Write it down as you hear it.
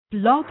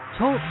Blog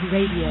Talk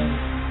Radio.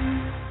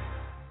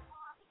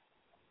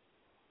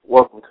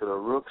 Welcome to the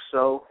Rook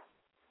Show.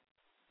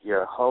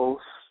 Your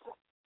host,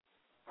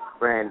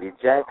 Brandy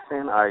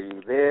Jackson. Are you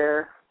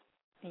there?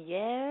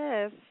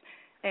 Yes.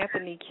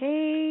 Anthony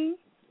King.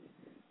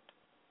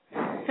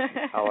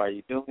 How are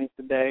you doing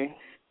today?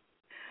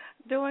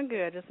 Doing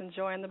good. Just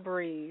enjoying the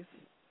breeze.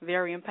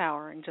 Very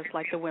empowering, just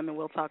like the women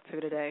we'll talk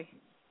to today.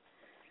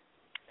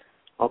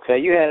 Okay,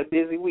 you had a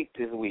busy week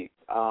this week.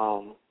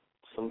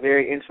 Some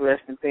very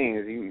interesting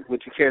things.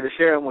 Would you care to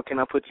share them, or can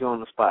I put you on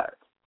the spot?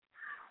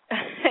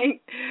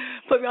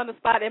 Put me on the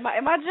spot. Am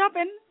I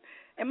jumping?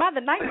 Am I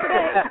the knight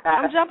today?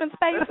 I'm jumping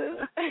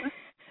spaces.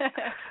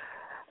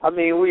 I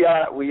mean, we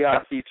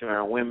are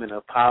featuring women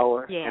of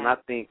power, yeah. And I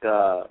think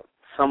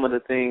some of the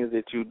things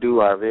that you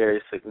do are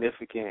very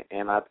significant,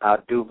 and I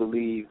do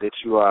believe that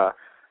you are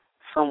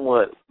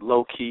somewhat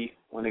low-key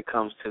when it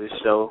comes to the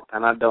show,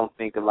 and I don't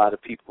think a lot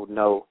of people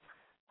know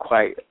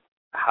quite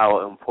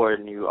how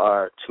important you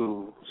are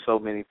to so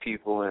many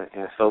people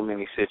in so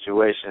many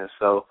situations.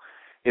 So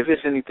if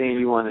it's anything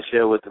you want to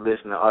share with the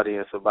listening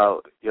audience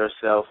about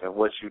yourself and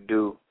what you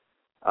do,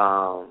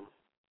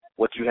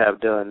 what you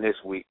have done this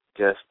week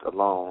just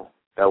alone,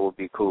 that would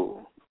be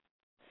cool.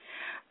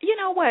 You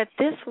know what?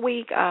 This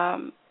week,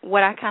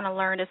 what I kind of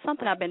learned is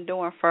something I've been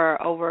doing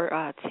for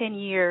over 10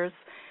 years,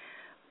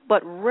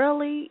 but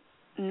really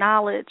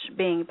knowledge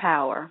being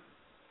power.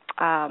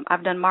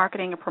 I've done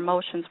marketing and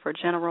promotions for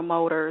General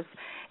Motors,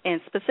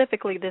 and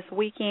specifically this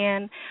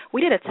weekend,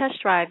 we did a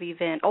test drive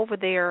event over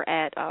there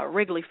at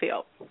Wrigley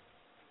Field.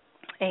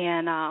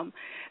 And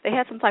they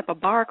had some type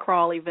of bar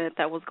crawl event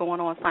that was going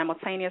on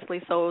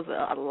simultaneously, so it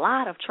was a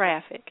lot of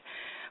traffic.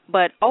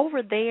 But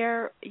over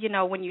there, you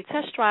know, when you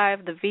test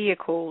drive the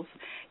vehicles,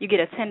 you get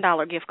a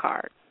 $10 gift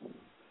card.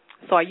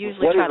 So I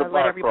usually try to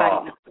let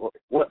everybody know.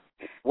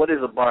 What is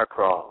a bar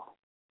crawl?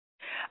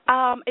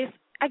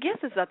 I guess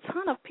it's a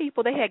ton of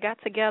people. They had got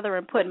together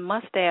and put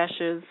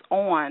mustaches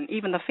on,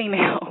 even the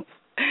females.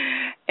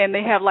 And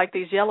they have like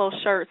these yellow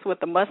shirts with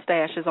the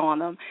mustaches on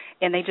them,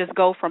 and they just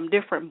go from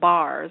different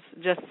bars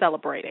just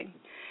celebrating.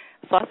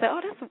 So I said, oh,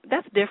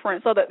 that's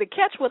different. So the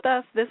catch with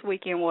us this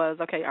weekend was,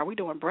 okay, are we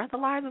doing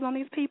breathalyzers on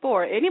these people?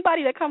 Or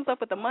anybody that comes up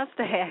with a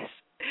mustache,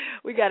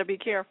 we got to be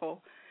careful.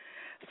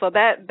 So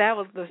that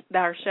was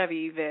our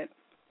Chevy event.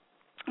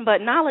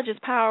 But knowledge is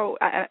power,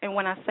 and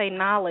when I say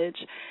knowledge,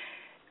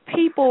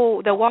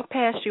 people that walk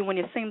past you when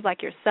it seems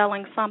like you're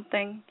selling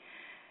something,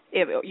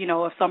 if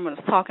someone's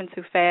talking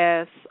too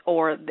fast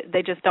or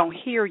they just don't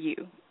hear you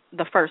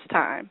the first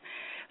time.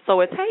 So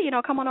it's, hey,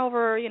 come on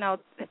over,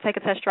 take a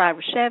test drive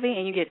with Chevy,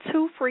 and you get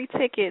 2 free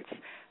tickets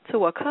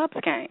to a Cubs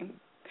game.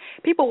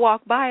 People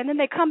walk by, and then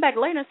they come back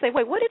later and say,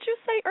 wait, what did you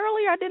say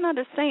earlier? I didn't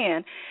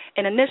understand.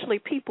 And initially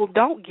people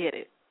don't get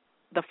it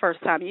the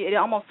first time. It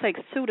almost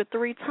takes 2 to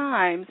 3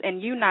 times,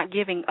 and you not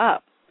giving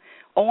up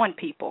on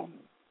people.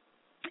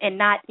 And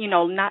not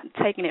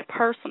taking it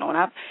personal. And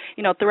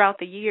I've, throughout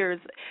the years,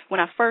 when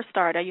I first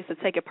started, I used to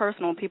take it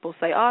personal, and people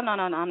say, oh, no,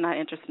 I'm not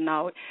interested.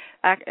 No,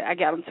 I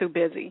got them too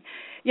busy.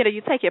 You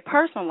take it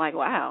personal, like,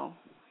 wow,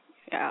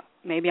 yeah,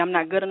 maybe I'm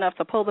not good enough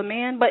to pull them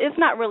in. But it's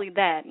not really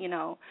that,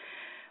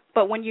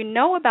 But when you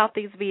know about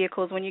these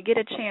vehicles, when you get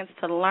a chance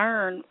to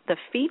learn the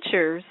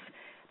features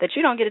that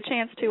you don't get a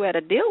chance to at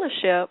a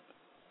dealership,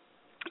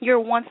 you're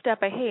one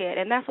step ahead.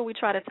 And that's what we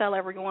try to tell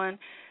everyone.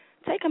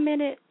 Take a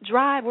minute,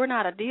 drive. We're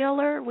not a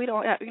dealer. We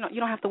don't, you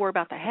don't have to worry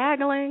about the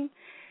haggling.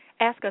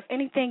 Ask us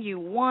anything you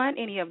want,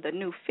 any of the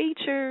new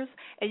features,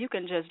 and you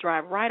can just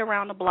drive right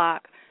around the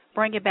block,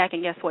 bring it back,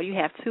 and guess what? You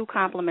have 2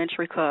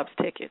 complimentary Cubs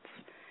tickets.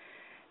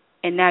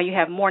 And now you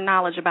have more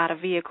knowledge about a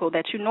vehicle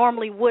that you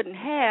normally wouldn't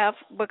have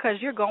because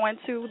you're going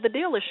to the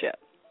dealership.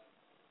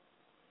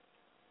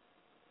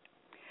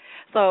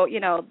 So,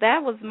 that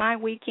was my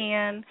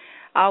weekend.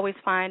 I always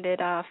find it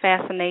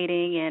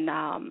fascinating and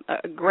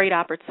a great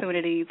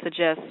opportunity to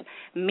just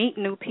meet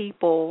new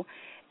people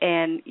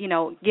and,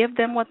 give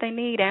them what they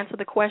need, answer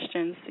the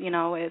questions,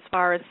 as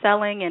far as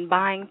selling and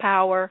buying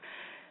power,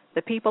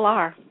 the people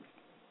are.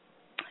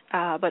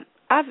 But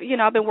I've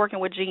been working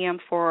with GM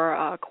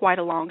for quite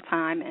a long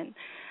time, and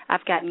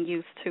I've gotten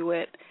used to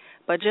it.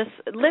 But just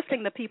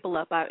lifting the people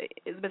up,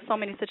 there's been so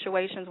many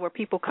situations where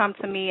people come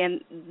to me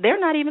and they're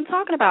not even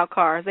talking about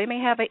cars. They may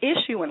have an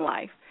issue in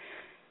life.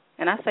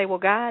 And I say, well,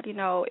 God,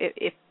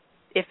 if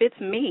it's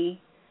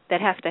me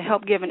that has to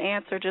help give an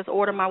answer, just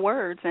order my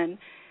words, and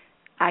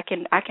I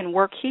can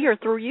work here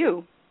through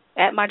you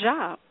at my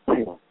job.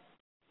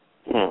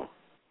 Amen.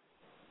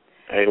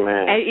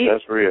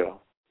 That's real.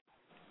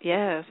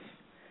 Yes.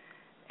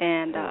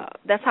 And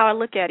that's how I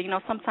look at it.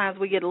 Sometimes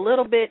we get a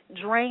little bit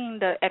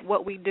drained at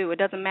what we do. It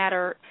doesn't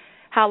matter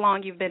how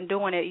long you've been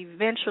doing it.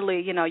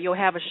 Eventually, you'll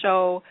have a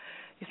show.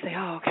 You say,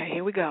 oh, okay,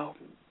 here we go.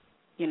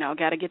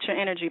 Got to get your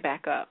energy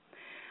back up.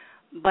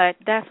 But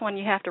that's when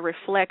you have to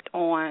reflect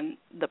on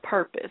the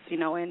purpose,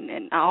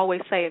 and I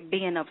always say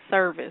being of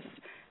service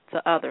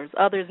to others.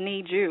 Others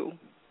need you.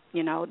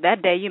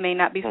 That day you may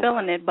not be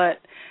feeling it, but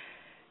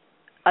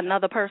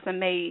another person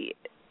may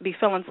be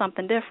feeling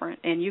something different,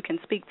 and you can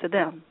speak to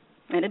them.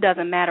 And it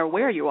doesn't matter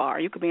where you are.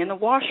 You could be in the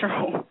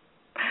washroom.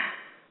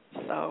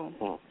 So,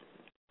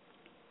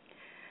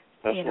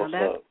 that's you know, what's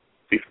that. up.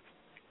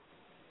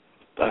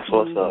 That's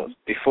what's up.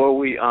 Before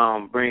we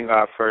bring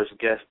our first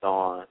guest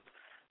on,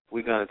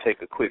 we're going to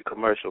take a quick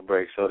commercial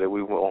break so that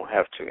we won't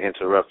have to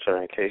interrupt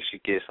her in case she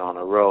gets on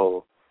a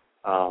roll.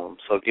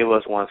 So give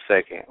us 1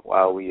 second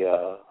while we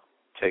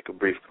take a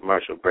brief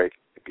commercial break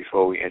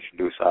before we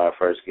introduce our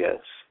first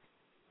guest.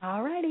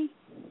 All righty.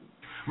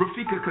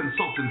 Rafika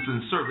Consultants and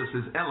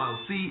Services,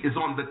 LLC, is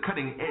on the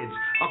cutting edge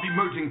of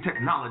emerging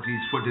technologies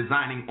for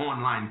designing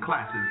online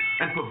classes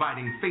and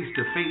providing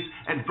face-to-face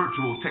and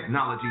virtual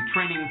technology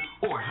training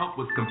or help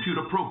with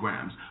computer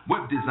programs,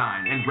 web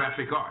design, and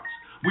graphic arts.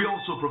 We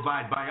also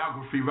provide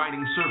biography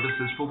writing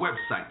services for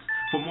websites.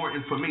 For more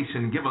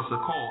information, give us a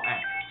call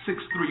at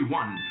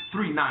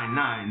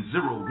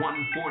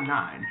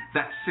 631-399-0149.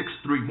 That's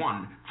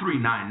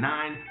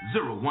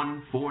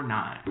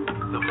 631-399-0149.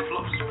 The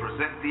Fluffs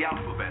present The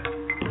Alphabet,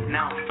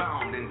 now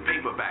found in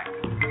paperback,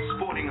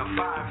 sporting a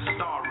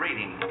 5-star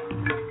rating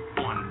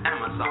on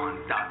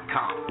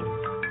Amazon.com.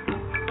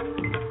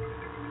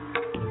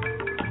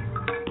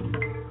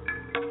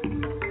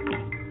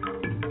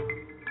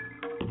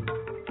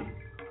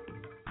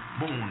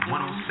 Moon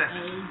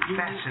 107,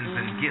 fashions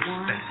and gifts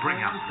that bring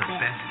out the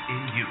best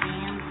in you.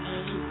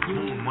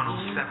 Moon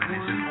 107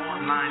 is an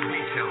online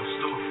retail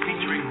store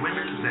featuring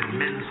women's and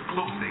men's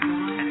clothing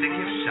and a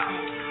gift shop.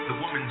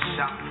 The women's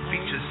shop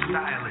features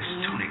stylish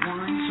tunics,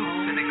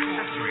 suits, and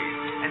accessories,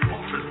 and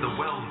offers the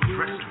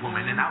well-dressed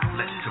woman an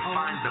outlet to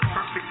find the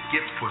perfect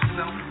gift for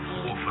self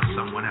or for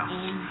someone else.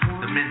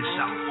 The men's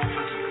shop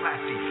offers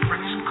classy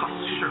French-cut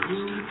shirts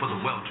for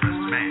the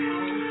well-dressed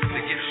man. The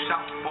gift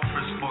shop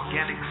offers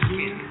organic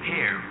skin,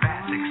 hair,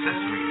 bath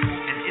accessories,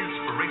 and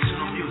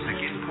inspirational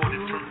music imported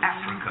from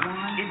Africa,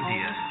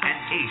 India, and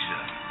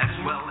Asia, as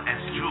well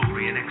as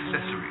jewelry and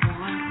accessories.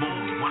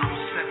 Moon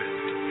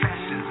 107,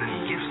 fashions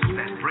and gifts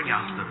that bring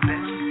out the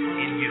best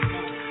in you.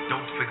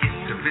 Don't forget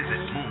to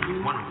visit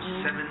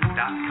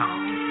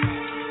moon107.com.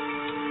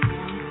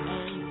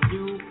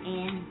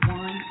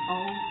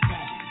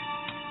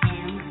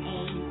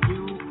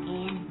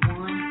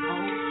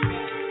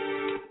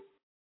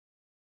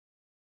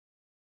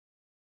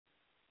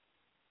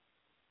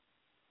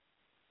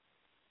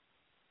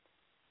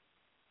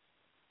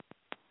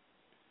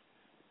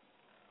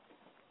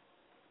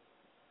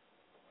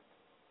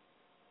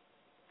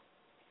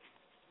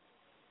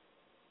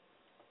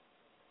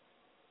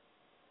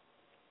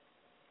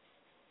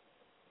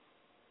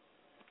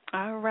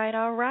 All right.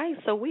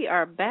 So we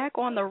are back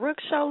on the Rook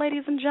Show,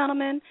 ladies and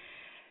gentlemen,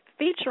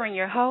 featuring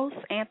your hosts,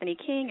 Anthony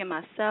King, and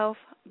myself,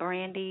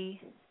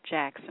 Brandy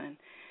Jackson.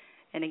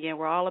 And again,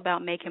 we're all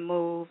about making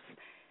moves.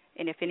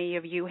 And if any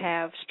of you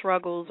have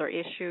struggles or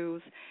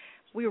issues,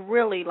 we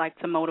really like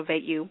to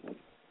motivate you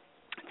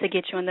to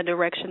get you in the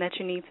direction that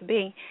you need to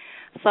be.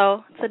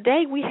 So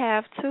today we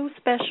have two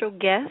special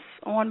guests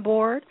on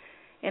board,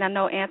 and I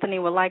know Anthony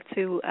would like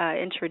to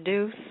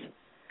introduce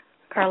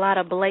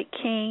Carlotta Blake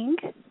King.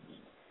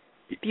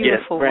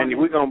 Beautiful. Yes, Brandy,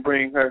 woman.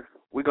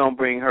 We're gonna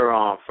bring her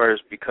on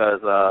first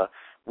because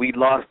we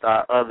lost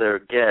our other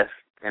guest,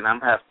 and I'm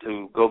have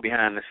to go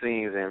behind the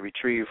scenes and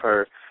retrieve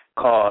her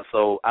call.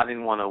 So I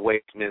didn't want to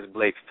waste Ms.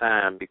 Blake's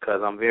time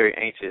because I'm very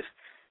anxious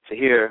to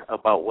hear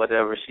about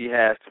whatever she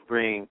has to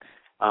bring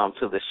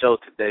to the show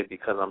today,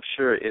 because I'm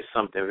sure it's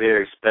something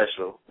very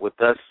special. With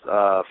us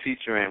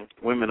featuring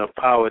Women of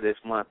Power this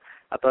month,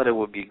 I thought it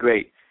would be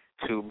great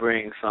to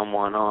bring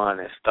someone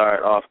on and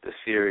start off the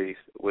series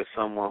with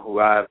someone who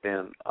I've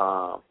been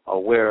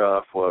aware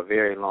of for a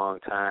very long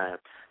time,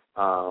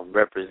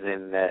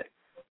 representing that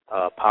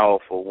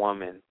powerful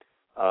woman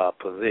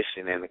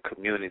position in the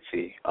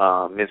community.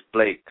 Ms.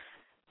 Blake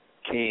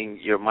King,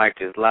 your mic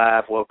is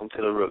live. Welcome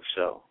to the Rook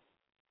Show.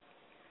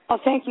 Oh,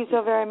 thank you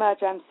so very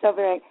much. I'm so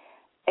very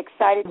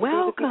excited to be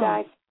with you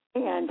guys.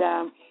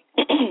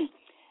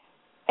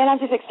 And I'm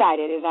just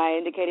excited. As I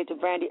indicated to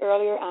Brandy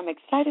earlier, I'm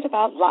excited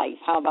about life.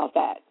 How about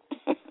that?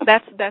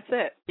 That's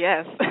it.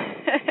 Yes.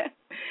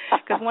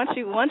 Because once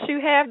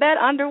you have that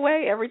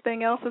underway,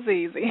 everything else is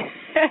easy.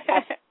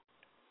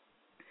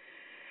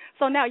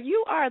 So now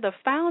you are the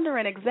founder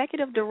and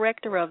executive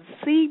director of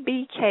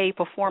CBK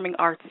Performing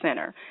Arts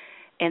Center,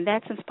 and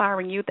that's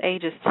inspiring youth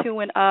ages 2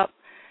 and up.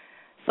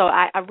 So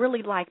I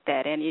really like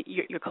that, and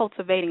you're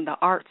cultivating the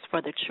arts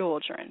for the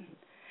children.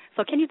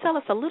 So can you tell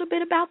us a little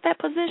bit about that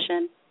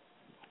position?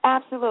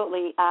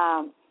 Absolutely.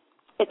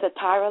 It's a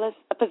tireless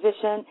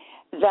position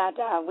that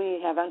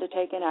we have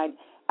undertaken.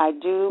 I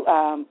do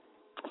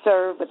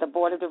serve with a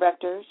board of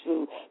directors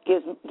who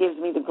gives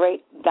me the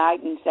great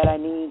guidance that I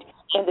need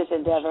in this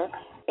endeavor.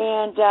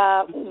 And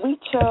we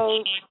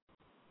chose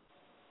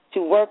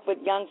to work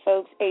with young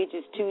folks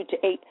ages 2 to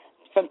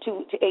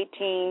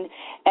 18,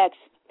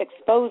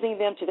 exposing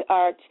them to the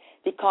arts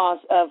because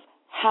of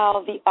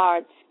how the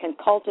arts can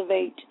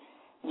cultivate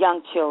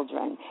young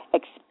children,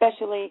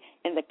 especially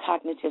in the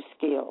cognitive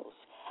skills.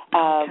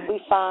 We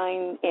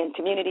find in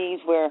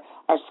communities where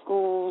our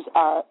schools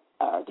are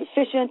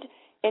deficient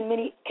in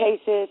many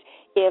cases,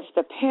 if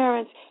the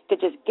parents could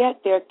just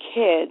get their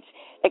kids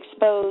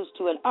exposed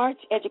to an arts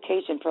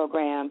education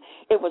program,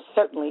 it would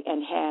certainly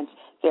enhance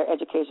their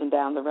education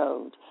down the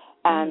road.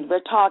 And we're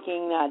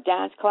talking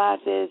dance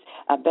classes,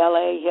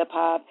 ballet,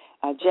 hip-hop,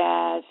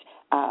 jazz,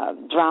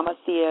 drama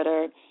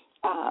theater,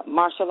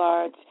 martial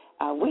arts.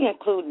 We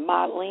include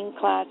modeling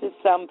classes.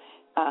 Some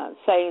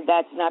say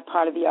that's not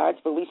part of the arts,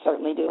 but we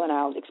certainly do, and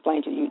I'll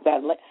explain to you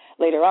that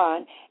later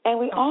on. And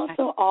we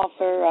also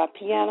offer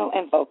piano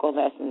and vocal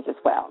lessons as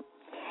well.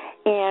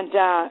 And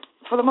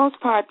for the most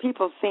part,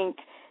 people think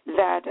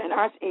that an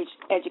arts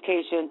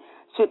education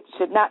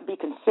should not be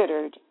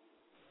considered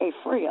a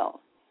frill,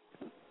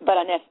 but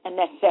a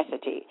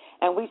necessity.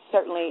 And we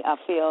certainly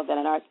feel that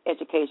an arts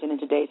education in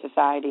today's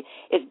society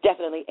is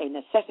definitely a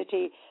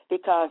necessity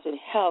because it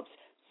helps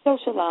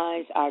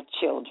socialize our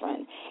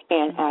children.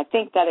 And I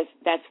think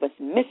that's what's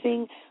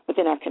missing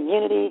within our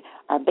community.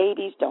 Our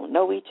babies don't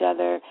know each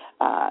other.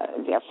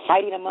 They're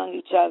fighting among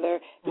each other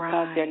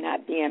because they're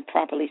not being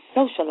properly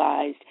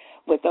socialized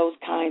with those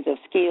kinds of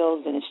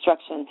skills and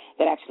instruction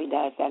that actually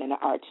does that in the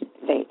arts.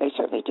 They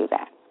certainly do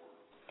that.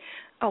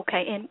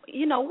 Okay, and,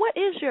 what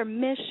is your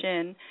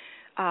mission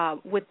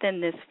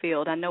within this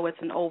field? I know it's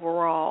an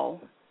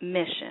overall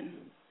mission.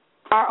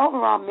 Our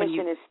overall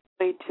mission is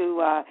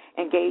to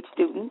engage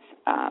students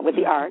with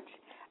the arts,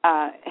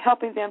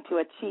 helping them to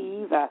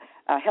achieve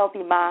a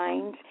healthy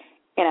mind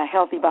and a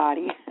healthy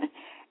body,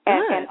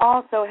 and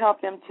also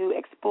help them to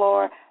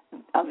explore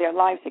their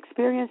life's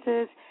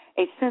experiences,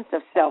 a sense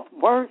of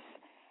self-worth,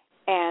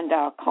 and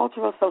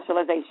cultural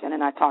socialization,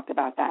 and I talked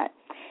about that.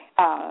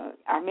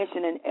 Our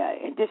mission,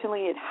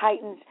 additionally, it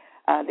heightens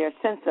their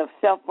sense of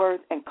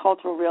self-worth and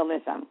cultural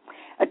realism.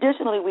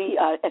 Additionally, we,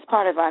 as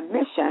part of our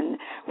mission,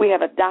 we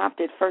have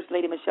adopted First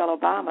Lady Michelle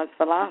Obama's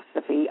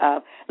philosophy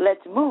of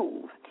Let's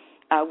Move,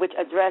 which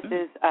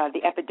addresses the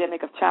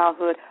epidemic of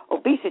childhood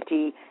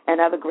obesity and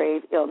other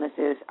grave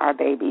illnesses our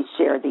babies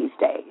share these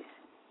days.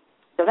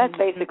 So that's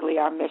basically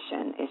our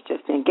mission, is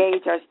just to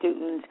engage our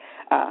students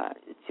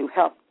to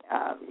help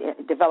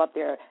develop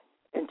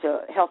into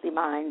healthy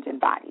minds and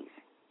bodies.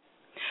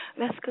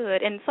 That's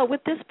good. And so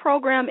with this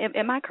program,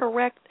 am I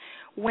correct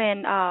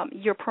when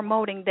you're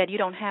promoting that you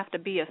don't have to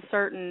be a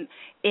certain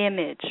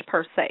image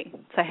per se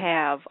to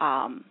have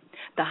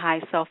the high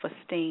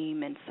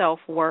self-esteem and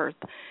self-worth,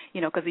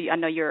 because I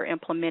know you're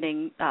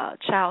implementing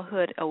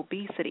childhood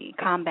obesity,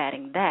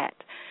 combating that.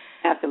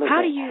 Absolutely.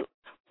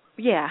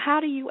 How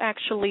do you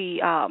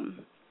actually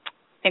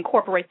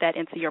incorporate that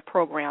into your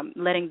program,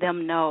 letting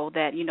them know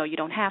that, you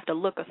don't have to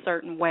look a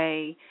certain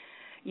way,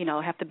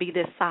 have to be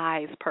this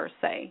size per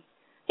se?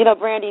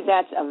 Brandy,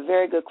 that's a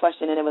very good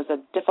question, and it was a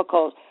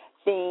difficult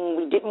thing.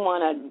 We didn't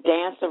want to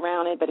dance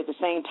around it, but at the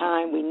same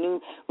time, we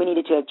knew we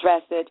needed to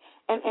address it.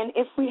 And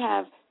if we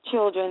have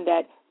children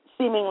that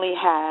seemingly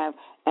have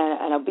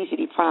an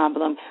obesity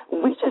problem,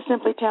 we just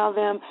simply tell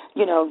them,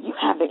 you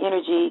have the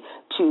energy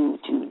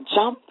to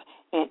jump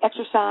and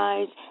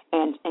exercise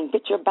and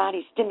get your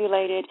body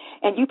stimulated,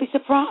 and you'd be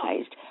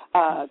surprised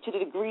to the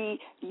degree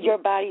your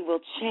body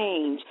will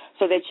change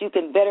so that you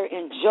can better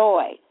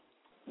enjoy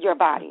your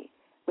body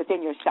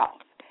within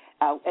yourself.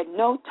 At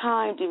no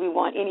time do we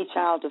want any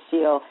child to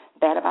feel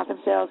bad about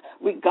themselves,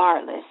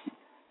 regardless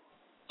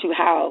to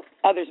how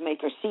others may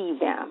perceive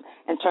them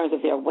in terms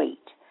of their weight.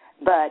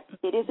 But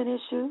it is an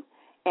issue,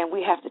 and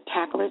we have to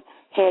tackle it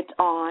head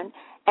on,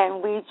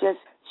 and we just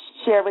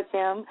share with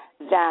them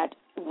that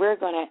we're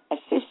going to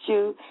assist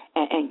you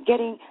in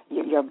getting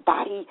your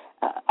body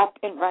up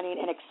and running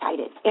and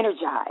excited,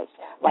 energized,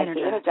 like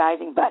the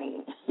Energizing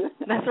Bunny.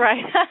 That's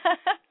right.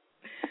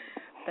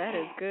 That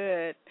is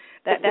good.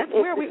 That's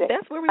where we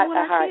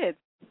want our kids.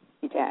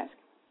 Yes.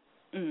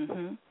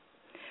 Mhm.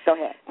 Go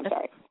ahead. I'm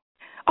sorry.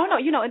 Oh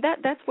no,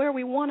 that's where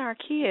we want our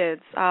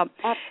kids.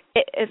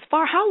 As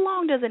far, how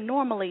long does it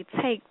normally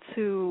take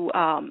to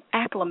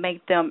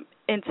acclimate them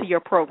into your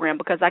program?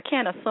 Because I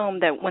can't assume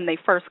that when they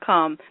first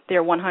come,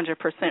 they're 100%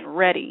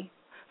 ready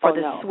for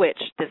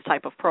switch, this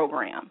type of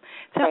program.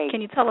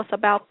 Can you tell us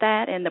about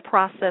that and the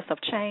process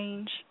of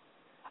change?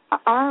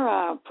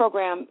 Our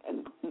program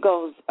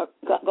goes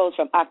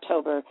from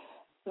October.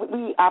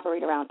 We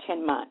operate around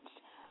 10 months.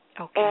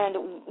 Okay. And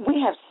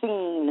we have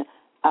seen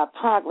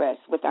progress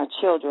with our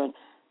children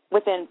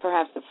within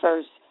perhaps the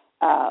first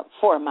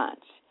 4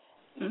 months,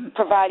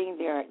 providing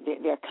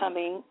they're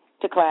coming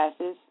to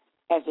classes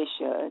as they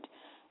should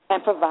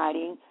and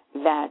providing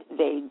that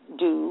they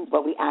do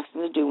what we ask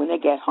them to do when they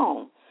get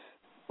home.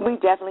 We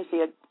definitely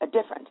see a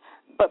difference.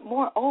 But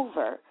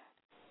moreover,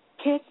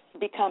 kids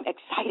become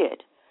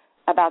excited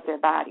about their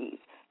bodies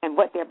and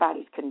what their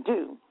bodies can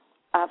do.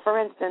 For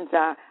instance,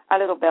 our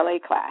little ballet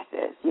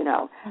classes,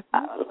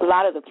 a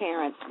lot of the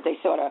parents, they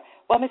sort of,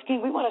 well, Ms.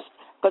 King, we want to,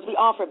 because we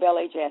offer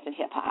ballet, jazz, and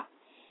hip-hop.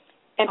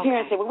 And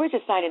parents say, well, we're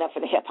just signing up for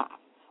the hip-hop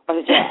or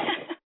the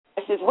jazz.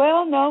 I says,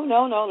 well, no,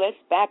 let's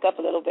back up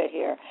a little bit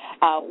here.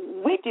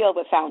 We deal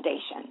with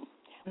foundation.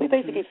 We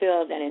basically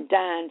feel that in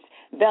dance,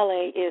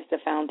 ballet is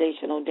the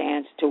foundational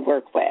dance to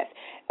work with.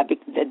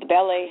 The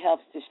ballet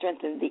helps to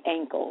strengthen the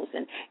ankles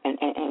and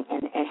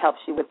helps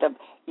you with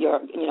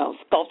your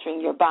sculpturing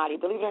your body.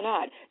 Believe it or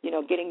not,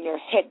 getting your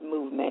head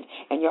movement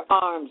and your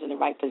arms in the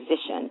right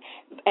position.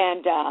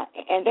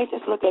 And they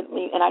just look at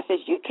me and I says,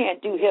 you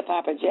can't do hip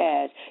hop or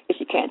jazz if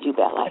you can't do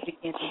ballet.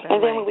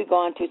 And then when we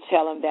go on to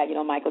tell them that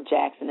Michael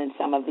Jackson and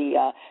some of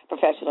the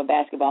professional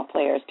basketball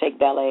players take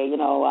ballet,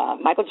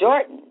 Michael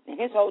Jordan and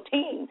his whole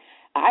team,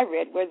 I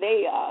read where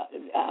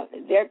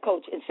their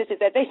coach insisted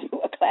that they do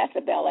a class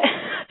of ballet.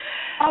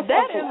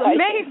 That is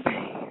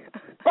amazing.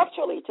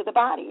 Structurally to the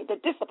body, the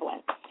discipline.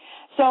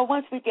 So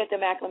once we get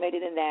them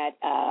acclimated in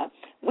that,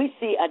 we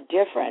see a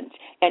difference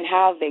in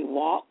how they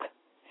walk.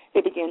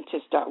 They begin to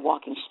start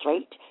walking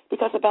straight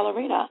because a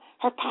ballerina,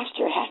 her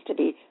posture has to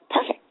be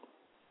perfect.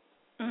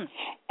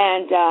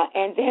 And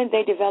then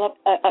they develop,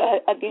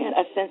 again,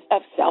 a sense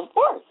of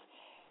self-worth.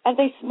 And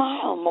they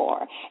smile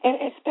more.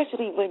 And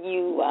especially when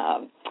you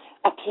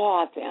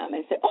applaud them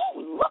and say, oh,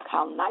 look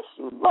how nice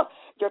you look.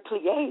 Your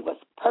plie was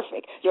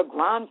perfect. Your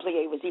grand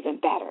plie was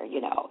even better,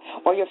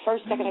 Or your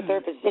first, second, or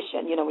third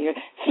position, when your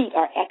feet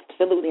are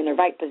absolutely in the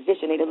right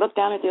position. They look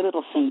down at their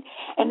little feet,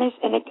 and they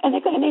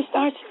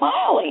start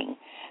smiling.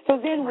 So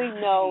then we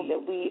know that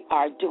we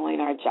are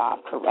doing our job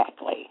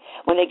correctly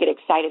when they get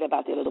excited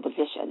about their little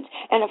positions.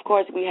 And, of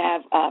course, we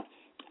have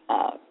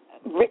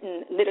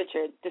written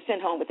literature to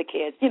send home with the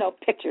kids,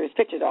 pictures.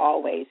 Pictures are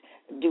always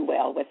do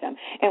well with them.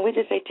 And we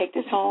just say, take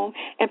this home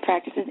and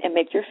practice it and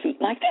make your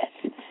feet like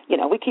this.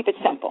 We keep it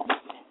simple.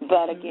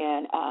 But,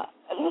 again,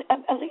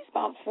 at least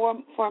about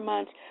four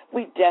months,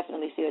 we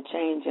definitely see a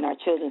change in our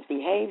children's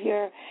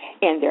behavior,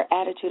 in their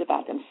attitude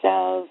about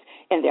themselves,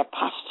 in their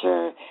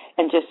posture,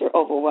 and just their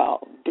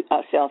overall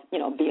self,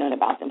 being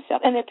about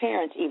themselves. And their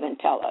parents even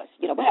tell us,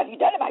 what have you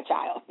done to my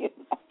child? And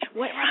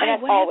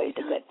that's always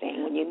a good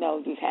thing when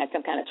you've had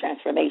some kind of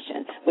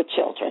transformation with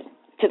children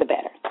to the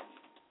better.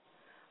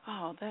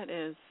 Oh,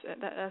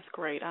 that's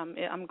great.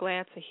 I'm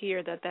glad to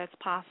hear that that's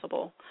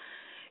possible.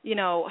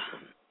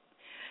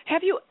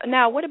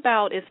 What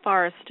about as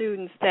far as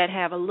students that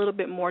have a little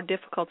bit more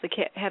difficulty?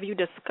 Have you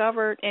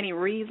discovered any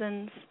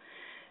reasons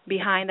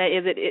behind that?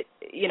 Is it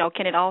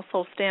can it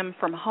also stem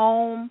from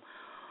home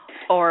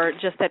or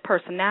just that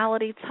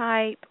personality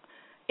type?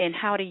 And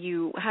how do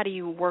you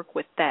work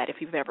with that if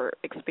you've ever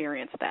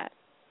experienced that?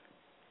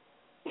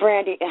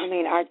 Brandy,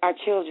 our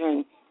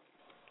children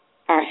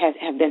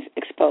have been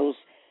exposed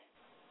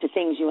to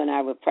things you and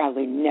I would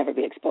probably never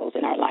be exposed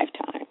in our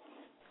lifetime.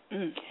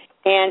 Mm.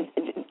 And,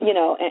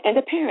 and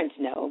the parents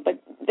know,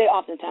 but they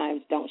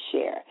oftentimes don't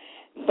share.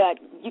 But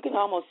you can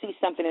almost see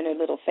something in their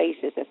little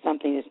faces that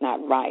something is not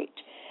right.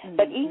 Mm-hmm.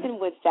 But even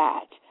with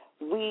that,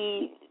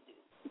 we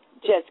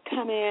just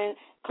come in,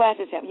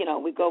 classes have,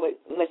 we go with,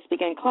 let's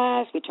begin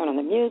class, we turn on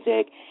the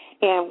music,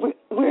 and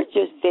we're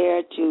just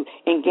there to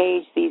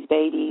engage these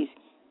babies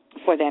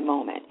for that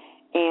moment.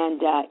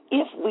 And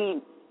if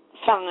we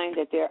find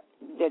that there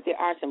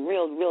are some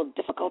real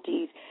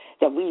difficulties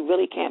that we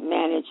really can't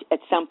manage, at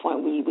some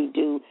point we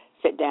do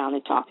sit down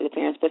and talk to the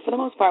parents. But for the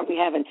most part, we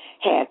haven't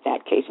had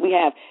that case. We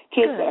have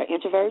kids that are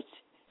introverts.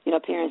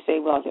 Parents say,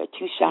 well, they're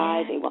too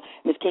shy. They will,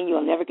 Ms. King,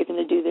 you'll never get them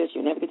to do this.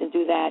 You'll never get them to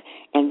do that.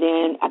 And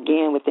then,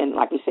 again, within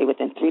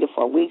 3 to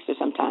 4 weeks or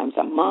sometimes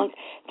a month,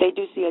 they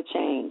do see a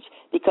change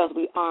because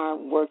we are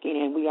working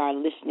and we are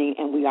listening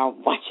and we are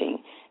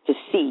watching to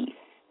see,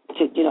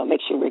 to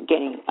make sure we're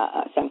getting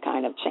some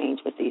kind of change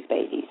with these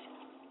babies.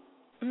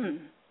 Mm.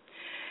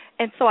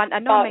 And so I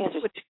know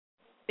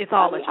it's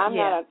all I'm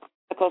not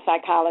a clinical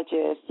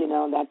psychologist,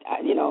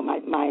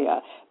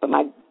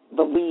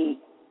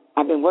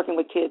 I've been working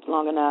with kids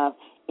long enough,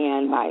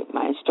 and my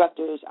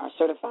instructors are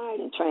certified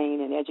and trained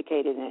and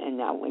educated, and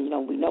now we know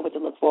what to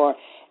look for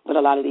with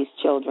a lot of these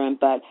children.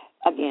 But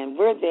again,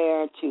 we're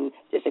there to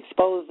just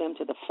expose them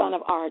to the fun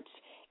of arts,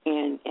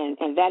 and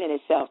that in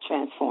itself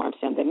transforms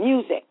them. The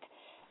music,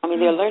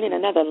 they're learning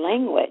another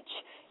language,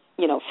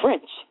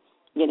 French,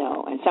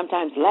 and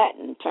sometimes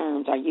Latin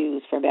terms are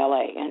used for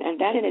ballet, and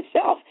that in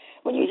itself,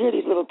 when you hear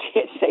these little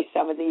kids say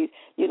some of these,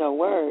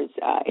 words,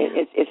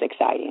 it's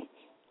exciting.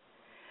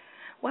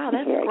 Wow,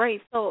 that's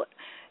great. So,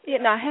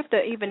 I have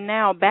to even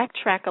now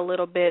backtrack a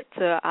little bit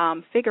to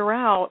figure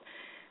out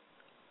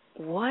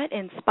what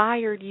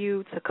inspired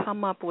you to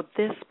come up with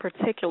this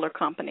particular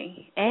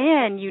company.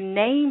 And you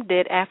named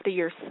it after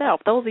yourself.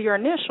 Those are your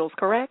initials,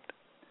 correct?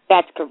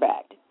 That's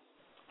correct.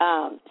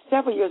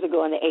 Several years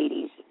ago in the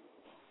 80s,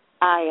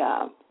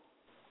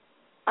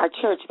 our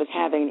church was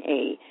having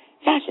a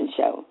fashion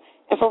show.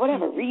 And for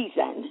whatever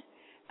reason,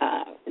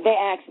 they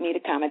asked me to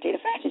commentate a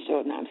fashion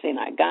show. And I'm saying,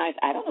 guys,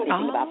 I don't know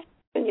anything about fashion.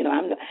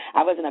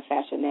 I wasn't a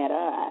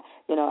fashionetta.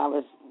 I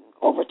was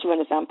over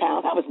 200-some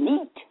pounds. I was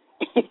neat,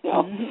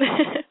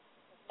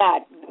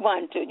 Not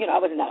one to,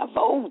 I was not a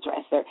Vogue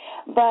dresser.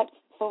 But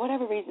for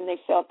whatever reason, they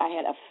felt I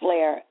had a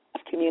flair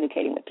of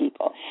communicating with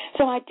people.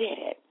 So I did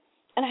it.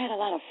 And I had a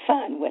lot of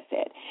fun with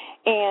it.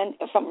 And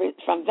from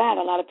that,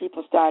 a lot of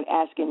people started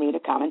asking me to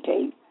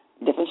commentate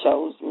different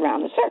shows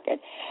around the circuit.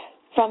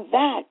 From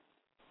that,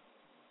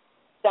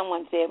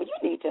 someone said, well,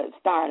 you need to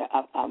start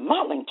a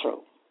modeling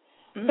troupe.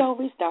 So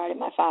we started,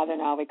 my father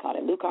and I, we called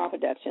it Luke Carr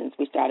Productions.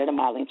 We started a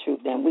modeling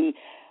troupe. Then we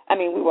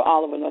were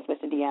all over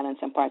Northwest Indiana and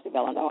some parts of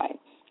Illinois.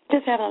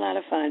 Just having a lot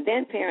of fun.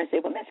 Then parents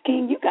said, well, Miss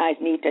King, you guys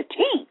need to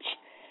teach.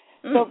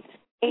 So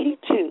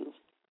 82,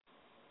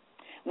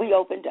 we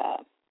opened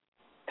up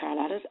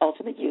Carlotta's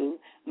Ultimate You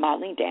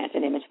Modeling, Dance,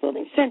 and Image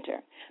Building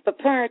Center. But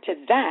prior to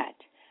that,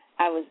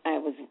 I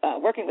was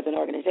working with an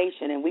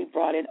organization, and we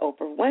brought in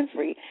Oprah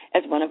Winfrey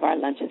as one of our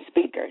luncheon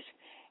speakers.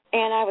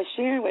 And I was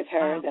sharing with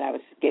her that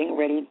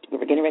we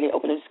were getting ready to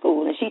open a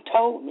school, and she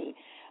told me,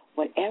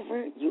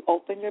 whenever you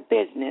open your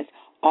business,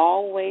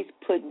 always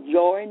put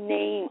your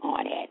name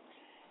on it,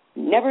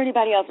 never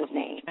anybody else's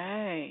name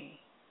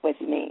with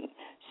me.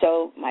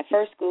 So my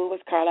first school was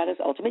Carlotta's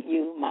Ultimate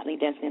You, Modeling,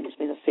 Dance, and Image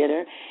Building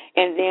Center.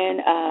 And then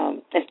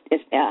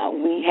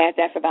we had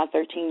that for about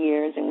 13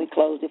 years, and we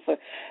closed it for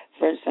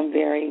some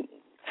very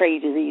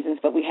crazy reasons,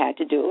 but we had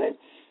to do it.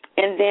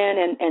 And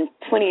then in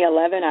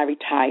 2011, I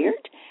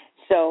retired.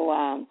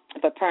 So,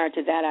 but prior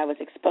to that, I was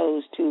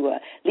exposed to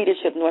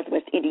Leadership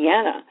Northwest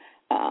Indiana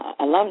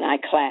alumni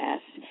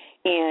class.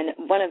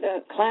 And one of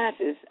the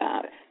classes,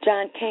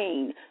 John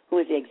Kane, who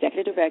is the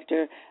executive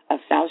director of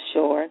South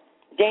Shore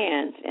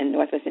Dance in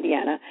Northwest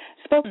Indiana,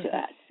 spoke to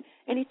us.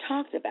 And he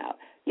talked about,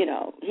 he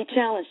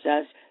challenged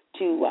us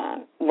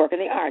to work in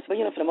the arts. But,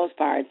 for the most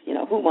part,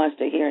 who wants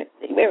to hear it?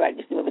 Everybody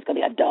just knew it was going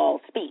to be a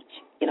dull speech,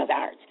 the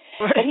arts.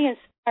 Right. But he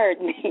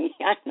inspired me.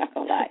 I'm not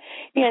going to lie.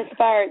 He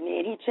inspired me,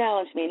 and he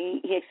challenged me,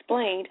 and he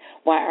explained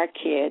why our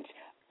kids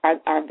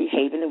are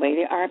behaving the way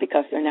they are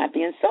because they're not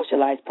being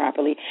socialized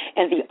properly,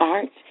 and the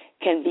arts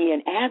can be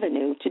an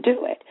avenue to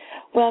do it.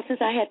 Well, since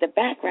I had the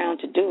background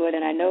to do it,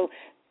 and I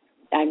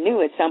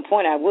knew at some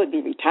point I would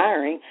be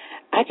retiring,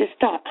 I just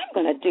thought, I'm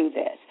going to do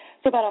this.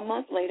 So about a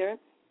month later,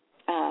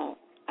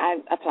 I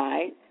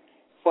applied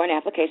for an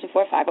application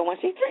for a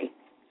 501c3.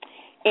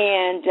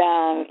 And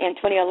in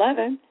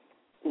 2011,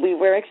 we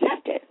were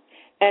accepted.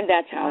 And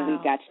that's how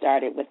we got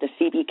started with the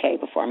CBK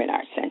Performing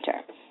Arts Center.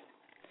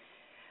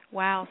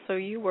 Wow, so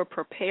you were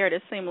prepared.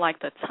 It seemed like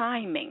the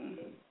timing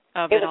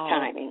of it all. It was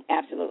timing,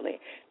 absolutely.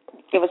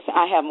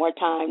 I have more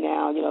time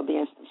now,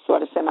 being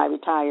sort of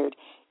semi-retired,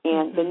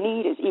 and the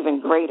need is even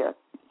greater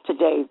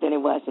today than it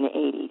was in the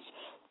 80s.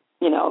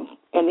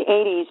 In the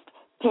 80s,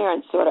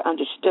 parents sort of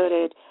understood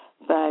it,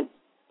 but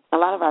a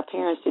lot of our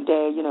parents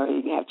today,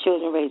 you have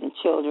children raising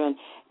children,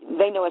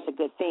 they know it's a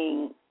good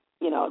thing,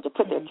 to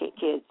put their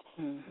kids,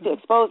 to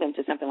expose them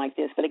to something like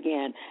this. But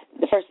again,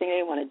 the first thing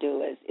they want to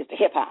do is the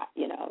hip-hop,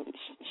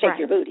 shake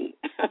your booty.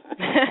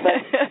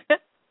 But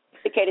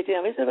educated to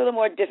them, it's a little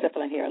more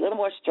disciplined here, a little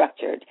more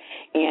structured.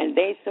 And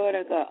they sort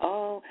of go,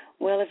 oh,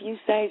 well, if you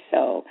say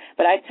so.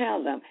 But I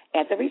tell them,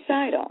 at the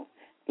recital,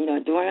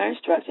 during our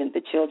instruction,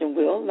 the children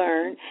will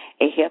learn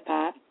a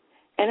hip-hop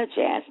and a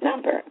jazz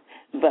number.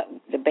 But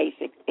the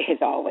basic is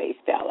always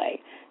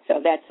ballet. So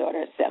that sort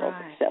of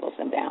settles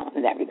them down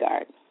in that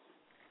regard.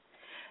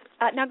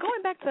 Now,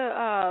 going back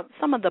to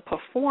some of the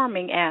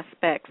performing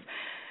aspects,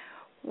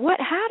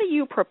 how do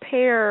you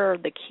prepare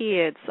the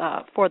kids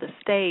for the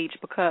stage?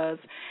 Because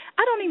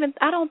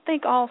I don't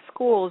think all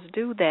schools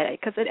do that.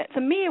 Because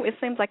to me, it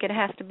seems like it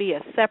has to be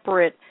a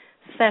separate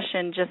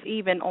session, just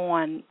even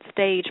on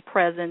stage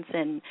presence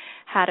and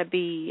how to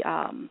be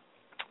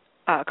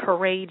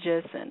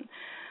courageous and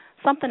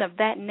something of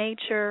that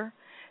nature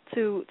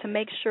to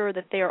make sure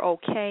that they're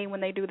okay when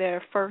they do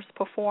their first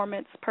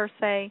performance per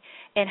se.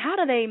 And how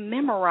do they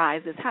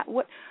memorize this?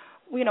 What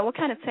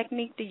kind of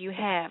technique do you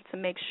have to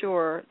make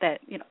sure that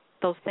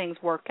those things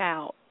work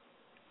out?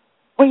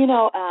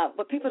 Well,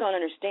 what people don't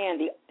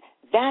understand,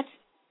 that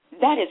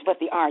is what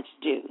the arts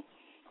do.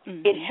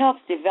 It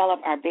helps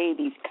develop our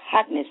babies'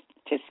 cognitive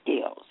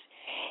skills.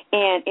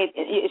 And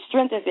it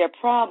strengthens their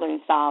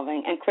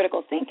problem-solving and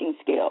critical thinking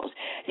skills.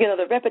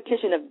 The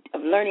repetition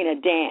of learning a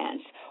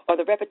dance or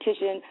the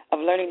repetition of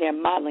learning their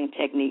modeling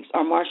techniques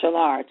or martial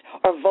arts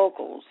or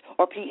vocals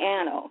or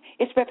piano,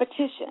 it's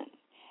repetition.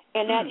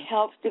 And that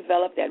helps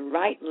develop that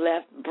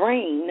right-left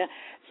brain,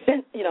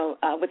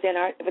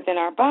 within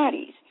our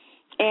bodies.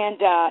 And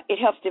it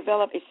helps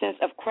develop a sense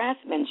of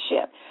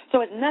craftsmanship.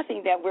 So it's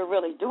nothing that we're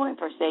really doing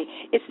per se.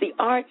 It's the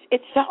arts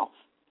itself.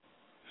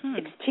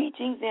 It's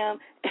teaching them,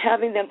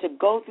 having them to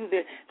go through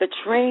the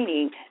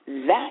training.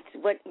 That's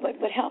what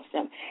helps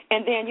them.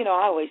 And then,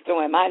 I always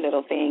throw in my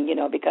little thing,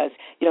 because,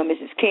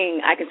 Mrs. King,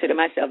 I consider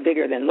myself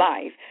bigger than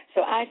life.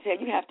 So I said,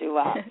 you have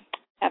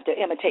to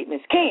imitate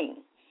Miss King.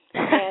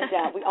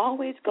 And we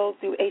always go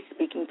through a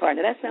speaking part.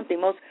 Now, that's something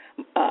most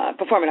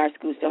performing arts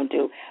schools don't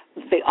do.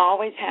 They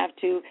always have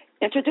to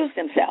introduce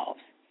themselves.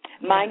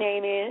 My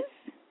name is,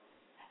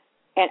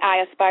 and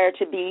I aspire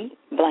to be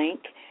blank.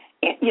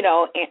 And,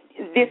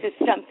 and this is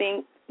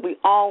something we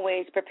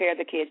always prepare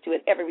the kids to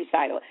at every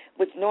recital,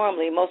 which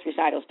normally most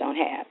recitals don't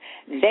have.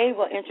 They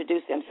will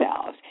introduce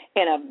themselves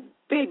in a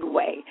big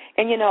way.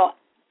 And,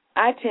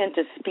 I tend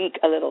to speak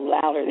a little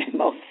louder than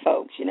most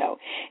folks,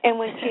 And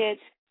when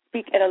kids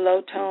speak at a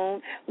low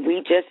tone, we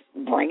just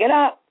bring it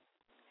up.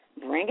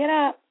 Bring it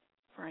up.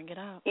 Bring it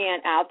up.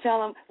 And I'll tell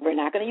them, we're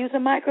not going to use a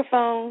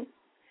microphone,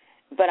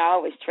 but I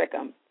always trick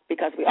them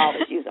because we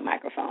always use a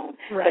microphone.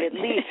 Right. But at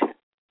least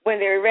when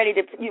they're ready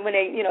to, when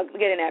they,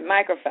 get in that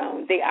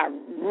microphone, they are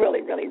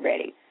really, really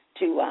ready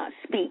to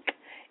speak.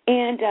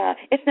 And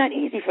it's not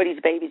easy for these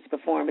babies to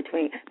perform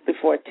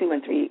before 200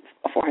 and 300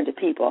 or 400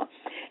 people.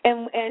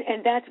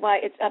 And that's why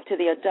it's up to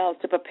the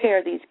adults to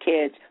prepare these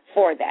kids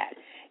for that.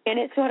 And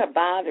it sort of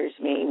bothers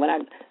me when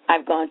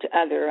I've gone to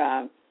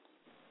other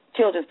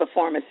children's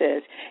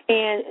performances,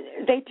 and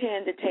they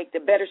tend to take the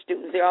better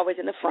students. They're always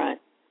in the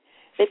front.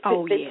 They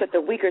put the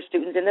weaker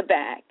students in the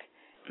back.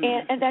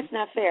 Mm-hmm. And that's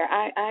not fair.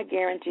 I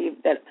guarantee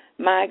that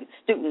my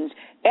students,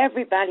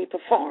 everybody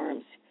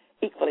performs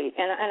equally.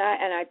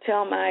 And I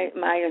tell my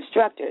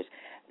instructors,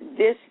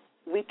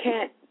 we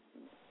can't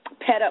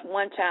pet up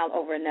one child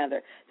over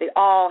another. They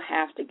all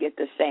have to get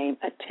the same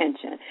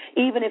attention.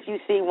 Even if you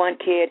see one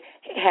kid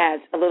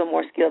has a little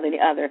more skill than the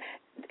other,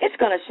 it's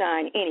going to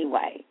shine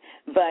anyway.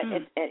 But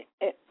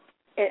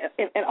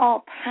in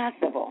all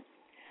possible,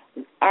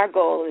 our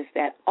goal is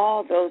that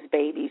all those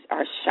babies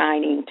are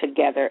shining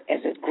together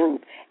as a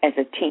group, as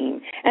a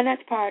team. And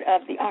that's part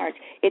of the arts.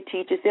 It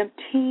teaches them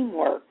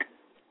teamwork.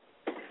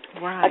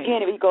 Right.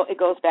 Again, it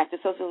goes back to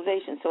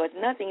socialization. So it's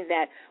nothing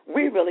that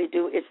we really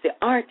do. It's the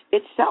art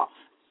itself.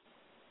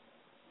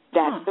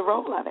 That's the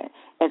role of it.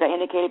 As I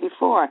indicated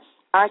before,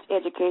 arts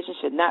education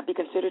should not be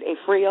considered a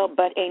frill,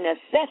 but a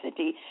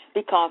necessity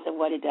because of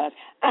what it does.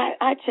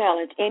 I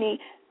challenge any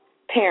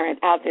parent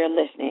out there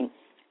listening,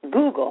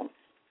 Google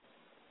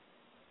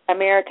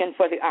American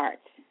for the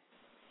Arts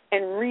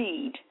and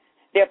read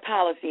their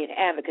policy and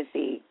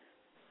advocacy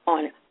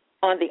on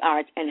the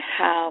arts and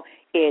how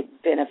it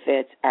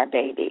benefits our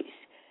babies.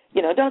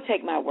 Don't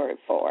take my word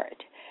for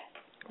it.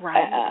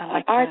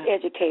 Right. Arts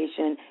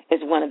education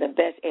is one of the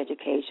best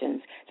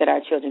educations that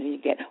our children need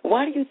to get.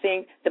 Why do you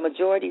think the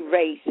majority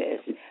races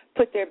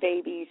put their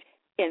babies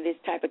in this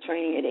type of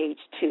training at age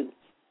 2?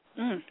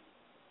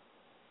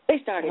 They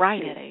started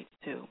right at age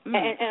 2.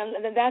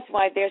 And that's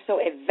why they're so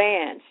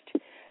advanced.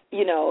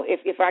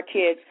 If our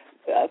kids,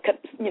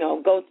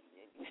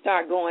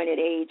 start going at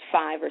age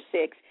 5 or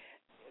 6,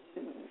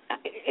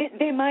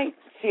 they might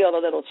feel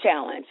a little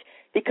challenged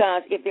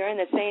because if they're in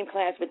the same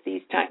class with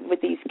these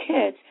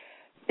kids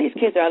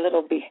are a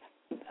little bit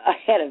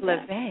ahead of them.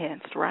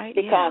 Advanced, right?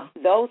 Because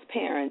those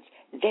parents,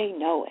 they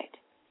know it.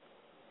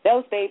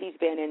 Those babies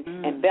been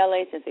in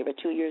ballet since they were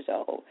 2 years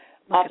old.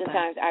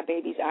 Oftentimes, our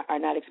babies are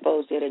not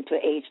exposed to it until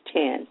age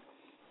 10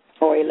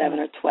 or 11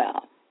 or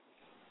 12.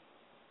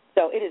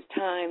 So it is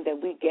time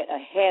that we get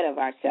ahead of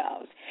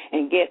ourselves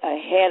and get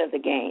ahead of the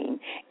game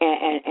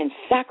and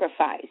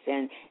sacrifice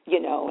and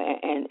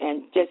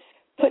just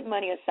put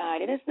money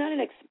aside. And it's not an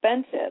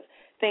expensive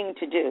thing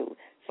to do.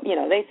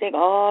 They think,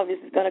 this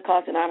is going to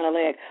cost an arm and a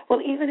leg.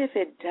 Well, even if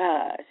it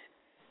does,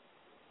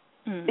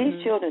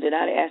 these children did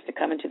not ask to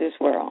come into this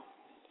world.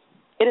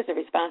 It is the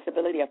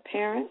responsibility of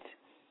parents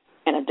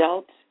and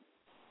adults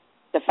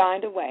to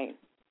find a way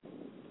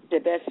to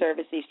best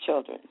service these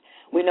children.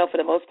 We know for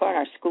the most part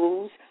our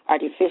schools are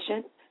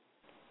deficient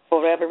for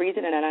whatever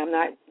reason, and I'm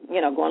not,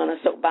 going on a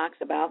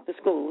soapbox about the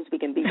schools. We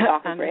can be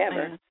talking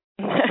forever.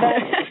 But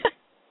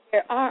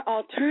there are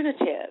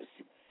alternatives.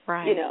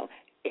 Right.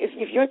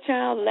 If your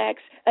child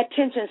lacks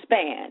attention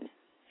span,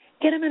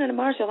 get them in a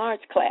martial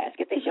arts class.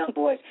 Get these young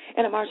boys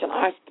in a martial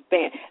arts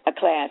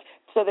class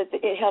so that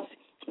it helps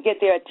get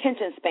their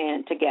attention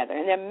span together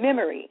and their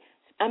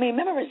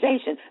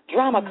memorization,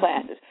 drama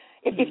classes.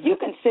 If you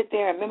can sit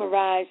there and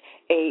memorize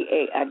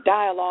a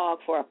dialogue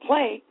for a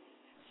play,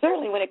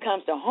 certainly when it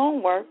comes to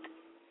homework,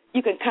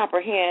 you can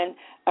comprehend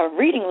a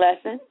reading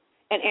lesson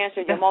and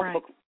answer your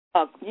multiple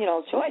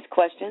choice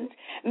questions.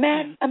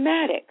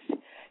 Mathematics,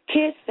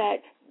 kids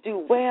that do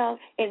well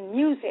in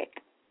music,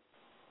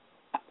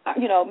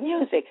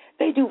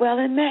 they do well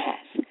in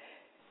math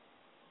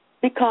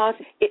because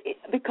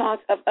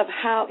of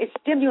how it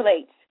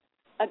stimulates,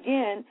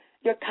 again,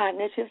 your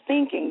cognitive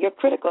thinking, your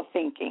critical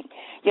thinking,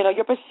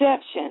 your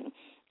perception.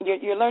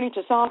 You're learning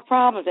to solve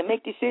problems and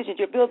make decisions.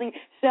 You're building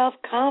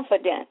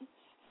self-confidence.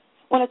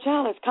 When a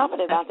child is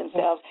confident about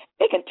themselves,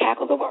 they can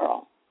tackle the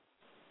world.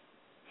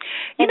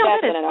 That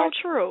is so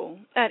true.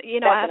 I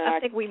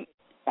think we...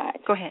 Right.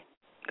 Go ahead.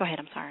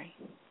 I'm sorry.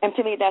 And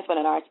to me, that's what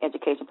an arts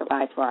education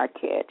provides for our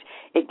kids.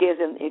 It gives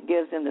them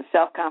the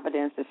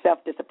self-confidence, the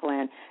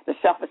self-discipline, the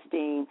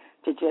self-esteem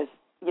to just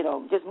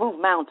move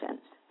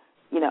mountains,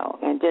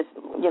 and just,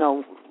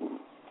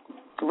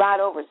 ride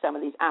over some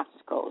of these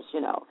obstacles,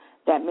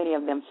 that many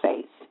of them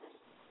face.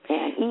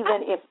 And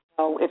even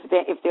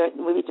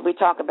we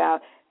talk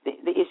about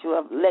the issue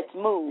of Let's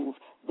Move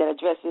that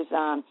addresses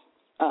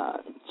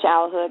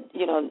childhood,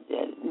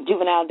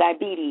 juvenile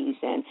diabetes,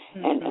 and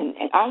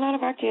a lot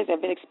of our kids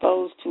have been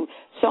exposed to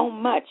so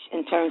much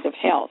in terms of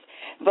health.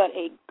 But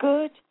a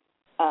good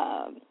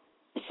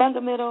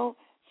fundamental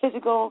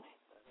physical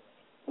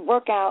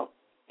workout,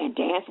 and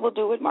dance will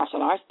do it,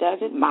 martial arts does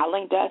it,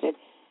 modeling does it,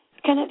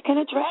 can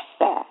address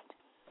that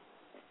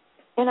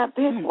in a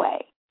big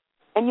way.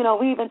 And,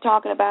 we've been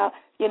talking about,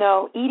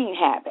 eating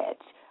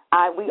habits,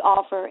 We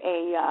offer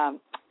a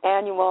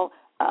annual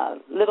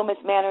Little Miss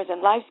Manners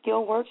and Life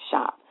Skill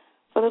Workshop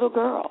for little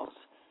girls.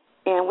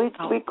 And we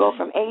go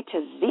from A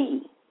to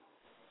Z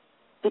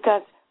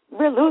because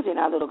we're losing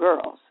our little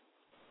girls.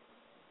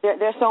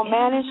 They're so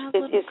managed,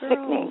 it's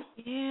sickening.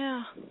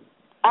 Yeah.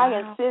 I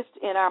insist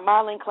in our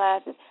modeling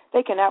classes,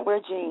 they cannot wear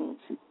jeans.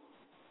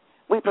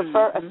 We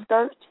prefer a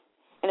skirt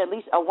and at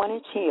least a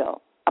 1-inch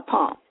heel, a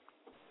pump.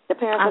 The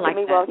parents look at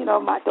me,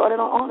 well, my daughter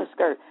don't own a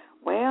skirt.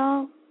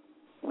 Well,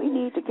 we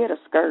need to get a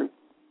skirt.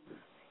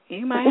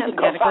 You might have to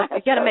go.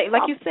 You got to make,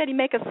 like you said, you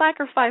make a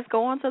sacrifice.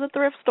 Go on to the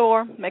thrift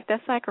store, make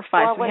that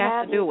sacrifice. We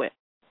have to do it.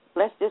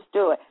 Let's just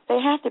do it. They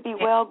have to be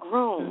well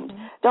groomed.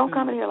 Don't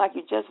come in here like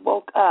you just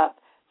woke up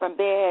from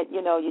bed.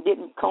 You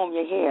didn't comb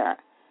your hair.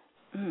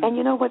 And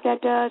you know what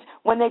that does?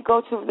 When they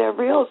go to their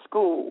real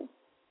school,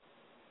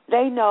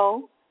 they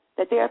know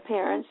that their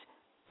appearance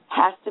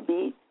has to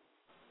be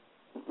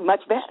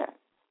much better.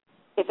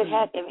 If it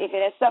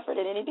has suffered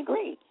in any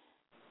degree.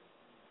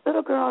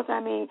 Little girls,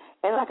 and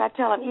like I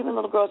tell them, even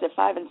little girls at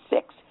 5 and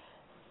 6,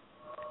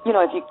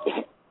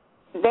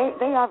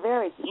 they are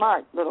very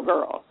smart little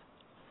girls.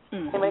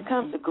 And when it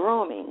comes to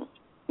grooming,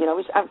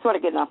 I'm sort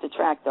of getting off the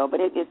track though, but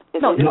it's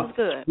good.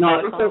 No,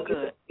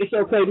 it's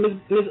okay. Miss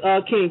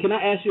King, can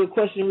I ask you a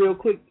question real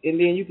quick, and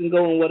then you can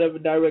go in whatever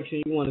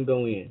direction you want to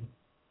go in.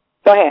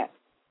 Go ahead.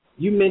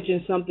 You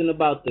mentioned something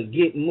about the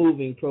Get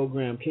Moving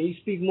program. Can you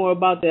speak more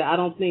about that? I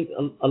don't think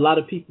a lot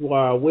of people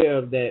are aware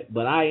of that,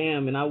 but I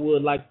am, and I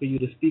would like for you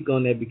to speak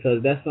on that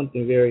because that's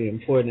something very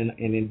important,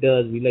 and it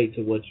does relate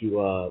to what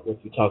you're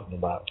talking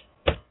about.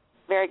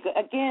 Very good.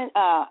 Again,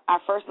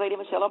 our First Lady,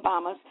 Michelle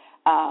Obama's,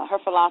 her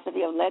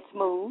philosophy of Let's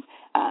Move.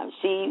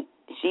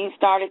 She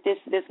started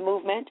this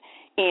movement,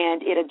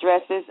 and it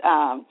addresses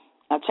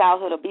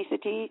childhood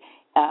obesity,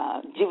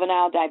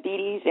 juvenile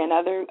diabetes, and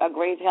other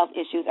grave health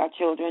issues our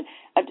children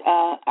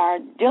are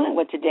dealing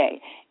with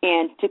today.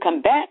 And to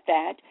combat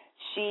that,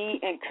 she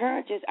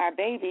encourages our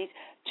babies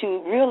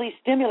to really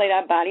stimulate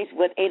our bodies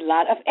with a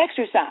lot of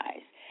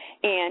exercise.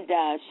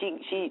 And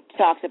she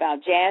talks about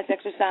jazz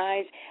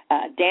exercise,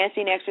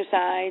 dancing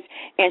exercise,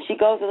 and she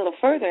goes a little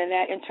further in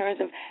that in terms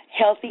of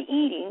healthy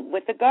eating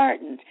with the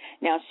gardens.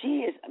 Now,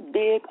 she is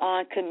big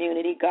on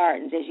community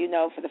gardens. As you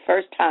know, for the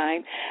first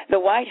time, the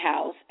White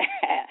House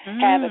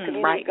have a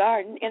community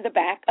garden in the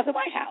back of the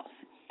White House.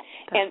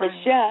 And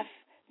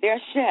their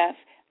chef,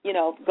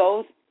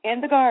 goes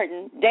in the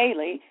garden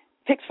daily,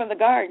 picks from the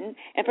garden,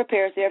 and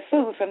prepares their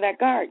food from that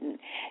garden.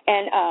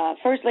 And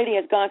First Lady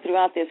has gone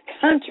throughout this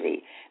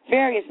country,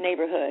 various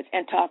neighborhoods,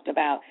 and talked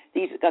about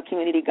these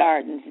community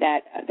gardens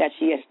that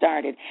she has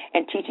started,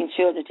 and teaching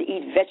children to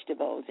eat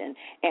vegetables.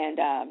 And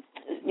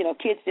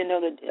kids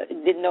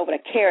didn't know what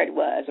a carrot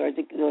was, or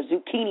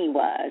zucchini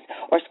was,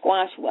 or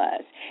squash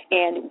was.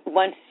 And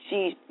once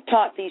she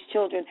taught these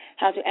children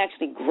how to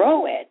actually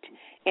grow it,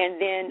 and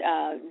then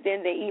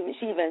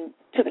she even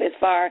took it as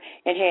far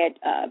and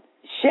had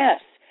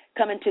chefs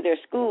come into their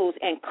schools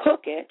and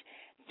cook it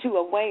to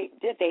a way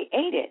that they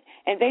ate it,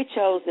 and they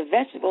chose the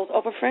vegetables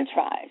over French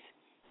fries.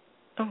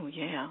 Oh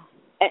yeah,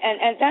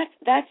 and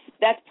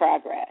that's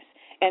progress,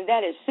 and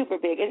that is super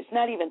big. It's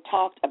not even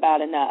talked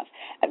about enough.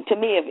 To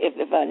me, if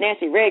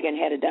Nancy Reagan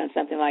had done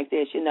something like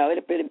this, it'd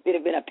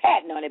have been a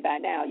patent on it by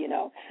now.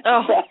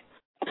 Oh,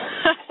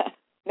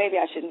 maybe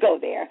I shouldn't go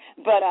there,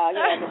 but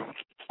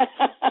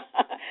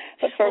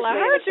but well, I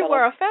heard you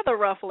were a feather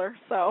ruffler,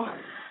 so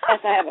yes,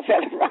 I have a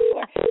feather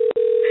ruffler.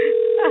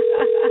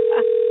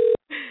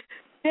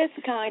 This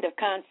kind of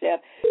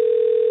concept,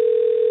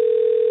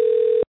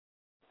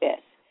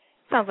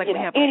 sounds like we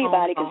have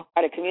anybody can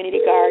start a community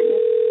garden.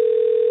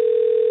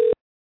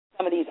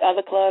 Some of these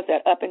other clubs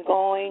that are up and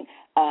going,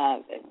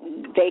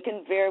 they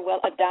can very well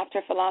adopt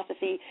her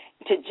philosophy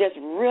to just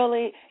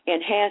really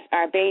enhance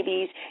our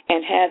babies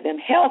and have them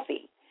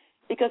healthy,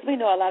 because we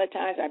know a lot of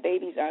times our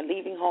babies are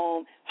leaving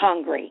home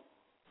hungry.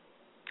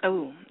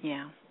 Oh,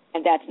 yeah.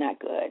 And that's not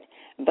good.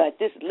 But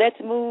this Let's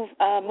Move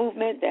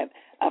movement that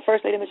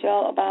First Lady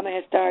Michelle Obama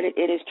has started,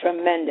 it is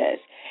tremendous.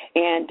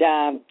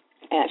 And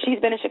she's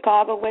been in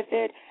Chicago with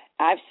it.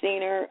 I've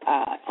seen her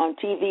on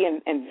TV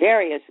in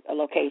various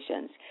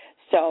locations.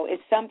 So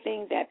it's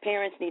something that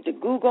parents need to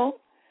Google,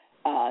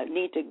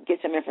 need to get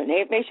some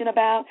information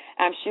about.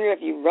 I'm sure if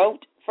you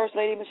wrote First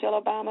Lady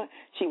Michelle Obama,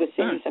 she would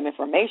send you some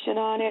information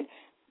on it.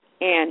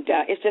 And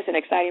it's just an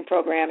exciting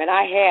program, and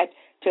I had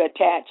to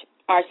attach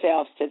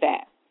ourselves to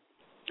that.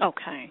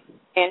 Okay.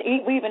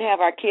 And we even have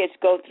our kids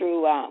go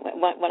through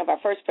one of our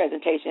first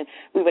presentations.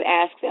 We would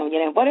ask them,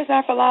 what is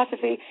our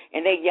philosophy?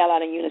 And they yell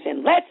out in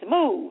unison, "Let's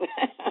move!"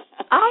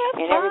 Oh,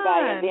 that's and fun.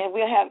 everybody, and then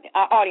we'll have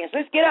our audience.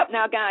 Let's get up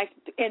now, guys,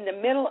 in the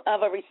middle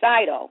of a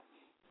recital.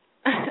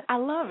 I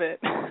love it.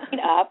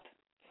 Up,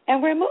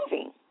 and we're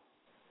moving.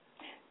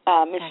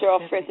 Ms.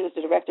 Cheryl Fritz, who's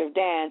the director of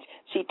dance,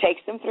 she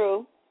takes them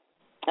through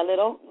a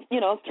little,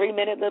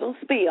 3-minute little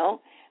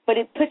spiel, but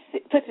it puts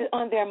it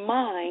on their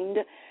mind,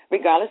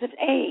 regardless of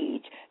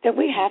age, that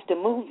we have to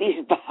move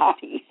these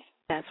bodies.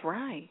 That's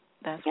right.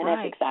 And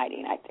that's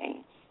exciting, I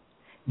think.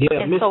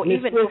 Yeah, and Miss so Miss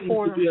even Fritz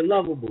before used to be a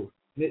lovable.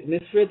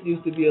 Miss Fritz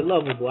used to be a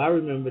lovable. I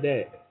remember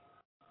that.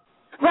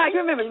 Right, you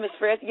remember Miss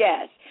Fritz?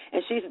 Yes,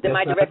 and she's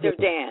my director of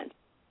dance.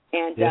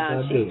 And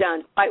she's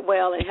done quite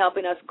well in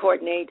helping us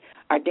coordinate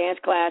our dance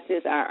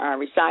classes, our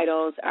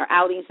recitals, our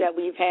outings that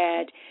we've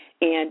had.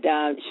 And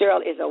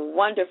Cheryl is a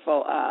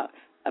wonderful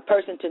a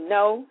person to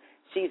know.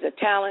 She's a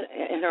talent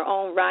in her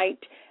own right.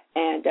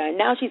 And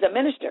now she's a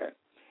minister,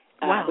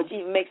 wow. Which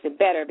even makes it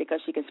better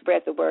because she can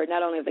spread the word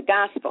not only of the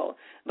gospel,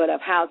 but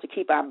of how to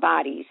keep our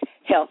bodies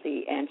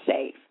healthy and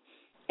safe.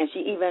 And she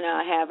even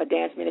have a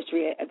dance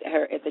ministry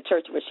at the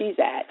church where she's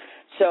at.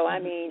 So, I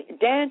mean,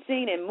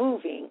 dancing and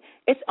moving,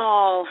 it's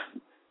all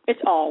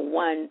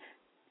one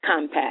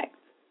compact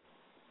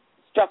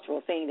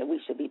structural thing that we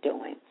should be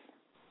doing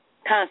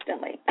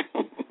constantly.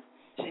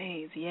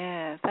 Jeez,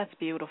 yes, that's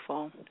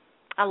beautiful.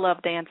 I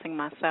love dancing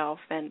myself,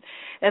 and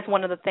that's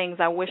one of the things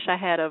I wish I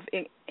had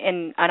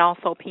and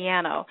also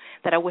piano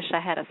that I wish I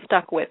had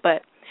stuck with.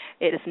 But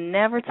it is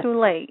never too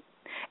late,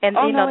 and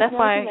that's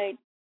why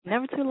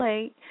never too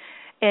late.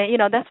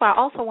 And that's why I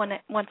also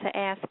want to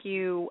ask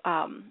you,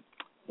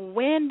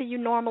 when do you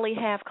normally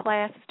have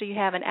classes? Do you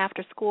have an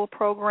after-school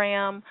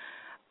program,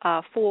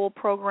 full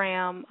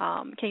program?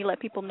 Can you let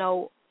people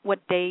know what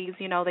days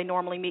they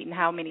normally meet and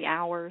how many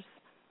hours?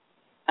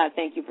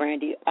 Thank you,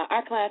 Brandy.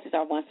 Our classes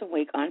are once a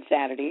week on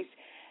Saturdays.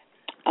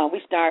 We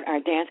start our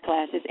dance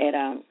classes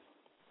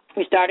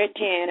we start at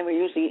 10, and we're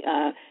usually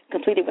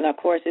completed with our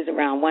courses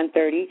around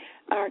 1:30.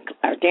 Our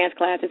dance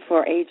classes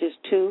for ages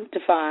 2 to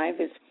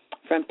 5 is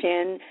from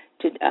 10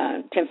 to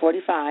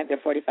 10:45. They're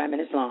 45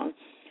 minutes long.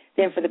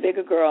 Then for the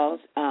bigger girls,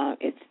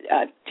 it's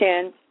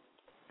 10,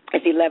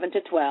 it's 11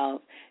 to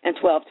 12, and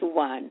 12 to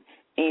 1,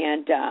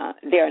 and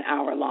they're an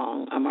hour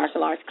long. Our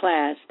martial arts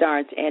class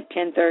starts at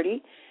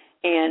 10:30.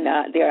 And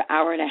they're an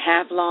hour and a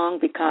half long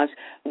because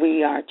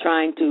we are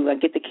trying to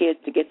get the kids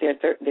to get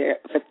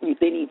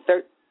they need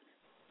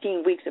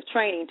 13 weeks of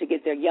training to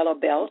get their yellow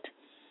belt.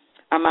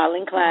 Our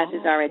modeling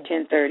classes are at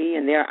 10:30,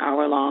 and they're an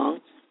hour long.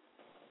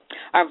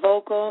 Our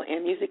vocal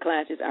and music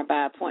classes are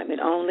by appointment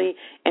only,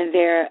 and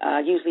they're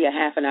usually a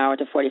half an hour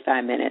to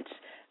 45 minutes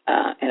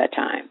at a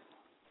time.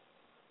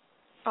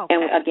 Okay.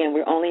 And, again,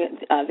 we're only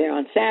there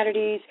on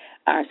Saturdays.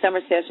 Our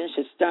summer session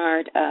should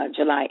start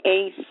July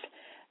 8th.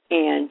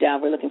 And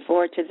we're looking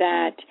forward to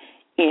that.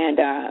 And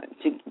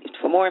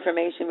for more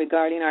information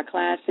regarding our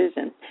classes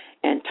and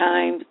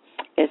time,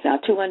 it's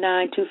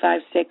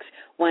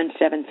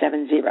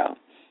 219-256-1770.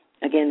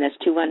 Again, that's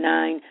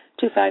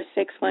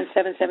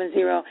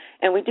 219-256-1770.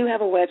 And we do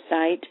have a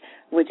website,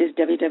 which is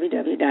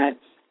www.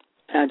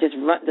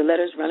 The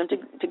letters run them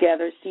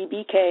together,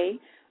 CBK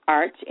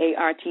Arts,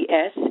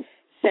 ARTS,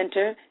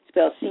 Center,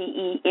 spelled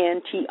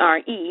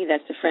CENTRE,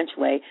 that's the French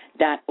way,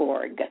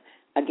 .org.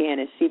 Again,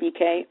 it's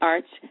CBK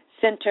Arts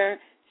Center,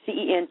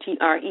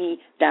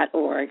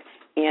 CENTRE.org,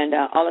 and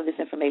all of this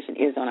information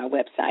is on our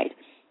website.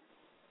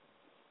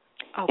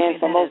 Okay, and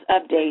for most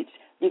updates,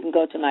 you can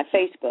go to my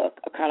Facebook,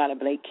 Carlotta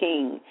Blake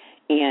King,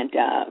 and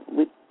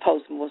we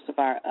post most of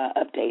our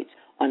updates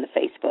on the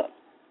Facebook.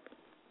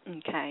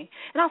 Okay.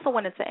 And I also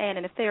wanted to add,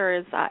 and if there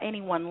is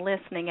anyone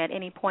listening at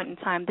any point in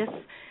time,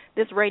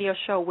 this radio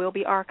show will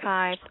be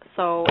archived,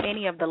 so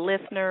any of the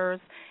listeners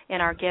and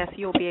our guests,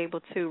 you'll be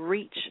able to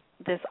reach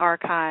this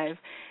archive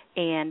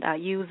and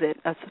use it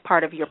as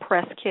part of your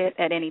press kit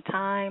at any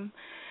time.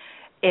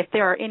 If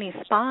there are any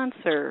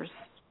sponsors,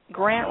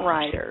 grant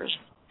writers,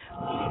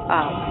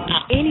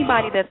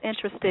 anybody that's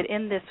interested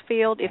in this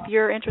field, if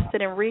you're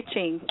interested in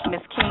reaching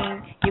Ms.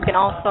 King, you can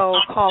also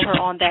call her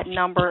on that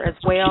number as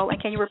well. And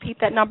can you repeat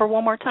that number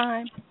one more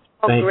time?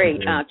 Oh,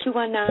 great.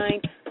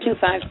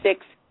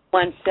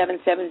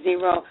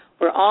 219-256-1770.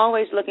 We're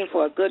always looking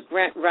for a good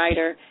grant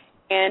writer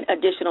and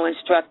additional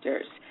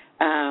instructors.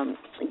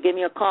 Give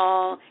me a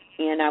call,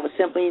 and I would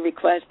simply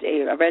request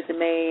a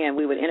resume, and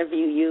we would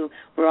interview you.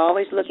 We're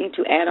always looking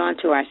to add on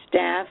to our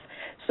staff.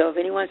 So if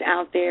anyone's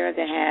out there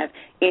that have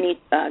any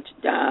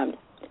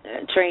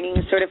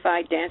training,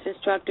 certified dance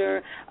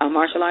instructor, a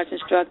martial arts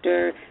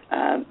instructor,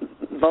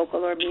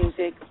 vocal or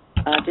music,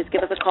 just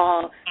give us a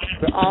call.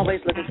 We're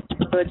always looking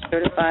for good,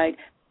 certified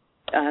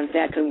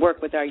that can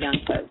work with our young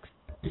folks.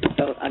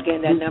 So,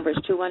 again, that number is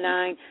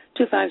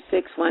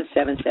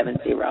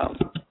 219-256-1770.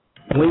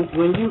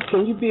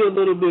 Can you be a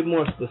little bit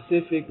more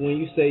specific when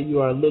you say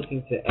you are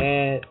looking to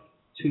add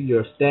to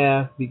your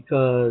staff?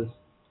 Because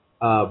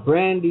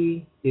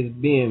Brandy is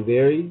being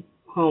very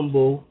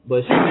humble,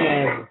 but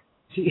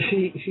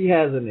she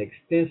has an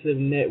extensive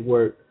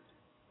network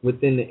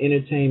within the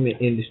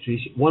entertainment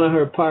industry. One of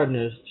her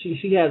partners,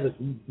 she has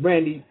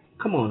Brandy.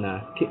 Come on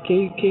now,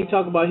 can you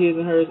talk about His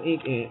and Hers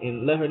Inc.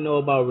 and let her know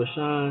about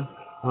Rashawn?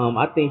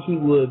 I think he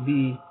would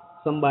be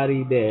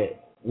somebody that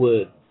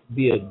would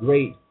be a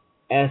great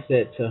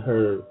asset to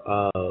her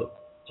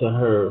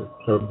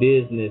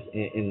business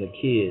and the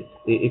kids,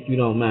 if you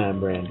don't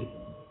mind, Brandy.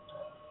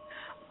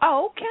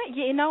 Oh, okay.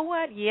 You know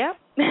what? Yep.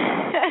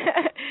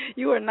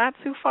 You are not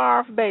too far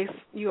off base.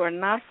 You are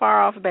not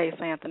far off base,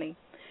 Anthony.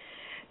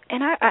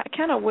 And I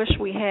kind of wish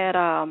we had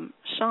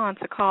Sean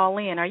to call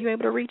in. Are you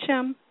able to reach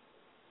him?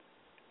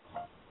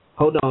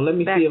 Hold on, let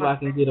me see if I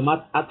can get him.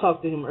 I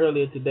talked to him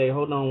earlier today.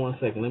 Hold on one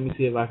second. Let me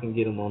see if I can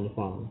get him on the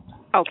phone.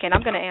 Okay, and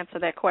I'm going to answer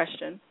that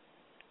question.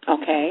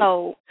 Okay.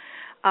 So,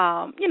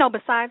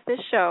 besides this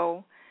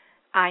show,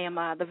 I am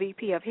the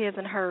VP of His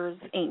and Hers,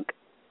 Inc.,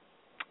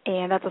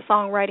 and that's a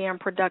songwriting and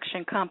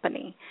production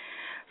company.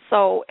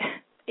 So,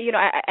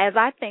 as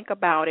I think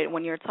about it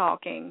when you're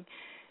talking,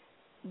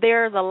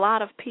 there's a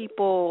lot of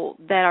people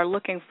that are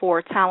looking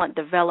for talent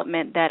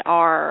development that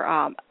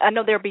are, I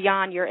know they're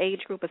beyond your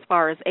age group as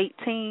far as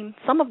 18.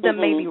 Some of them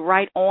may be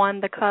right on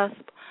the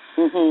cusp,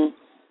 and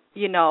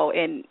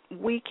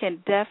we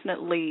can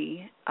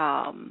definitely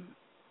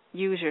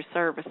use your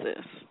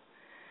services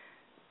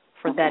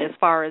for that as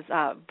far as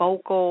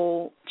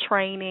vocal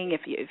training,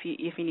 if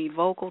you need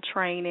vocal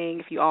training,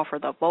 if you offer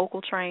the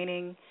vocal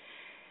training,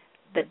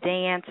 the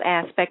dance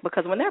aspect,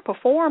 because when they're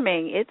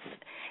performing,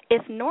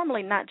 it's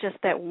normally not just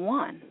that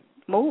one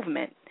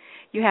movement.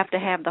 You have to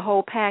have the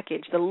whole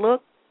package, the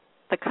look,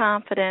 the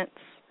confidence,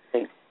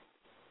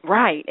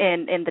 right,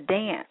 and the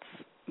dance,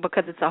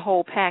 because it's a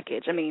whole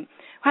package. I mean,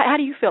 how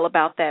do you feel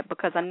about that?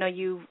 Because I know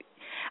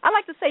I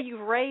like to say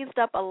you've raised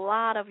up a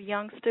lot of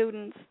young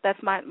students.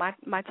 That's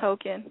my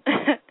token.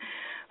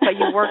 But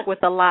you work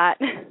with a lot.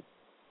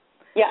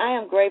 Yeah, I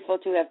am grateful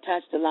to have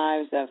touched the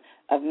lives of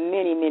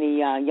many, many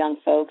young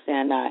folks,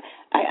 and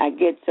I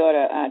get sort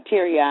of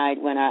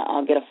teary-eyed when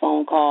I'll get a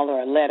phone call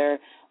or a letter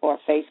or a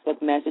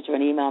Facebook message or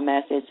an email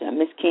message.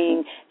 Miss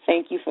King,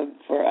 thank you for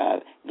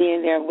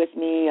being there with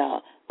me.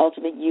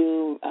 Ultimate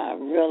You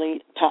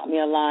really taught me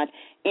a lot.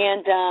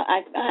 And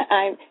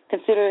I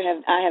consider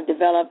I have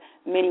developed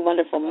many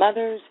wonderful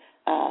mothers,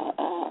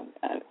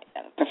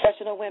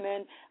 professional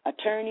women,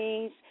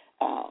 attorneys,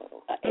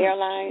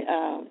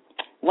 airline.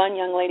 One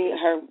young lady,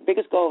 her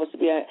biggest goal was to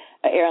be an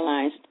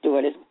airline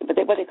stewardess, but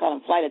what they call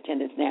them flight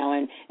attendants now,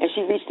 and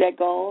she reached that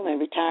goal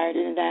and retired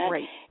in that.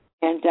 Right.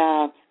 And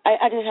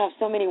I just have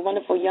so many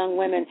wonderful young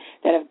women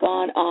that have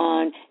gone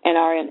on and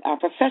are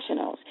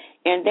professionals,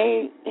 and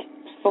they,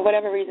 for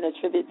whatever reason,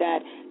 attribute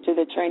that to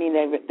the training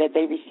that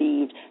they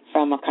received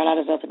from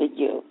Carlotta's Ultimate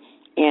You.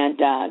 And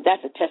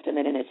that's a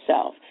testament in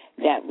itself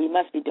that we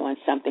must be doing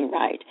something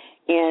right.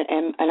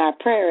 And our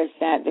prayer is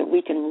that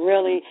we can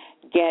really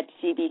get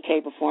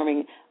CBK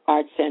Performing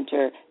Arts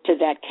Center to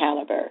that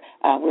caliber.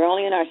 We're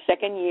only in our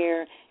second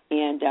year,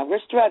 and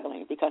we're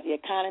struggling because the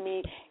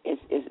economy is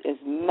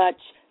much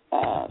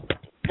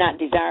not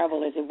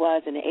desirable as it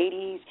was in the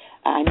 80s.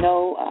 I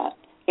know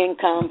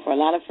income for a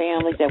lot of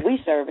families that we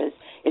service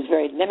is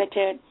very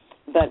limited,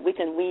 but we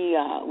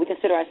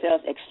consider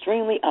ourselves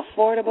extremely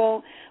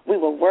affordable. We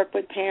will work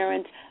with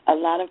parents. A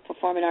lot of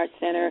Performing Arts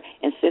Center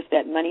insist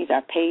that monies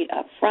are paid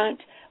up front.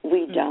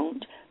 We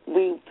don't.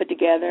 We put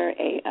together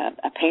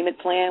a payment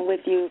plan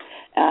with you,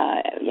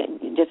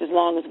 just as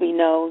long as we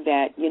know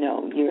that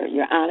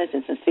you're honest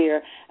and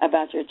sincere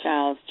about your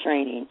child's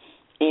training.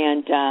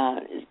 And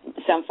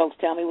some folks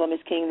tell me, well, Ms.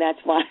 King, that's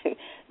why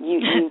you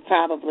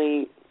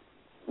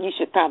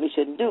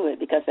shouldn't do it,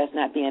 because that's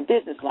not being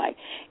businesslike.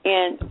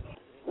 And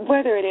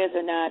whether it is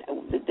or not,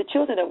 the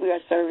children that we are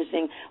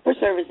servicing, we're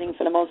servicing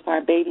for the most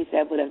part babies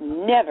that would have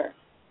never,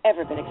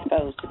 ever been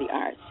exposed to the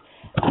arts.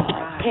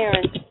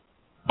 Parents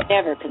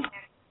never consider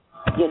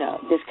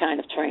this kind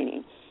of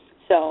training.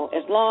 So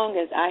as long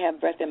as I have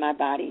breath in my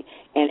body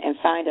and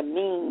find a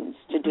means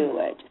to do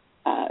it,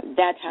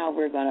 that's how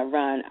we're going to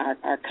run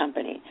our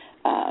company,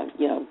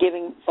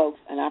 giving folks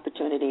an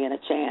opportunity and a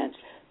chance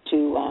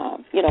to,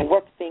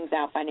 work things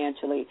out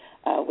financially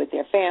with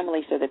their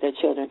family so that their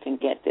children can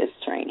get this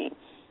training,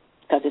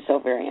 because it's so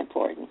very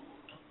important.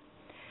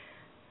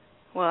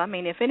 Well, I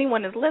mean, if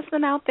anyone is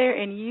listening out there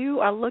and you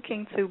are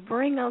looking to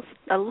bring us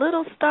a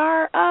little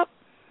star up,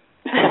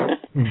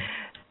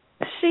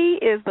 she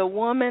is the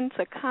woman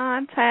to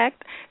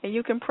contact, and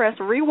you can press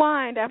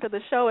rewind after the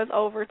show is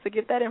over to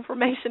get that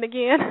information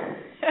again.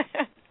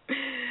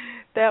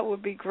 That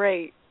would be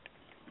great.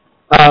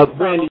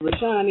 Brandy,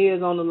 Rashawn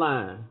is on the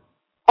line.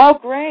 Oh,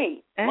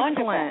 great. Excellent.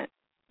 Wonderful.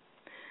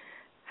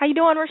 How you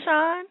doing,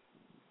 Rashawn?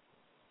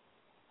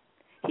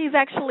 He's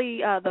actually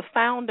the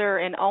founder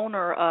and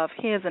owner of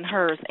His and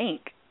Hers, Inc.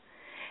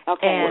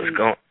 Okay. And what's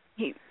going?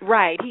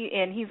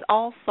 He's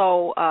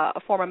also a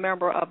former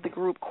member of the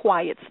group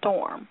Quiet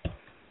Storm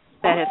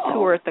that has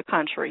toured the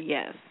country.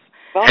 Yes.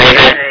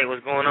 Hey,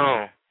 what's going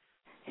on?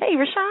 Hey,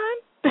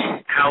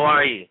 Rashawn. How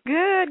are you?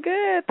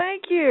 Good.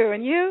 Thank you.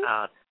 And you?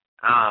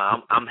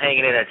 I'm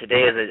hanging in there.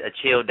 Today is a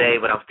chill day,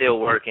 but I'm still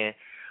working,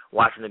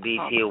 watching the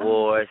BET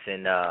Awards,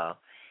 and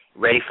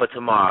ready for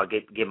tomorrow.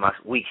 Get my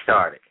week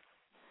started.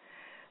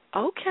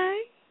 Okay.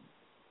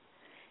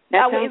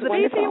 That sounds is the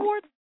wonderful. BET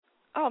Awards?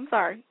 Oh, I'm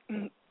sorry.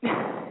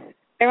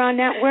 They're on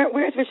that.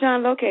 Where's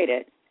Rashawn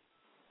located?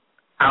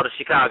 Out of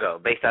Chicago,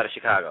 based out of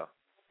Chicago.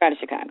 Out of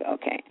Chicago,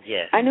 okay.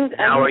 Yes.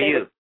 How are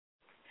you?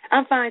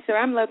 I'm fine, sir.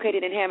 I'm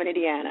located in Hammond,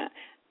 Indiana.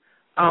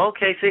 Oh,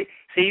 okay.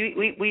 See,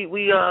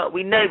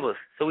 we neighbors,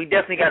 so we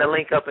definitely got to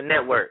link up and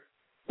network.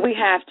 We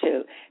have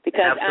to,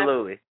 because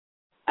absolutely.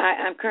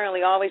 I'm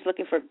currently always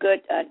looking for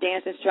good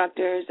dance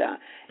instructors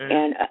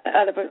and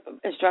other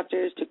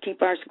instructors to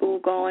keep our school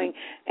going.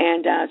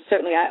 And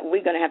certainly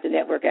we're going to have to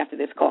network after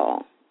this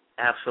call.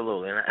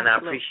 Absolutely, and I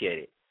appreciate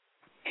it.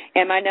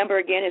 And my number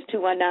again is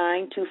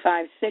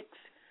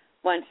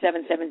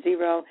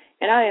 219-256-1770.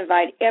 And I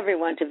invite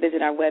everyone to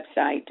visit our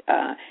website,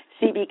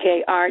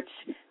 CBK Arts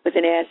with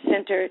an S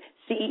Center,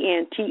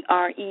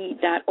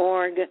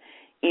 CENTRE.org.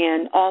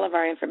 And all of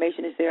our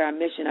information is there, our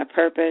mission, our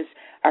purpose,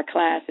 our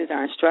classes,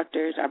 our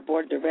instructors, our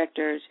board of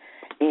directors,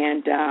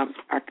 and our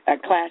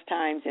class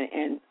times,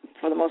 and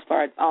for the most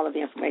part, all of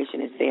the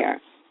information is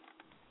there.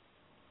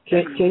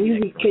 Can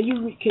you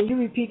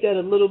repeat that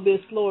a little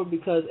bit slower,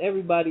 because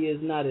everybody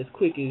is not as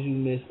quick as you,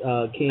 Miss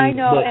King. I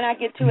know, and I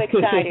get too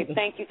excited.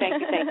 Thank you.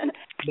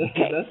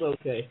 That's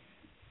okay.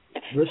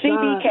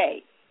 Rashawn,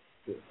 CBK.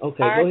 Okay,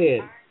 go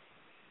ahead.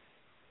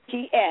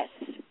 TS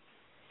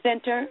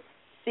Center,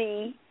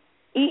 CENTRE.org.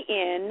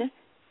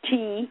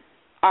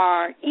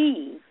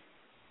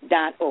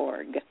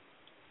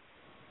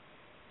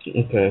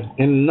 Okay,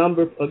 and the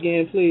number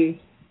again, please.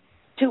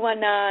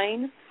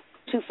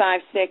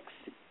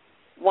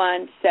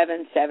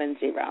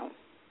 219-256-1770.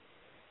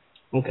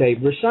 Okay,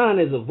 Rashawn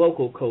is a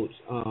vocal coach.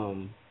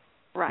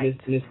 Right,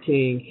 Miss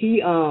King.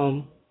 He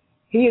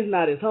is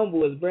not as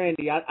humble as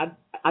Brandy. I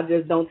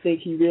just don't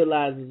think he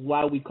realizes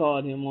why we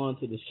called him on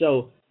to the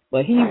show.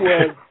 But he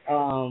was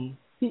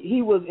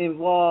he was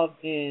involved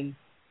in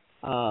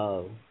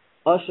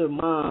Usher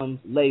Mom's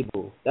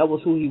label. That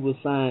was who he was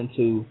signed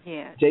to.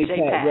 Yeah,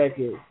 J-Pat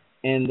Records.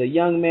 And the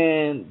young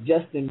man,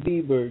 Justin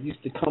Bieber,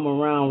 used to come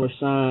around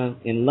Rashawn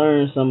and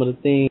learn some of the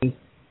things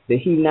that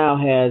he now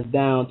has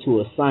down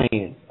to a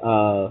science.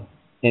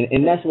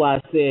 And that's why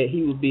I said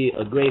he would be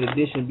a great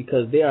addition,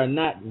 because there are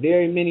not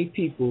very many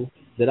people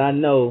that I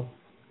know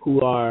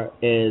who are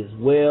as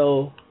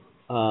well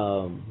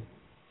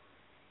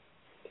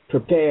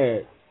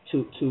prepared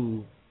to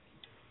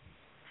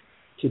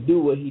do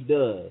what he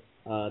does.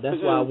 That's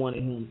why I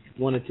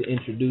wanted to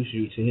introduce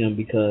you to him,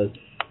 because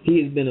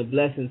he has been a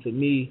blessing to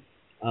me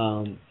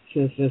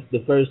since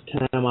the first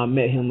time I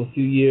met him a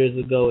few years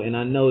ago, and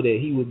I know that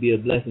he would be a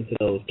blessing to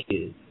those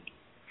kids.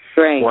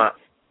 Great. Well,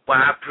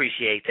 I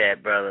appreciate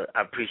that, brother.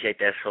 I appreciate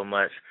that so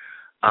much.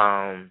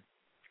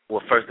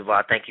 Well, first of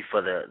all, thank you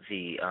for the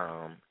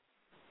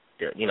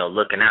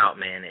looking out,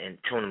 man, and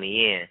tuning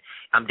me in.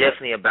 I'm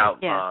definitely about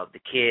the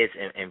kids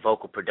and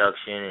vocal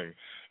production,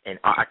 and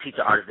I teach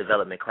an artist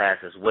development class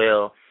as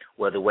well.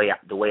 Where the way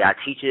I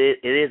teach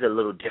it is a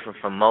little different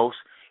from most,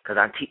 because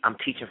I'm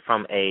teaching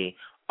from a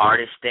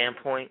artist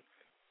standpoint,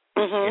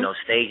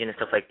 staging and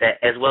stuff like that,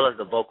 as well as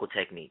the vocal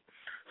technique.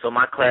 So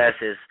my class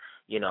is,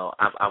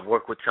 I've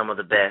worked with some of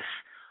the best.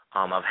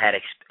 I've had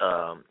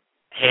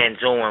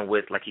hands-on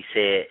with, like you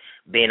said,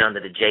 being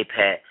under the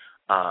JPAT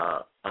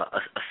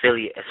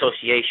affiliate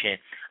association.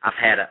 I've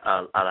had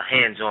a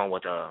hands-on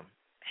with a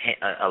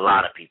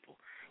lot of people.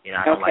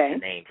 I don't like to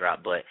name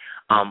drop, but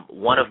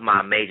one of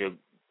my major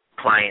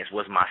clients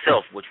was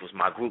myself, which was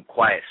my group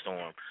Quiet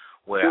Storm,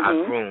 where I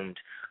groomed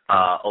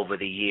over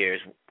the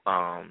years,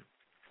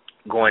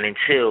 going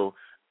until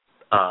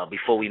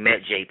before we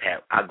met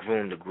JPAT. I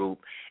groomed the group,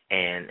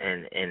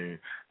 and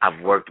I've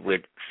worked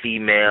with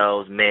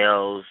females,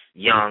 males,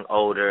 young,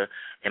 older,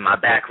 and my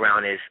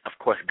background is, of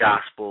course,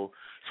 gospel.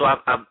 So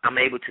I'm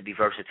able to be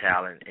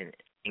versatile and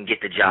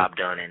get the job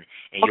done, and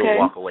you'll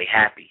walk away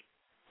happy.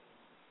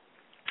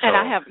 So,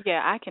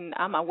 and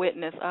I'm a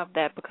witness of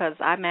that, because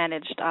I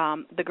managed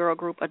the girl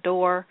group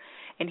Adore,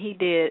 and he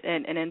did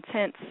an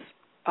intense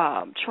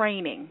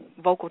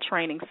vocal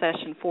training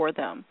session for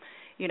them.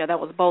 That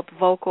was both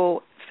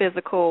vocal,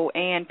 physical,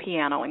 and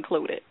piano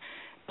included,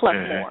 plus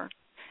more.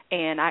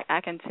 And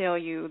I can tell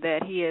you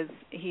that he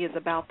is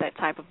about that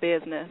type of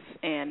business,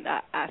 and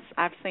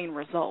I've seen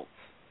results.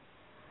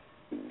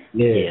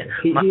 Yeah.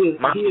 He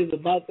is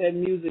about that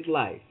music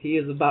life. He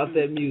is about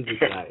that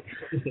music life.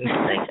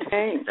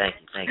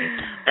 Thank you.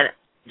 And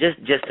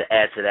just to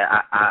add to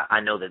that, I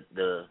know that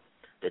the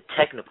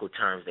technical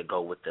terms that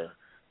go with the,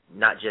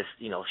 not just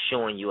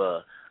showing you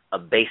a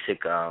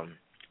basic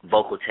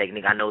vocal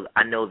technique. I know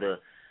the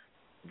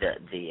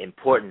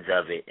importance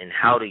of it and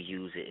how to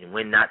use it and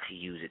when not to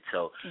use it.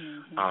 So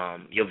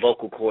your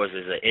vocal cords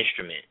is an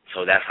instrument,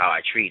 so that's how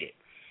I treat it.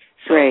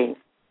 So great.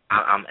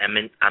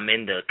 I'm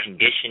in the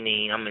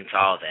conditioning. I'm into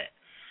all that.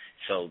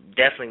 So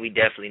we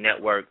definitely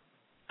network.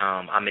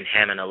 I'm in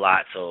Hammond a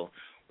lot, so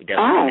we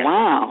definitely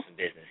network some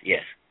business.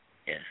 Yes.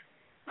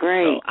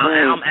 Great. So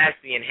I'm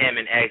actually in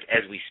Hammond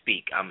as we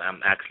speak. I'm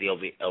actually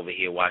over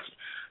here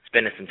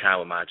spending some time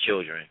with my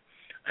children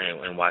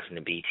and watching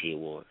the BET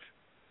Awards.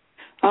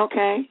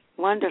 Okay,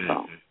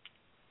 wonderful.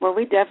 Well,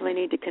 we definitely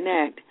need to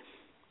connect.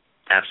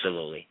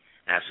 Absolutely.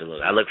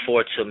 I look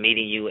forward to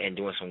meeting you and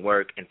doing some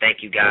work. And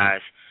thank you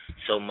guys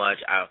so much.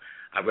 I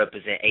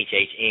represent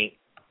HH Inc.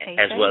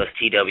 as well as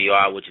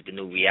TWR, which is the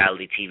new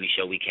reality TV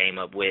show we came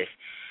up with.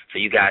 So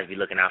you guys be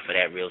looking out for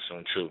that real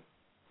soon too.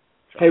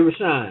 So. Hey,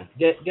 Rashawn,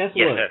 guess yes,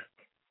 what? Sir.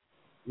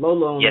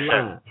 Lola on the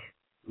line.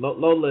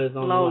 Lola is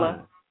on the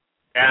line.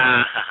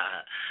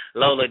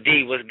 Lola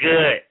D, what's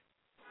good?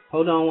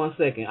 Hold on one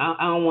second. I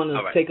don't want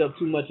to take up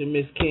too much of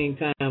Miss King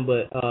time,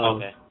 but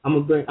okay.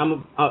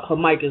 Her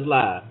mic is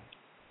live.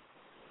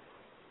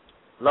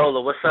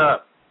 Lola, what's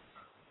up?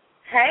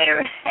 Hey,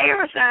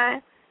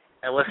 Rashawn.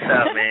 Hey, what's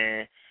up,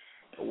 man?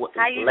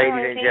 How you Ladies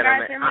doing? and Can gentlemen, you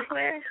guys hear me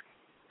clear?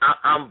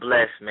 I'm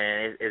blessed,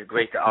 man. It's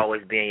great to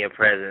always be in your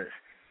presence.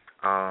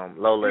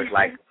 Lola is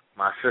like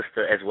my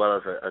sister as well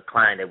as a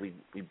client that we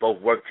both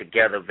work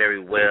together very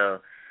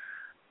well.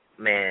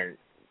 Man,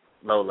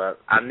 Lola,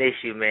 I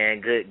miss you,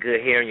 man. Good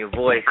hearing your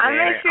voice, man.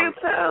 I miss you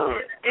too.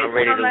 I'm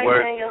ready to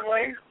work. Hearing your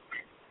voice.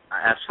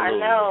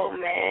 Absolutely. I know,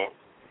 man.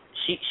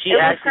 She it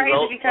was actually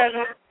crazy because.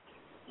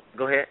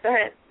 Go ahead. Go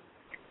ahead.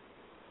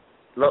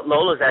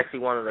 Lola's actually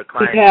one of the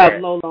clients. We have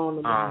Lola on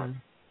the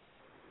line.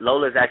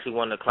 Lola's actually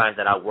one of the clients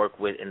that I worked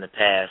with in the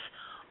past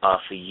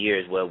for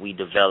years, where we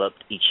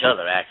developed each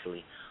other.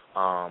 Actually,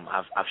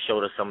 I've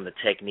showed her some of the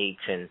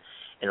techniques and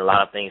a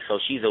lot of things. So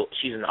she's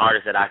an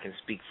artist that I can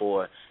speak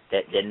for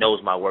that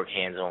knows my work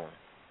hands on.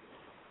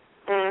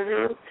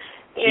 Mhm.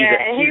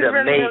 Yeah, and he's really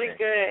amazing. Really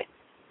good.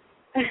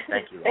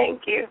 Thank you.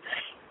 Thank you.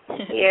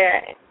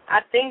 Yeah,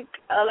 I think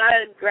a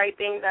lot of great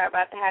things are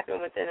about to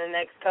happen within the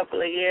next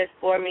couple of years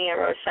for me and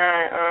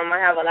Roshan. I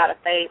have a lot of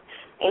faith,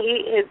 and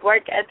his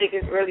work ethic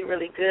is really,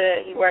 really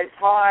good. He works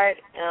hard.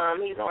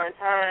 He's on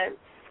time,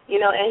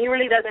 and he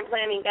really doesn't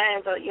play any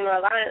games. So,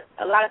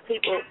 a lot of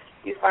people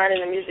you find in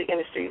the music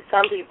industry,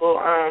 some people,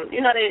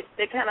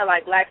 they kind of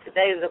like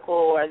lackadaisical,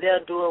 or they'll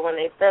do it when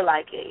they feel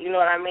like it. You know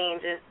what I mean?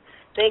 Just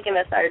thinking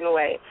a certain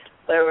way.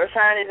 But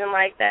Rashawn isn't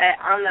like that.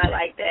 I'm not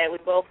like that. We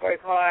both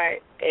work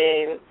hard,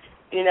 and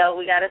we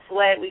gotta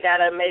sweat. We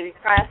gotta maybe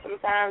cry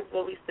sometimes,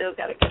 but we still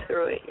gotta get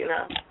through it.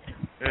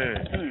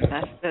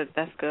 That's good.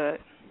 That's good.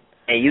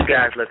 And you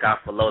guys look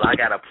out for Lola. I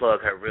gotta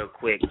plug her real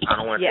quick. I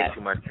don't want to take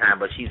too much time,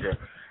 but she's an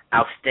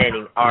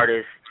outstanding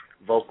artist,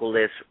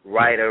 vocalist,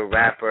 writer,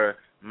 rapper,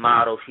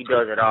 model. She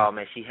does it all,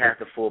 man. She has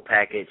the full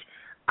package.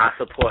 I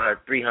support her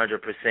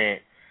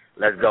 300%.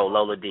 Let's go,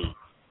 Lola D.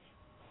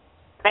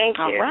 Thank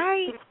you. All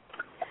right.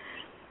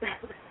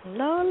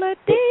 Lola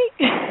D.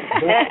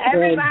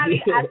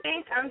 Everybody, I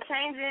think I'm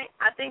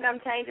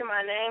changing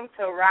my name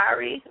to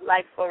Rari,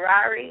 like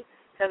Ferrari,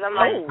 because I'm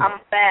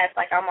fast,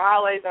 like I'm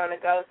always on the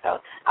go.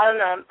 So I don't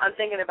know. I'm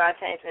thinking about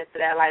changing it to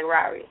that, like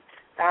Rari.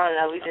 I don't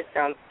know. We just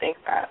don't think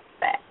about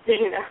that,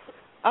 Okay.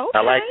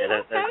 I like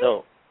that. That's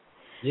dope.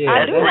 Yeah,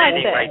 I do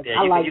like that. Right there.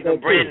 I like you can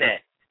brand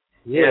that.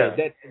 Yeah.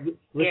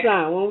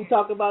 Rashawn, when we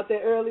talked about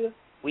that earlier?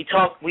 We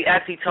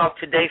actually talked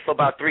today for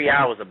about 3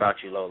 hours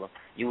about you, Lola.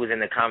 You was in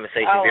the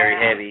conversation very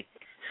heavy,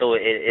 so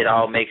it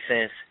all makes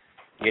sense.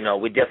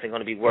 We're definitely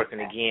going to be working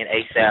again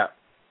ASAP.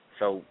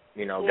 So,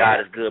 God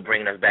is good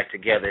bringing us back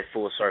together at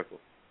full circle.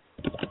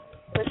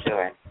 For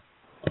sure.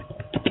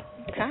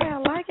 Okay, I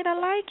like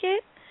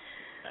it.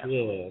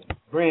 Yeah.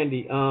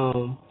 Brandy,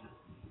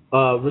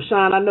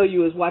 Rashawn, I know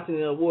you was watching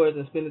the awards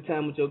and spending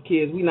time with your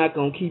kids. We're not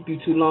going to keep you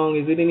too long.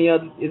 Is it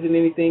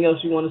anything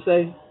else you want to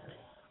say?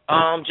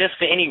 Just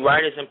for any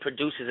writers and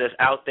producers that's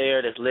out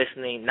there that's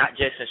listening, not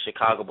just in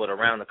Chicago but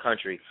around the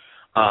country,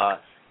 I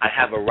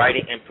have a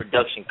writing and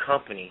production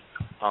company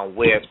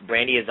where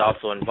Brandy is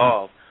also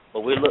involved.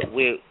 But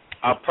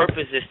our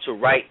purpose is to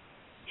write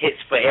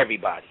hits for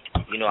everybody.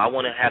 I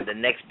want to have the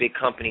next big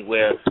company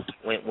where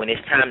when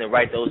it's time to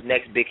write those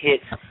next big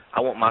hits, I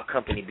want my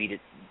company to be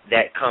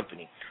that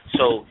company.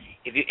 So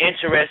if you're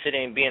interested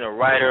in being a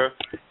writer,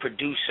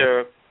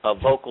 producer, a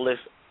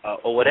vocalist,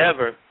 or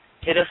whatever,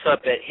 hit us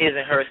up at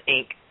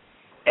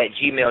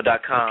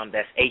hisandhersinc@gmail.com.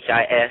 That's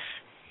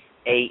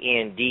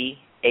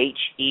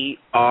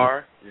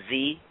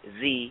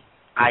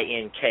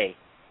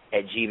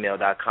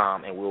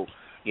hisandherzzink@gmail.com, and we'll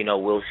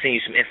send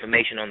you some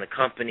information on the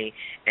company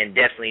and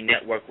definitely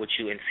network with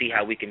you and see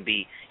how you can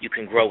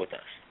grow with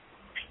us.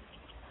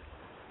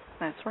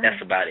 That's right.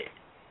 That's about it.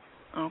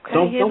 Okay.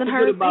 Don't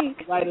forget about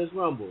the Writers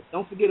Rumble.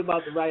 Don't forget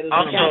about the Writers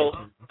Rumble.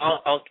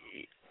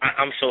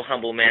 I'm so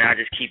humble, man. I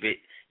just keep it,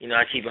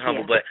 I keep it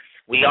humble. But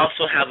we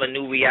also have a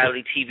new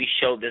reality TV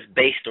show that's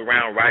based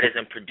around writers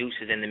and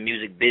producers in the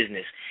music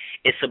business.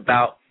 It's the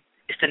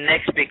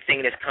next big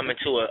thing that's coming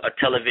to a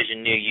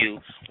television near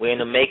you. We're in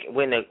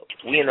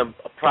the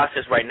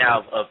process right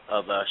now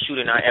of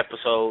shooting our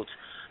episodes.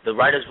 The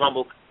Writers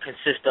Rumble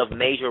consists of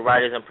major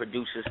writers and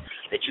producers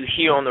that you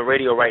hear on the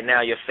radio right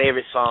now. Your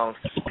favorite songs,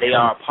 they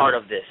are a part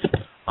of this.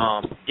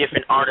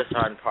 Different artists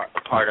are a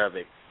part of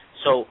it.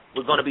 So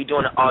we're going to be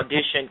doing an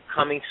audition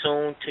coming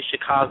soon to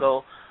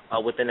Chicago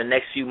within the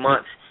next few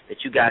months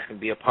that you guys can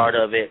be a part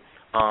of it.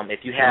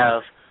 If you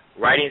have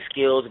writing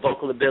skills,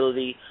 vocal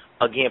ability,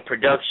 again,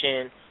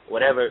 production,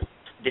 whatever,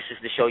 this is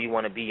the show you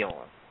want to be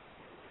on.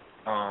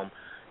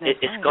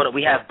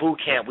 We have boot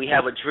camp. We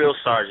have a drill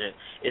sergeant.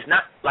 It's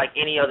not like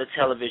any other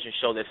television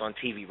show that's on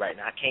TV right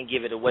now. I can't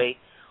give it away,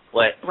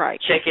 but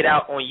check it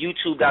out on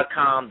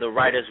YouTube.com. The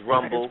Writers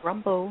Rumble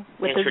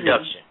with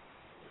introduction.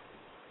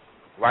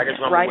 Writers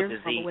Rumble with the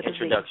Z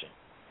introduction.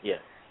 Yeah.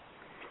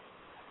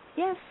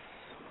 Yes.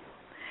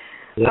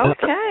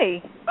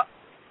 Okay.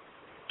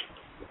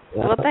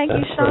 Well, thank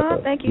you,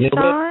 Sean. Thank you,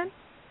 Sean.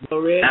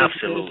 Red,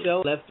 absolutely. To the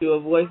show, left you a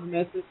voice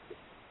message.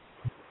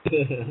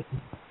 Say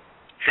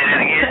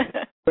that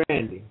again.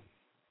 Brandy.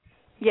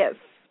 Yes.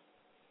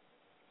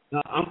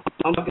 No, I'm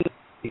talking to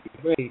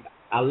Brandy.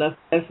 I left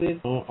a message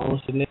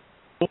on Chanel.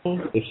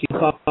 If she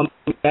calls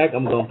me back,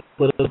 I'm gonna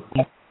put her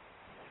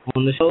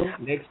on the show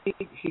next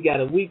week. She got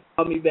a week to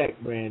call me back,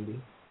 Brandy.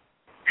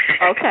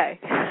 Okay.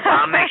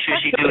 I'll make sure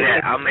she do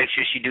that. I'll make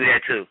sure she do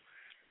that too.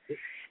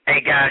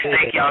 Hey guys,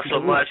 thank y'all so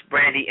much.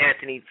 Brandy,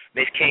 Anthony,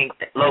 Miss King,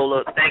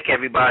 Lola, thank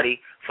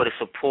everybody for the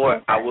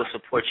support. I will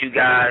support you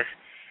guys,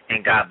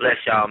 and God bless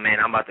y'all, man.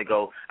 I'm about to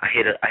go. I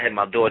hit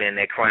my daughter in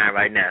there crying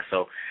right now,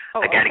 so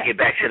I got to get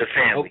back to the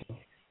family.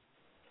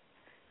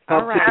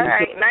 All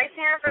right. Nice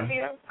hearing from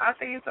you. I'll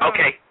see you soon.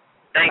 Okay.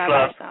 Thanks,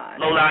 love.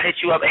 Lola, I'll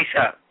hit you up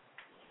ASAP.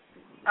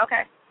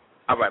 Okay.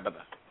 All right,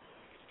 bye-bye.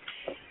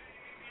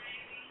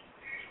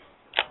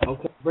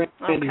 Okay,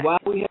 Brandy, while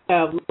we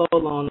have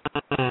Lola on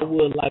line, I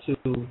would like to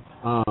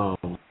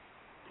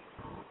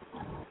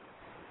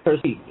her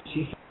speak.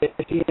 She said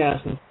she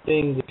has some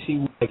things that she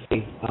would like to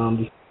say.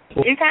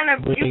 You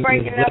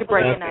breaking up.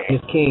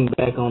 Miss King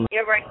back on.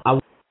 You're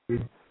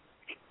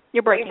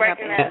breaking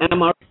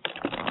up.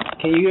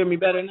 Can you hear me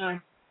better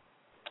now?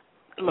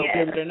 Yes.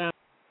 Hear me better now?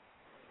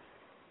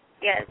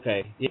 Yes.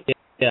 Okay.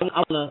 Yeah.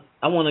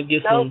 I wanna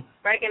get some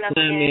time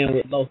in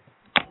with Lola.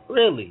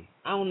 Really?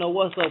 I don't know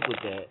what's up with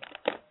that.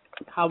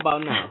 How about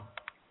now?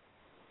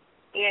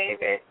 Yeah, you're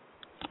good.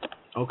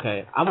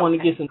 Okay. I want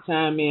to get some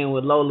time in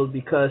with Lola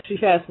because she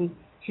said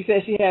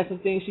she had some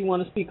things she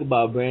want to speak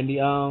about, Brandy.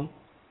 Give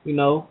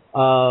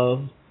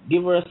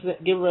her a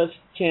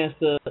chance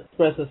to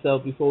express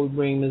herself before we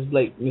bring Miss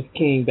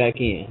King back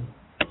in.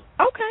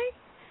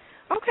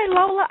 Okay,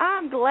 Lola,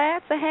 I'm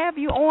glad to have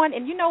you on.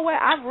 And you know what?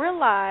 I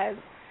realized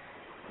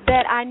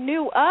that I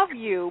knew of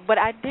you, but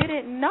I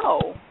didn't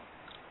know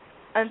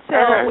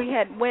until we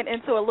had went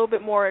into a little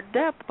bit more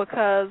depth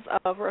because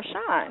of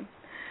Rashawn.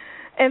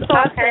 And so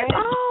I said,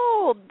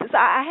 so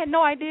I had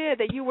no idea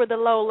that you were the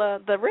Lola,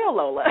 the real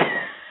Lola.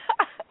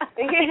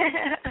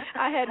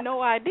 I had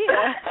no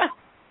idea.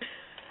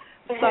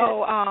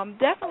 So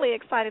definitely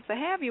excited to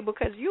have you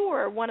because you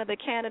were one of the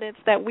candidates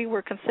that we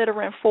were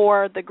considering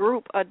for the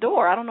group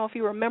Adore. I don't know if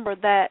you remember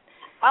that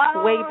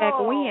way back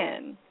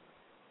when.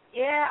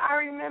 Yeah, I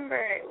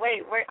remember.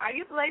 Wait, are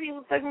you the lady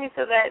who took me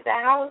to that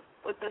house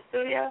with the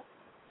studio?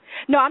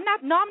 No, I'm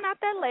not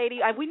that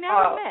lady. We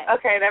never met.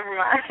 Okay, never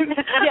mind.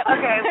 Yeah.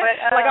 Okay,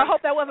 but I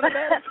hope that wasn't a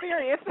bad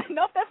experience.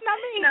 No, that's not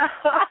me.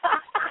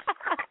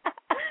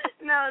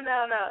 No.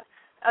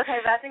 Okay,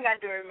 but I think I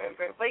do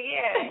remember. But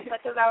yeah,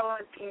 because I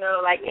was,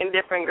 in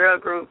different girl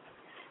groups.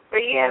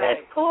 But yeah,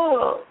 that's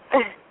cool.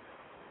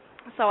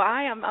 So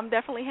I'm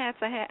definitely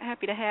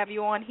happy to have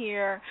you on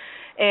here,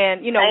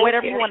 and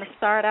whatever you want to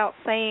start out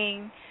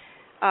saying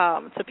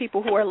to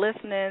people who are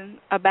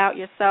listening about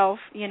yourself,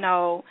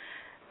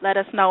 let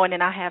us know, and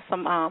then I have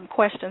some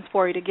questions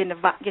for you to get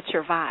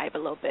your vibe a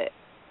little bit.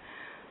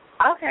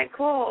 Okay,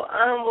 cool.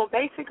 Well,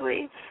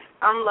 basically,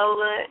 I'm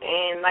Lola,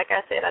 and like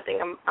I said, I think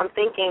I'm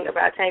thinking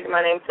about changing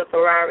my name to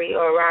Ferrari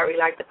or Rari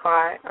like the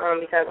car,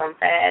 because I'm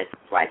fast,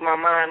 like my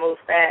mind moves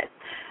fast.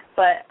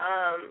 But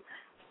I'm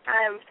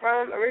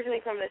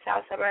originally from the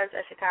south suburbs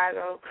of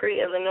Chicago,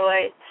 Crete,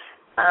 Illinois.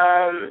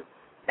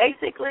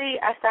 Basically,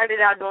 I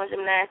started out doing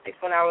gymnastics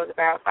when I was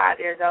about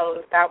 5 years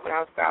old, stopped when I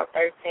was about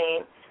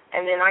 13.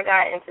 And then I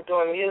got into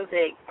doing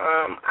music.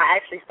 I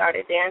actually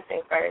started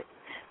dancing first.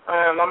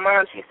 My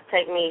mom, she used to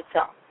take me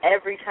to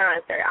every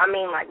concert. I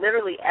mean, like,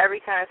 literally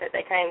every concert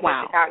that came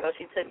to Chicago,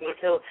 she took me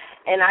to.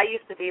 And I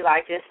used to be,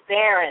 like, just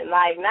staring,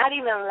 like, not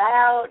even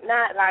loud,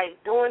 not, like,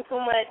 doing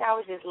too much. I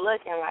was just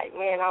looking like,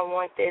 man, I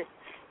want this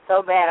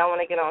so bad. I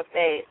want to get on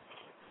stage.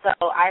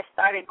 So I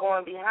started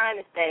going behind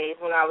the stage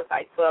when I was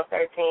like 12,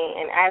 13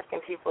 and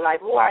asking people,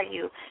 like, who are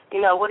you?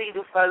 What do you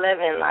do for a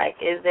living?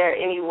 Like, is there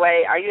any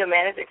way, are you a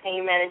manager? Can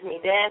you manage me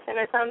dancing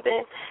or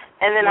something?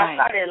 And then I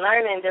started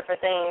learning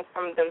different things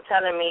from them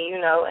telling me,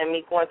 and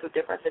me going through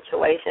different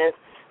situations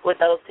with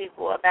those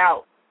people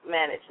about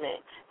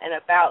management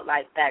and about,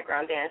 like,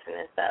 background dancing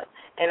and stuff.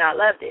 And I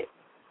loved it.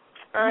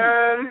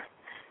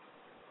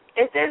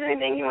 If there's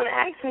anything you want to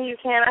ask me, you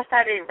can. I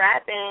started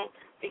rapping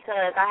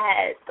because I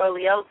had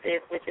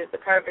scoliosis, which is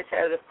the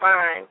curvature of the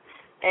spine,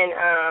 and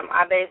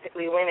I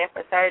basically went in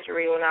for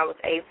surgery when I was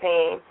 18,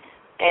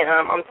 and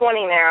I'm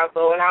 20 now,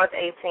 but when I was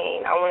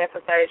 18, I went in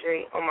for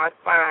surgery on my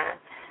spine,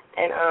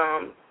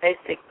 and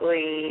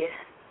basically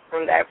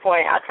from that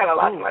point, I kind of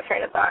lost my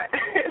train of thought.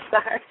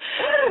 Sorry.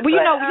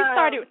 Well,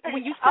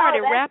 when you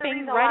started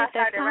rapping right at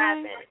that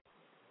time? Rapping.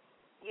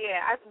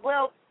 Yeah,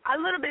 a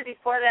little bit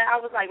before that,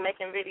 I was, like,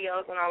 making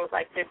videos when I was,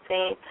 like,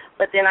 15,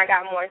 but then I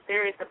got more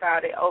serious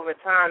about it over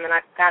time, and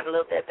I got a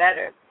little bit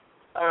better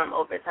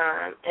over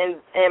time.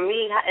 And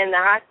me in the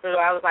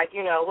hospital, I was like,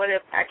 what if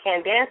I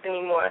can't dance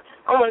anymore?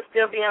 I want to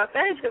still be on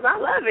stage because I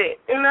love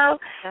it, That's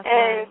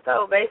and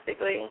so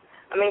basically,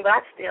 but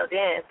I can still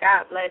dance.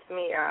 God bless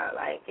me,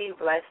 like, he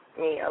blessed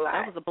me a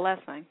lot. That was a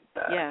blessing,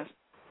 so, yes.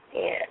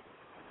 Yeah.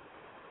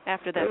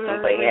 After that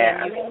surgery,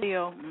 and you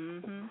still,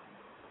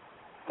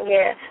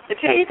 Yeah. But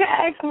you can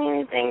ask me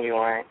anything you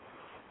want.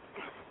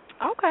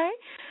 Okay.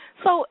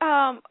 So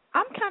I'm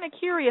kind of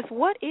curious,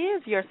 what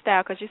is your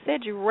style? Because you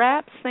said you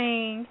rap,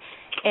 sing,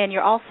 and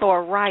you're also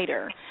a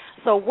writer.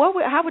 So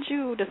how would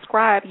you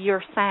describe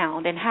your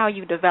sound and how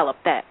you develop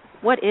that?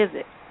 What is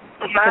it?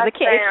 Because it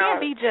can't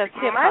be just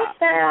hip-hop.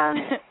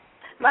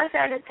 My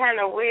sound is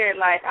kind of weird.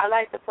 Like, I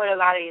like to put a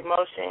lot of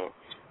emotion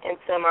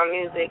into my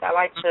music. I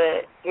like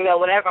to,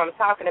 whatever I'm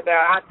talking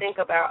about, I think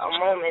about a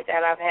moment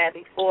that I've had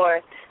before,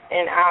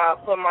 and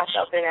I'll put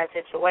myself in that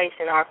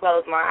situation. I'll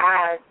close my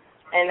eyes,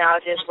 and I'll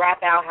just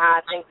rap out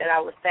how I think that I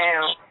would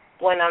sound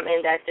when I'm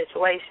in that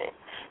situation.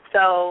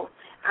 So,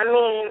 I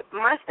mean,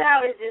 my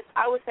style is just,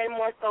 I would say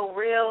more so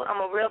real.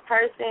 I'm a real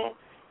person.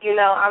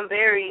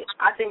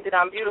 I think that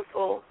I'm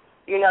beautiful.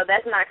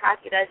 That's not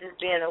cocky, that's just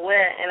being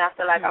aware, and I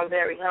feel like I'm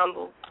very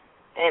humble.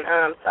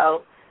 And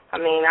so, I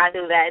mean, I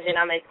do that, and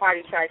then I make party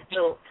tracks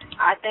too.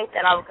 I think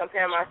that I would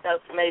compare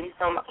myself to maybe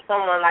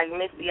someone like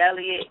Missy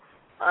Elliott,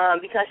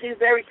 because she's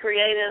very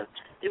creative.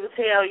 You would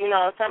tell,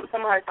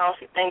 some of her songs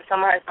she thinks,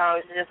 some of her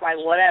songs is just like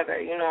whatever,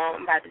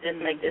 I'm about to just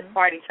make this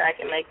party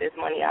track and make this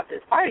money off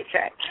this party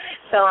track.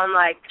 So I'm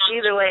like,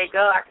 either way it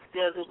go, I can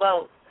still do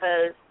both,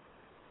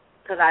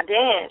 because I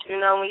dance. When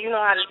you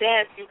know how to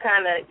dance, you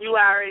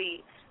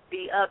already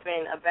be up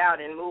and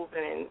about and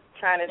moving and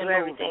trying to do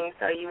everything,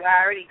 so you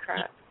already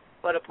crunk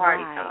for the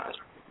party song.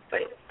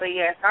 But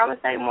yeah, so I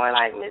would say more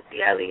like Missy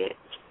Elliott,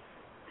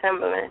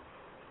 Timberland.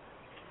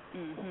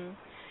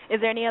 Is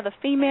there any other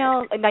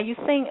female? Now you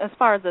sing, as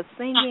far as the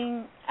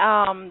singing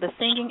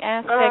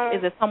aspect,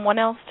 is it someone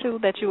else too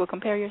that you would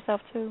compare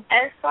yourself to?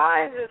 As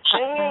far as the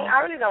singing,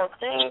 I really don't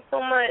sing so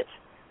much,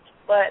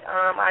 but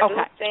I do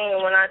sing,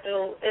 and when I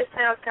do, it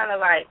sounds kind of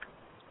like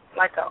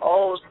an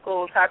old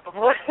school type of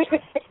voice.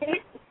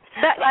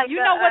 You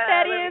know what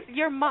that is?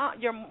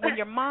 When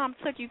your mom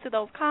took you to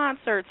those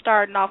concerts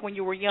starting off when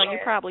you were young, you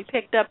probably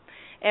picked up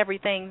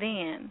everything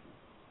then.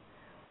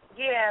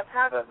 Yeah,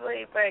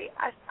 probably, but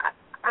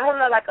I don't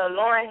know, like a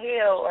Lauryn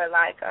Hill or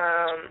like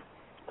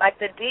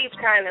the deep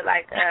kind of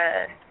like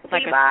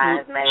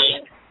T-Vibes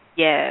maybe.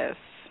 Yes.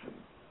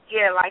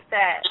 Yeah, like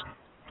that.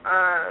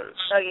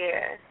 So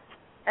yeah,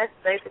 that's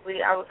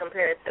basically, I would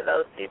compare it to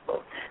those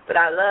people. But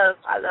I love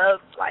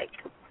like,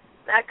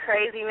 not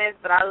craziness,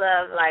 but I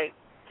love like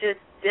just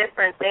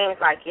different things,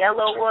 like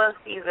Yellow Wolf.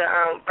 He's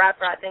a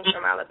rapper, I think,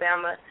 from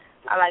Alabama.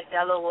 I like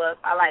Yellow Wolf.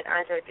 I like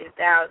Andre 3000.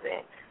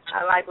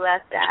 I like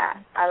Left Eye.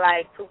 I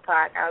like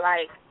Tupac. I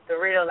like the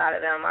real out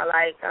of them. I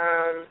like,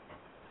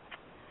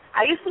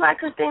 I used to like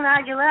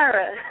Christina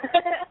Aguilera.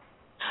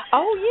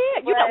 Oh,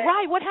 yeah.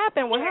 Right. What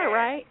happened with her,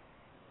 right?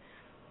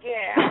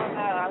 Yeah, I don't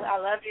know.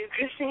 I love you,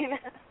 Christina.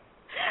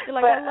 You're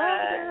like, I love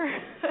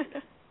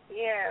her.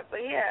 Yeah, but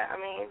yeah, I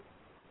mean,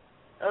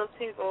 those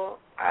people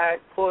are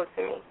cool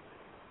to me.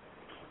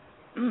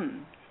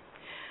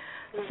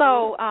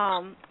 So,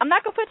 I'm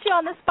not going to put you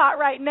on the spot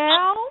right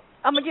now.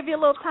 I'm going to give you a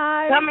little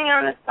time. Put me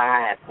on the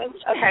spot.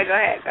 Okay, go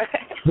ahead.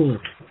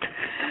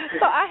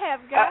 So I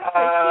have got to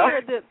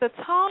hear the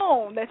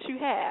tone that you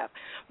have,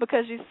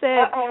 because you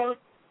said,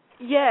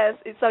 yes,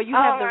 so you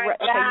have the rap.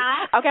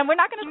 Okay, we're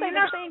not going to say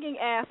the singing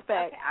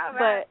aspect,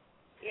 but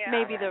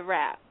maybe the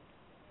rap.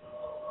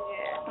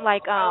 Yeah.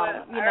 Like,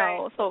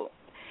 so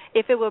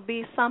if it would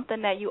be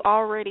something that you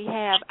already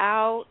have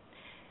out,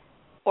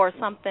 or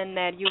something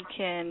that you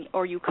can,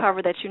 or you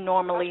cover that you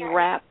normally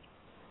rap.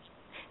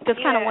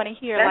 Just kind of want to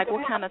hear, like,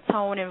 what kind of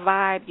tone and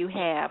vibe you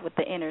have with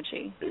the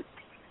energy.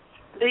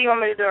 Do you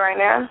want me to do it right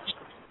now?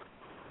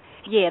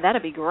 Yeah,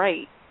 that'd be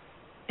great.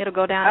 It'll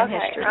go down in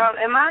history.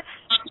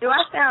 Do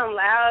I sound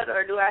loud,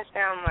 or do I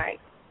sound, like,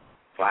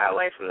 far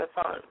away from the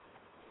phone?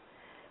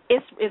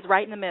 It's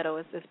right in the middle.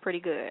 It's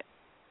pretty good.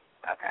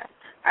 Okay.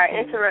 All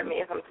right, interrupt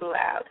me if I'm too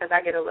loud, because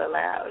I get a little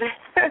loud.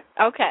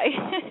 Okay.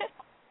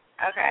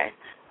 Okay.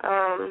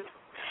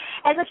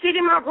 As I sit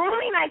in my room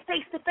and I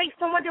face to face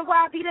and wonder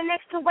why I be the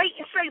next to wait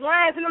in straight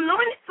lines, and I'm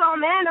knowing it's all,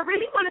 man. I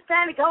really want to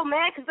time to go,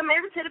 man, because I'm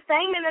married to the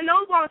fame and I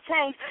know it won't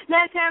change. 9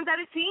 times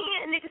out of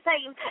 10, niggas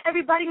say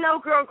everybody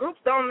know girl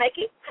groups don't make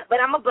it, but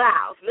I'm a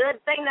blouse.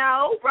 Little they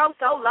know, bro,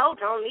 so low,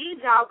 don't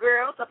need y'all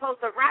girls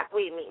supposed to rap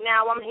with me.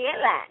 Now I'm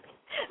headlining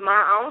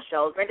my own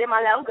shows, renting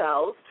my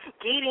logos,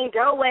 getting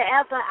dough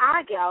wherever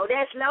I go.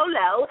 That's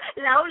Lolo,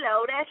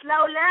 that's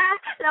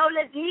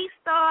Lola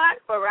G-Star,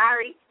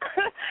 Ferrari.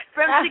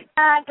 From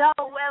Chicago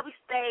where we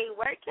stay,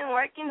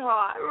 working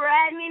hard,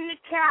 riding in the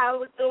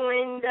car with the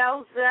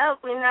windows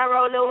up. When I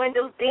roll the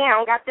windows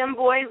down, got them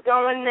boys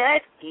going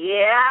nuts.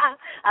 Yeah,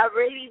 I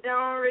really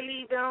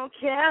don't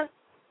care.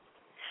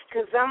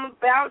 'Cause I'm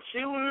about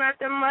you, not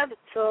the mother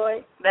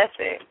toy. That's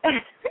it.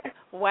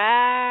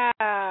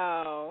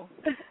 Wow.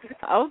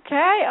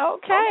 Okay.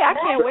 I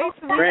can't wait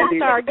till we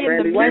start getting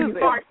the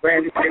music.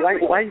 Brandy, why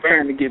are you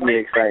trying to get me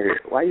excited?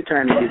 Why are you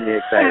trying to get me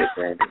excited,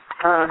 Brandy?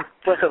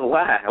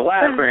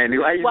 Why, Brandy?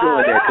 Why are you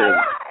doing that to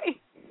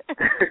me?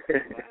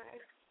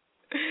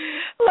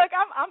 Look,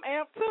 I'm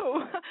amped too.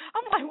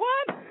 I'm like,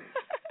 what?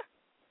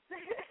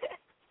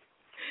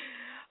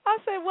 I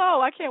said,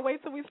 whoa, I can't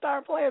wait till we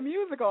start playing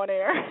music on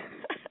air.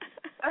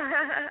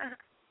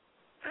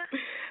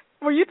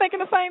 Were you thinking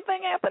the same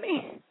thing,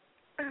 Anthony?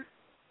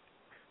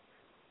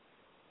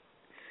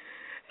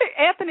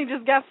 Anthony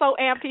just got so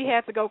amped he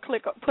had to go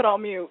put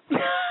on mute.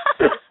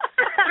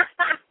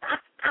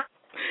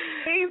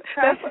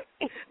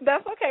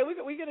 That's okay.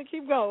 We're gonna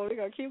keep going. We're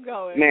gonna keep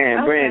going. Man,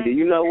 okay. Brandy,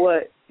 you know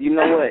what?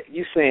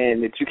 You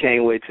saying that you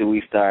can't wait till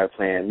we start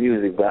playing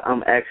music, but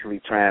I'm actually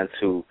trying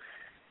to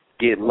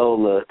get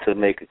Lola to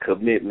make a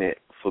commitment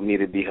for me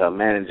to be her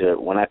manager.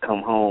 When I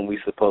come home,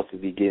 we're supposed to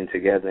be getting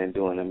together and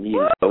doing the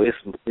music. So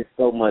it's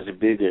so much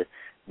bigger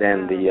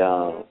than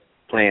the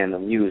playing the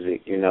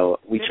music. You know,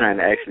 we trying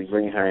to actually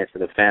bring her into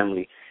the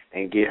family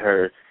and get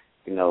her,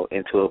 you know,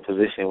 into a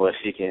position where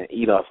she can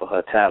eat off of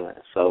her talent.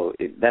 So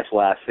that's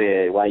why I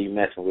said, why you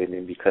messing with me?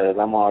 Because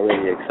I'm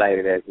already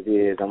excited as it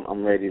is.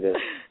 I'm ready to,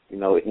 you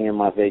know, end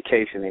my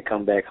vacation and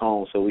come back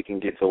home so we can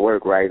get to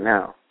work right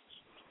now.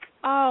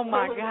 Oh,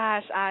 my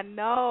gosh, I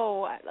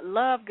know. I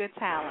love good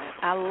talent.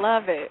 I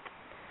love it.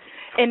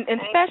 And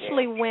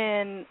especially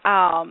when,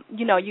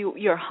 you know,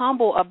 you're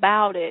humble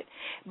about it,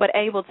 but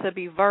able to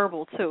be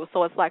verbal, too.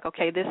 So it's like,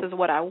 okay, this is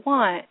what I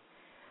want.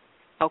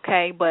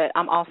 Okay, but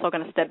I'm also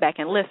going to step back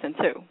and listen,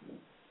 too.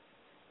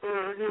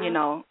 Mm-hmm. You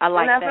know, I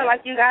like that. that. I feel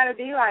like you got to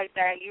be like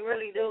that. You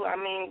really do. I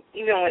mean,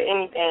 even with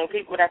anything,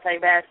 people that play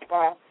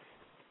basketball,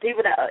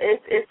 people that,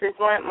 it's this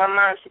one, my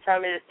mom, she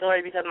told me this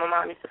story because my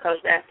mom used to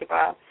coach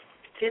basketball.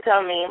 She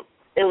told me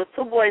it was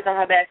 2 boys on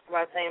her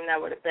basketball team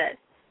that were the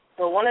best.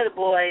 So one of the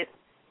boys,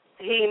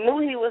 he knew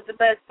he was the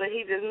best, but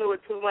he just knew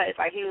it too much.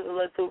 Like, he was a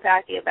little too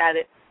cocky about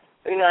it.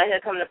 You know,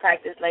 he'll come to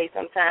practice late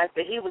sometimes,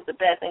 but he was the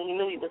best, and he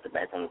knew he was the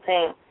best on the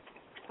team.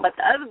 But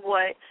the other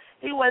boy,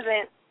 he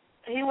wasn't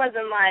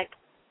like,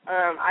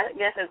 I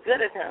guess as good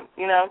as him,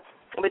 you know.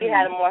 But he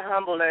had a more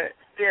humbler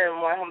spirit,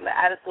 more humbler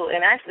attitude.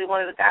 And actually,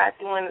 one of the guys,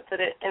 he went to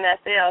the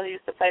NFL. He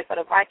used to play for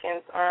the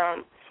Vikings.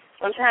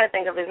 I'm trying to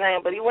think of his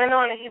name, but he went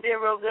on and he did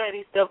real good.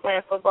 He's still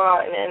playing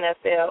football in the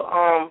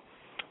NFL.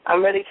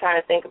 I'm really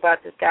trying to think about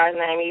this guy's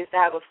name. He used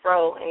to have a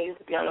fro, and he used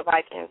to be on the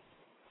Vikings.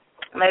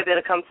 Maybe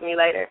it'll come to me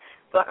later.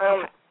 But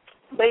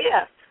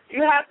yeah.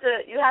 You have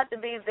to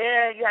be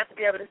there. You have to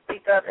be able to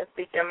speak up and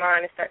speak your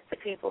mind and start to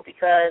people,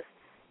 because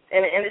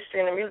in the industry,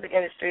 in the music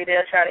industry,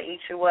 they'll try to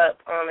eat you up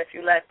if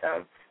you let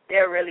them.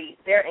 They're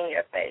in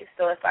your face.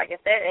 So it's like, if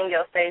they're in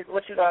your face,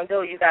 what you gonna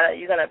do? You're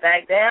gonna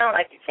back down?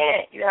 Like, you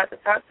can't. You have to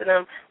talk to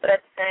them, but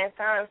at the same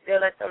time, still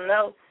let them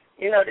know,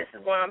 you know, this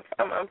is where I'm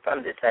from. I'm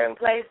from this certain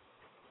place.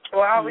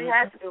 Well, all we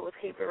had to do was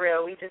keep it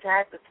real. We just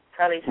had to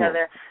tell each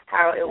other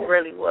how it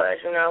really was,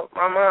 you know.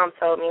 My mom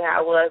told me how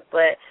it was,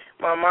 but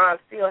my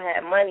mom still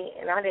had money,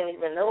 and I didn't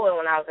even know it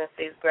when I was in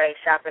 6th grade,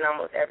 shopping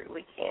almost every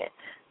weekend,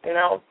 you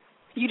know.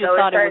 You just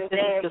thought it was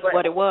just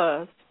what it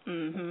was.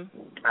 Mm-hmm.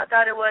 I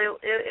thought it was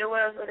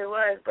what it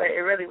was, but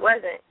it really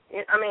wasn't.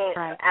 I mean,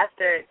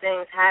 after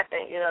things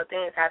happened, you know,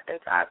 things happened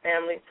to our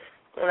family,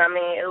 and I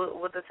mean, it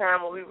was the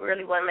time when we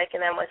really weren't making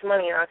that much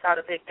money, and I saw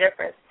the big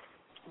difference.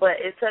 But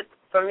it took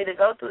for me to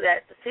go through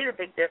that to see the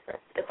big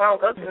difference. If I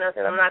don't go through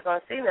nothing, I'm not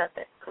going to see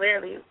nothing.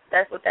 Clearly,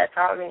 that's what that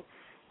taught me.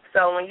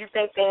 So when you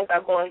think things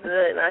are going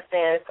good, not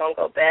saying it's going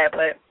to go bad,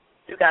 but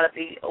you got to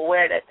be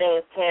aware that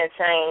things can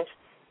change.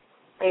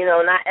 You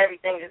know, not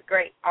everything is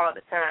great all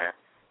the time.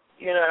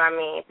 You know what I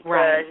mean?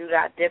 Because you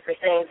got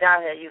different things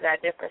out here. You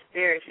got different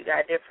spirits. You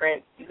got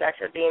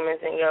your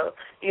demons and your,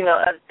 you know,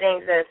 other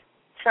things that's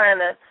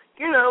trying to,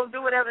 you know, do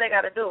whatever they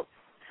got to do.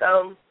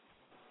 So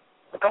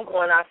I'm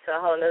going off to a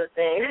whole other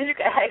thing. You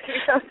can ask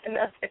me something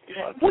else if you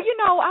want to. Well,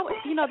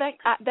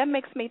 that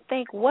makes me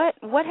think.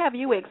 What have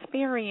you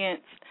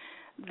experienced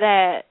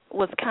that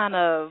was kind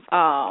of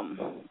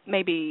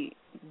maybe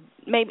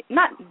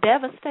not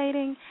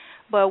devastating,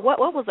 but what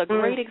was a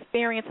great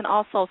experience and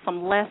also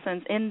some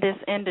lessons in this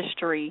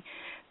industry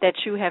that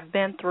you have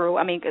been through?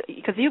 I mean,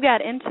 because you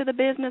got into the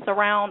business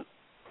around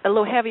a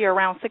little heavier,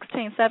 around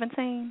 16,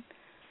 17,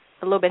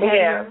 a little bit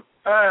heavier.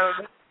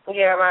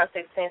 Yeah, around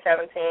 16,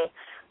 17.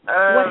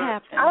 What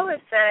happened? I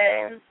would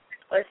say,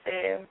 let's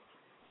see.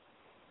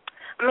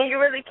 I mean, you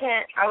really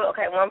can't.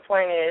 One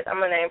point is,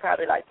 I'm going to name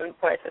probably like 3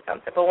 points or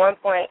something, but one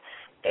point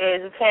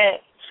is you can't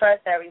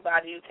trust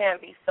everybody. You can't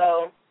be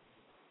so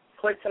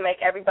quick to make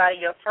everybody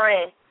your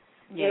friend.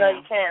 Yeah. You know,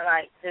 you can't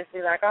like just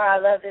be like, oh,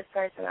 I love this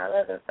person, I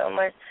love them so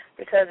much,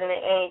 because in the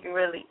end, you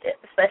really,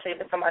 especially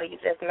if it's somebody you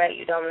just met,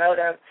 you don't know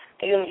them,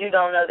 you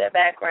don't know their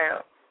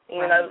background.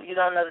 You know, you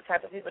don't know the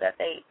type of people that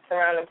they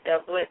surround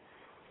themselves with.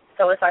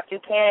 So it's like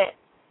you can't.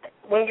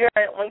 When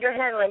you're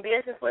handling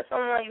business with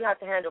someone, you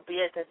have to handle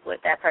business with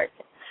that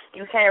person.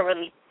 You can't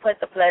really put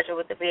the pleasure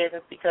with the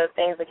business, because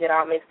things will get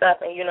all mixed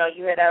up. And, you know,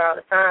 you hear that all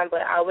the time,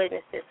 but I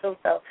witnessed it too,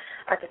 so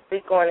I can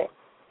speak on it.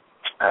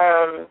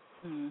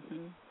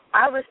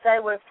 I would say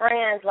with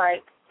friends,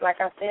 like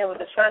I said, with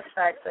the trust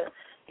factor,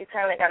 you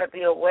kind of got to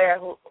be aware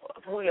of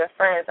who your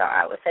friends are.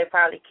 I would say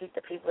probably keep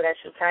the people that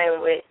you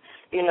came with,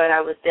 you know,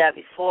 that was there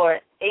before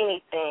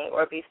anything,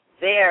 or be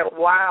there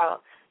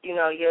while, you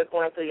know, you're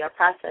going through your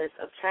process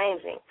of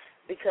changing,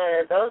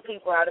 because those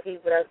people are the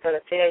people that's going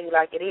to tell you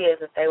like it is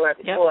if they were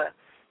before,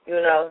 you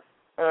know.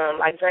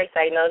 like Drake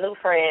say, no new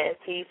friends.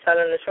 He's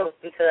telling the truth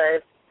because,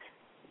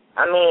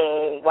 I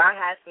mean, why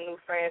have some new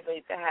friends when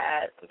you can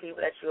have some people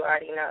that you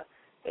already know,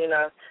 you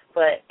know?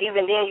 But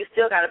even then, you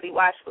still got to be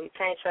watchful. You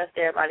can't trust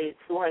everybody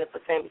 200%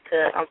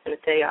 because I'm going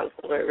to tell y'all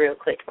this real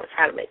quick. I'm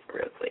trying to make it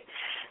real quick.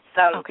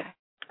 So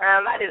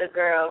I did a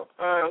girl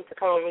to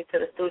come with me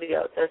to the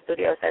studio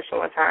session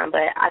one time,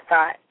 but I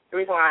thought the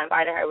reason why I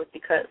invited her was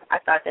because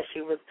I thought that she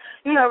was,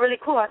 you know, really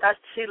cool. I thought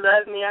she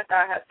loved me. I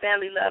thought her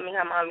family loved me.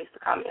 Her mom used to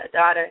call me her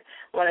daughter,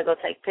 want to go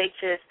take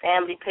pictures,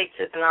 family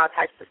pictures, and all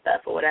types of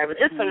stuff or whatever,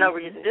 just for no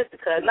reason, just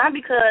because. Not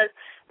because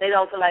they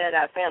don't feel like they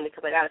got a family,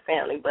 because they got a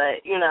family,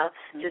 but, you know,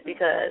 just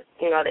because,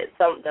 you know, there's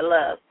something to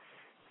love.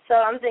 So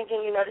I'm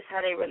thinking, you know, this is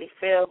how they really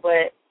feel,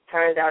 but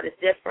turns out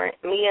it's different.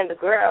 Me and the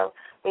girl,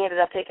 we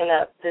ended up picking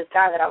up this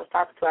guy that I was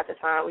talking to at the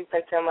time. We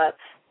picked him up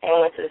and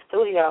went to the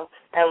studio.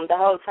 And the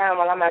whole time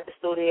while I'm at the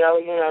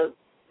studio, you know,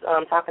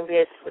 talking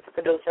business with the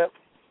producer,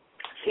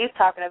 she's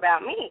talking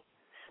about me.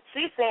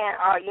 She's saying,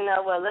 oh, you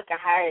know, well, look at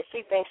her.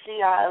 She thinks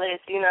she all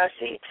this, you know,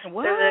 she.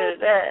 What?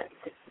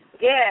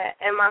 Yeah,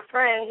 and my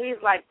friend,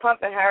 he's, like,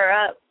 pumping her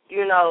up,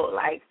 you know,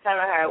 like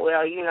telling her,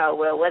 well, you know,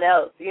 well, what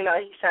else? You know,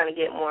 he's trying to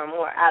get more and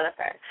more out of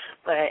her.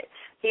 But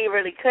he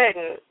really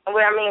couldn't.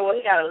 Well, I mean,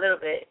 he got a little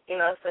bit, you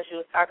know, so she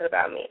was talking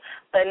about me.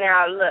 But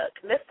now, look,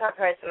 this is the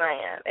person I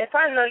am. If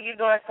I know you're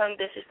doing something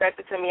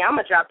disrespectful to me, I'm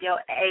going to drop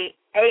your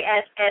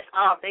ASS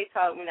off. They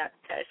told me not to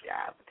touch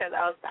y'all because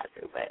I was about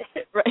to, but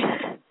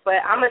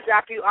but I'm going to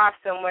drop you off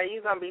somewhere.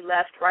 You're going to be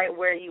left right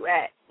where you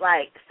at.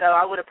 Like, so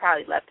I would have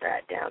probably left her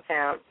at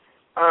downtown.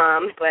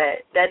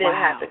 But that didn't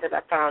happen because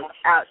I found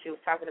out she was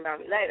talking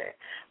about me later.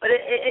 But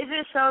it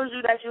just shows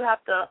you that you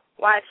have to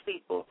watch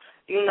people,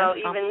 you know,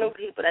 even new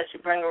people that you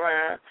bring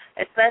around.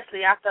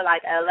 Especially, I feel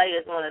like L.A.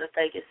 is one of the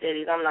fakest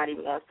cities. I'm not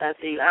even going to stunt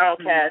to you. I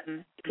don't care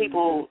if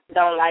people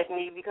don't like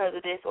me because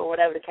of this or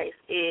whatever the case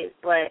is,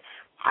 but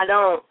I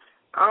don't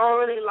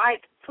really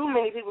like too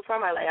many people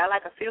from L.A. I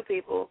like a few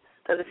people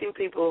because a few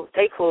people,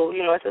 they cool.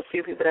 You know, it's a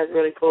few people that's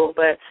really cool,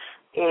 but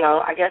you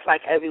know, I guess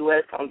like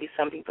everywhere, it's going to be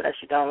some people that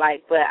you don't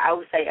like. But I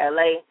would say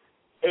L.A.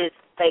 is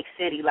fake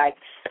city. Like,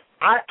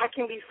 I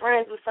can be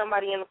friends with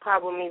somebody in the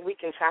car with me. We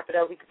can chop it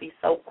up. We could be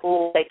so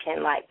cool. They can,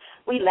 like,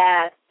 we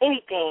laugh,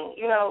 anything,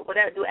 you know,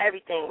 whatever, do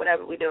everything,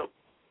 whatever we do.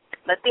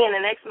 But then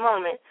the next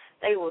moment,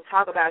 they will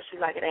talk about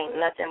you like it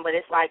ain't nothing. But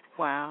it's like,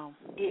 wow,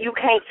 you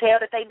can't tell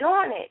that they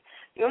doing it.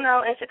 You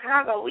know, in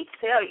Chicago, we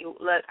tell you,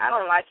 look, I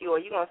don't like you, or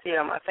you're going to see it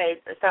on my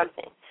face or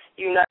something.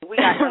 You know, we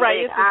got them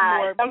big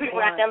eyes. Some people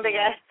got them big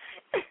eyes.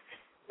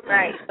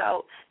 Right,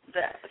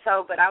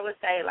 but I would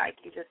say, like,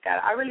 you just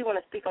got. I really want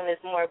to speak on this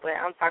more, but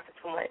I'm talking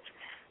too much.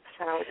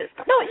 So I'm just.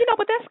 No, you know,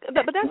 but that's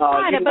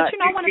fine. But you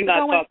know, I wanted to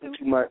go into.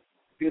 Too much.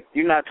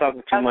 You're not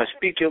talking too much.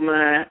 Speak your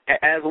mind,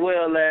 as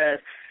well as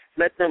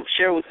let them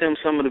share with them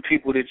some of the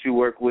people that you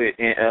work with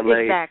in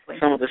LA,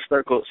 some of the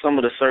circles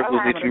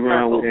that you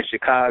run with in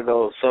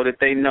Chicago, so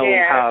that they know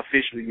how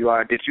official you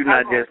are. That you're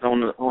not just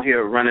on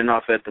here running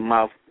off at the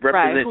mouth.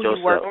 Represent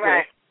yourself.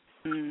 Right.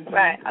 Mm-hmm.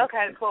 Right.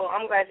 Okay, cool.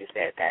 I'm glad you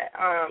said that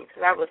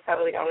because I was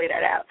totally going to read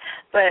that out.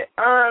 But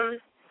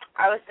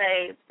I would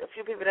say a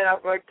few people that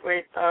I've worked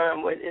with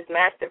is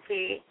Master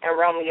P and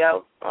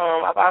Romeo.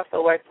 I've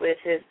also worked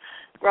with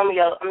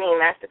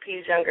Master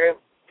P's younger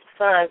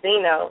son,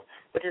 Zeno,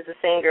 which is a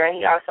singer, and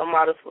he also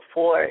models for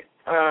Ford,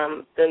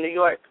 the New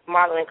York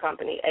modeling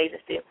company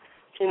agency.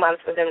 He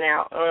models for them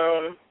now.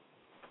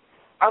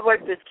 I've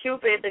worked with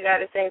Cupid, the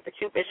guy that sings the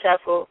Cupid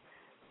Shuffle.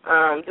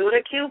 Do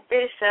the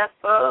Cupid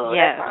Shuffle.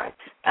 Yes,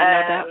 I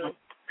know that one.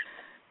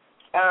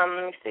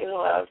 Let me see who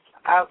else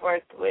I've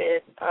worked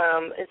with.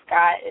 This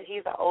guy,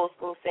 he's an old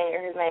school singer.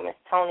 His name is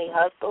Tony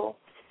Hustle.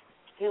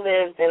 He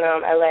lives in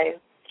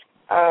L.A.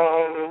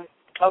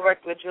 I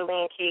worked with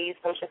Julian Keys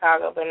from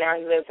Chicago, but now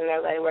he lives in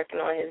L.A. working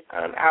on his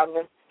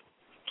album.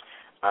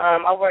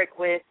 I worked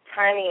with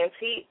Tiny and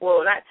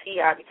not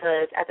T.I.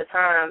 because at the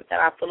time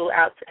that I flew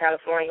out to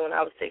California when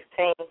I was 16,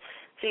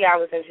 T.I.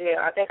 was in jail.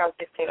 I think I was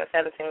 16 or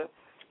 17.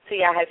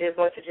 T.I. had just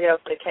went to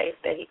jail for the case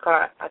that he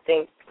caught, I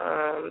think,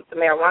 the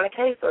marijuana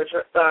case or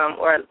gun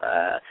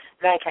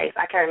case.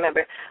 I can't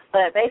remember.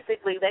 But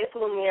basically, they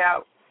flew me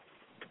out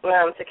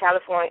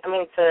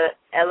to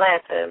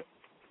Atlanta,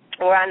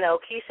 where I know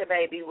Keisha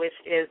Baby, which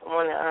is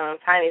one of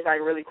Tiny's like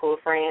really cool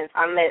friends.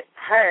 I met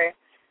her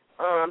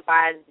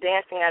by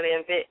dancing at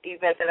an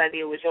event that I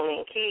did with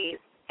Julian Keys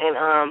in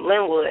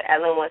Linwood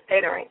at Linwood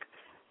Skater Rink.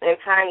 And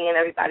Tiny and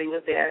everybody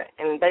was there,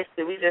 and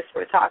basically we just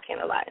were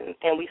talking a lot,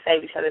 and we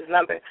saved each other's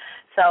number.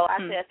 So I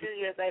said a few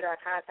years later I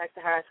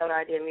contacted her and told her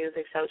I did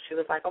music, so she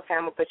was like, okay,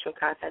 I'm going to put you in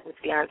contact with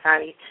T.I. and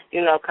Tiny,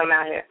 come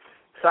out here.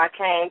 So I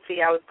came,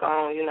 T.I. was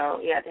gone, he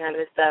had to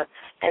handle his stuff,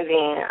 and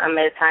then I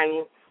met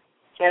Tiny,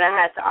 and I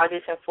had to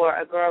audition for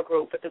a girl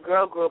group, but the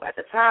girl group at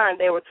the time,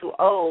 they were too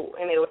old,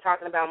 and they were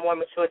talking about more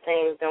mature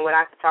things than what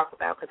I could talk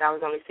about because I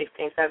was only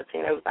 16,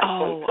 17, it was like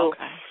 22.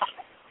 Okay.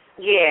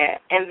 Yeah,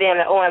 and then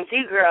the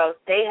OMG girls,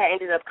 they had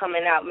ended up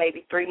coming out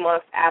maybe 3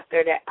 months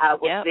after that I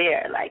was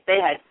there. Like they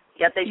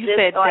just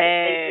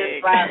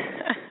started.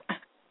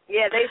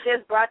 Yeah, they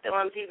just brought the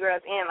OMG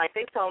girls in. Like,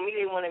 they told me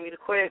they wanted me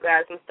to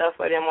choreograph some stuff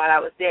for them while I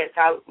was there.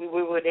 So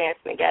we were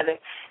dancing together.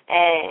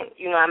 And,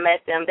 you know, I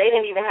met them. They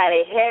didn't even have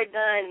their hair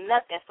done,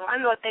 nothing. So I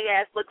know what their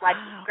ass looked like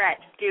from scratch.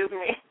 Excuse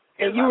me.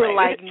 And you were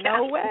like,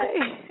 no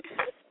way.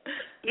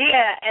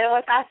 Yeah, and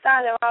once I saw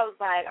them, I was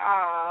like,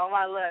 oh,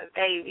 my little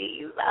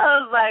babies.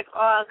 I was like,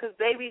 oh, because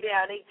Baby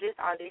Doll, they just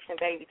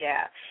auditioned Baby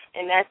Doll.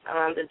 And that's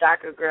the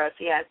darker girl.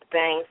 She has the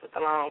bangs with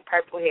the long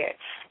purple hair.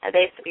 And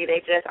basically,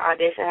 they just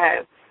auditioned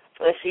her.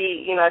 But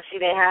she, you know,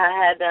 she didn't have her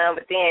hair done,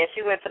 but then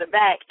she went to the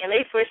back, and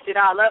they switched it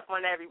all up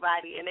on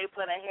everybody, and they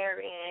put her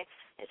hair in,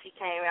 and she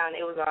came out, and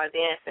they was all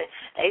dancing.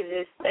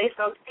 They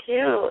so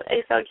cute.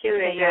 They so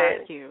cute and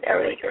good. Cute. They're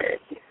really good.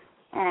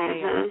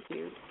 They are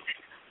cute.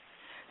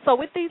 So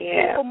with these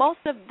people, most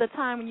of the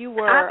time you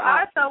were...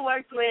 I've also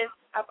worked with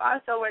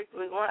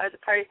one other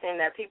person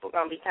that people are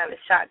going to be kind of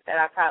shocked that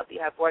I probably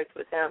have worked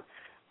with him.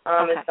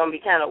 It's going to be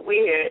kind of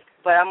weird,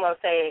 but I'm going to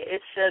say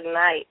it's Suge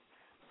Knight.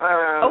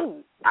 I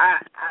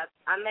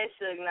met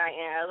Suge Knight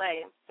in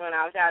L.A. when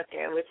I was out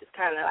there, which is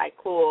kind of like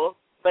cool,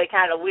 but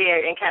kind of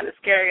weird and kind of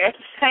scary at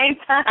the same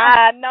time.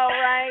 I know,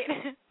 right?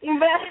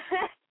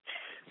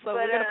 So but,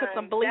 we're going to put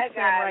some bleeps in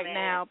right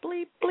now.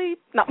 Bleep,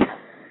 bleep. No.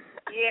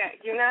 Yeah,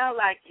 you know,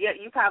 like,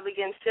 you probably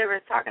getting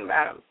shivers talking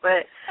about him,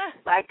 but,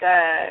 like,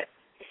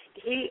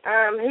 his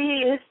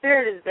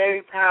spirit is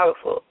very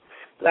powerful.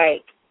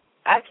 Like,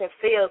 I can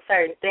feel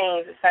certain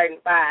things and certain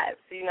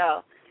vibes, you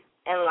know.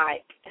 And,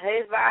 like,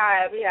 his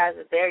vibe, he has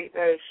a very,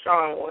 very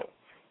strong one,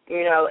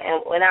 you know.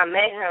 And when I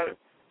met him,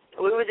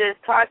 we were just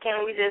talking.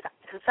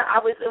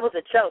 It was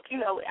a joke. You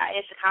know,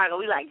 in Chicago,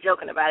 we like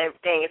joking about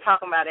everything and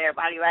talking about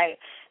everybody, right?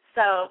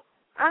 So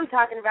I'm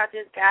talking about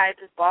this guy,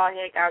 this bald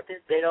head guy with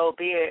this big old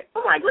beard.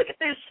 I'm like, look at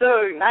this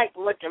Suge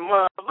Knight-looking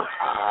mom.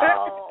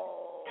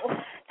 Oh.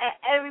 And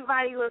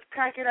everybody was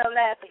cracking up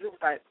laughing. He was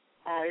like,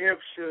 I am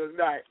Suge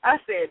Knight. I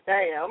said,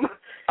 damn.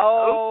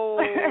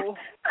 Oh.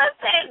 I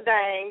said,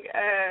 dang.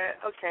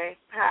 Okay,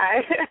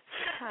 hi.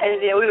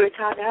 And then we were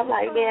talking. I'm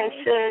like, man,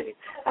 Suge.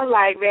 I'm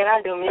like, man,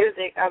 I do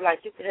music. I'm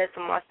like, you could hear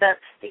some more stuff.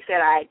 He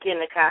said, all right, get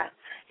in the car.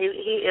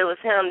 It was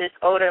him, this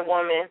older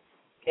woman,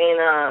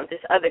 and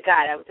this other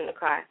guy that was in the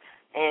car.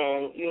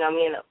 And, you know,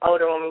 me and the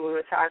older woman, we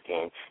were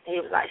talking, and she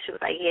was like,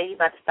 yeah, he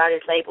about to start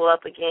his label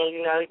up again,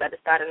 you know, he about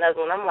to start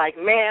another one. I'm like,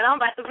 man, I'm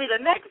about to be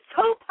the next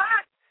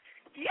Tupac.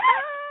 Yeah.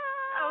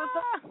 I was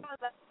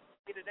like,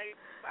 the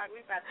next Tupac.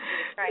 We about to be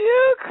the crazy.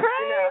 You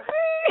crazy. You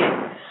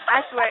know?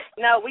 I swear,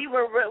 no, we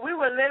were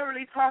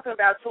literally talking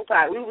about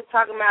Tupac. We was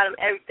talking about him,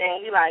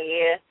 everything. He like,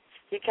 yeah,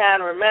 he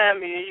kind of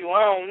remind me of you.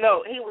 I don't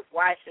know. He was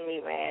watching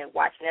me, man,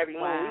 watching every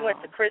move. Wow. We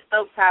went to Chris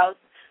Stokes' house.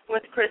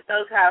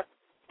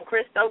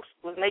 Chris Stokes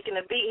was making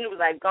the beat. He was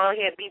like, go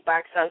ahead,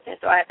 beatbox something.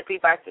 So I had to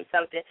beatbox him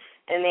something,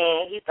 and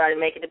then he started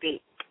making the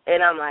beat.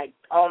 And I'm like,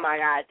 oh, my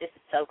God, this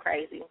is so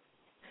crazy.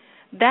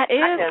 That is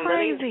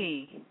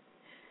crazy.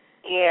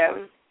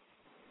 Yeah.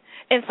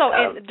 And so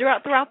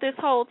throughout this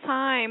whole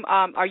time,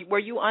 were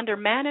you under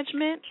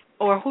management,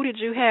 or who did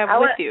you have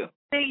with you?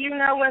 See, you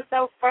know what's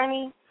so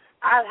funny?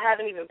 I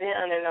haven't even been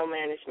under no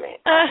management.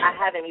 I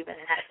haven't even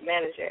had a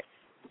manager.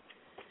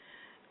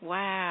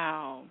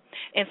 Wow.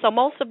 And so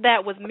most of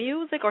that was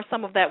music, or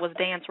some of that was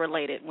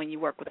dance-related when you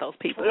worked with those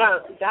people? No,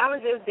 that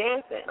was just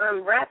dancing.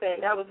 Rapping.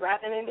 That was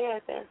rapping and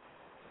dancing.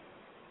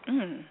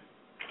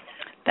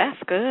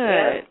 That's good.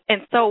 Yeah.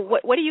 And so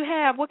what do you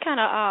have? What kind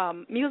of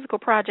musical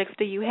projects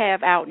do you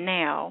have out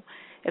now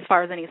as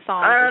far as any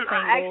songs or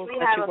singles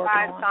that you're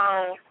working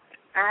on?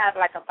 I have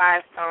like a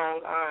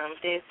 5-song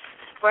disc.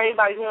 For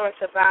anybody who wants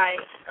to buy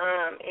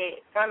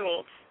it from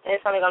me,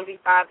 it's only going to be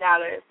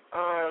 $5.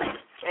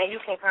 And you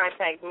can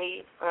contact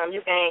me.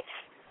 You can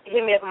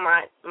hit me up on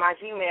my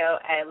Gmail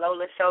at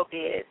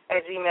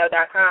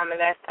lolashowbiz@gmail.com,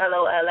 and that's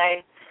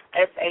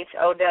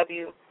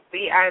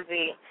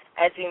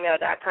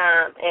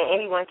LOLASHOWBIZ@gmail.com. And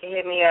anyone can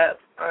hit me up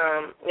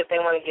if they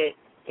want to get,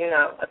 you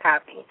know, a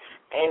copy.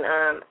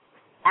 And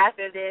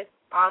after this,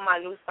 all my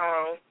new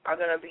songs are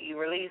going to be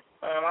released.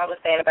 I was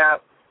saying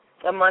about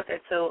a month or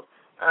two.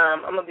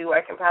 I'm going to be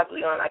working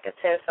probably on like a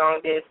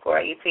 10-song disc or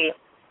EP.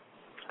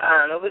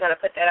 And we're going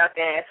to put that out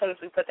there. And as soon as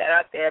we put that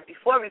out there,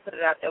 before we put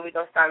it out there, we're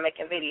going to start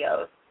making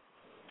videos.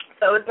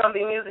 So it's going to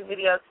be music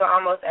videos for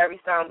almost every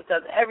song,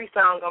 because every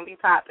song going to be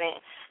popping.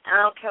 I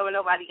don't care what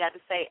nobody got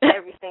to say.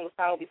 Every single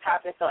song will be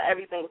popping, so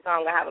every single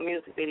song going to have a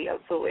music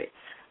video to it.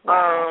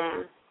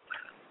 Wow.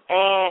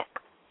 And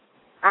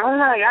I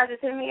don't know. Y'all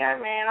just hit me up,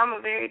 man. I'm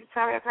a very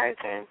determined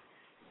person.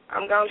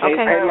 I'm going to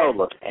get Hey,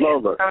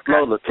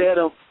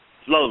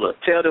 Lola,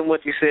 tell them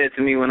what you said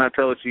to me when I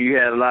told you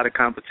had a lot of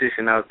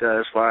competition out there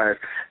as far as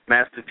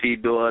Master P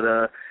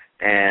daughter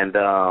and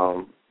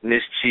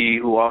Miss Chi,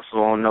 who also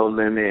on No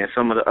Limit, and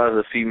some of the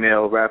other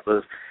female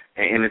rappers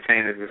and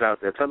entertainers that's out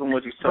there. Tell them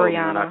what you told me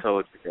when I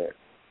told you that.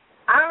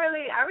 I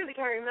really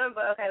can't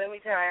remember. Okay, let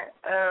me try.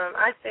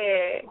 I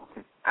said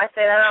I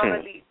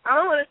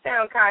don't want to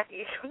sound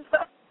cocky.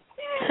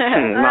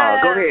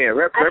 No, go ahead.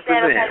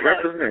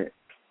 Represent.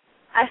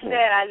 I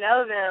said I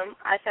know them.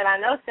 I said I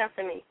know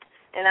Symphony.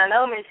 And I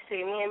know Miss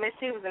T. Me and Miss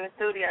T was in the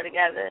studio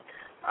together.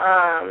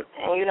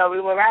 And, you know, we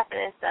were rapping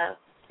and stuff.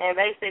 And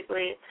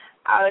basically,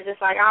 I was just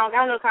like, I don't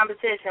got no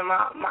competition.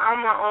 I'm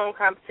my own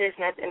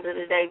competition at the end of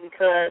the day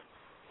because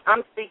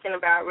I'm speaking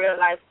about real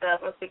life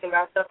stuff. I'm speaking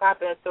about stuff I've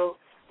been through.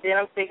 Then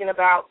I'm speaking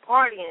about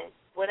partying,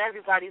 what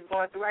everybody's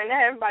going through right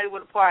now. Everybody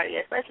with a party,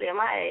 especially at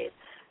my age.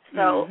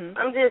 So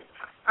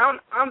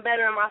I'm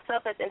better than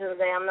myself at the end of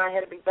the day. I'm not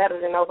here to be better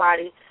than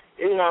nobody,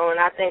 you know,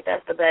 and I think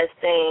that's the best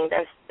thing.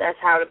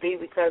 That's how to be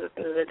because at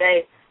the end of the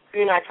day, if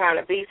you're not trying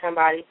to be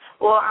somebody,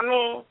 well, I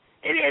mean,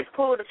 it is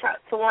cool to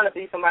want to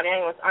be somebody. I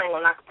ain't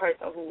gonna knock a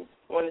person who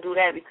want to do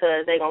that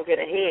because they gonna get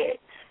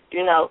ahead,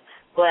 you know.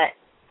 But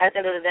at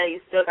the end of the day, you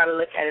still gotta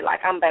look at it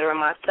like I'm better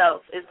than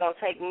myself. It's gonna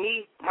take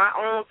me my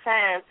own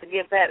time to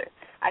get better.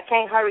 I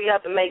can't hurry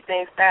up and make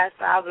things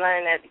faster. I've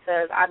learned that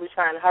because I be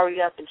trying to hurry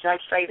up and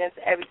jump straight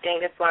into everything.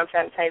 That's why I'm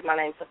trying to change my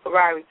name to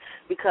Ferrari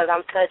because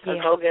I'm such a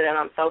go-getter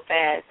and I'm so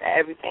fast at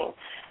everything.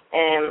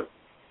 And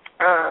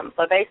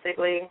but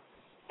basically,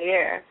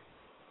 yeah.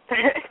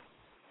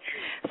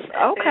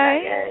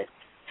 Okay.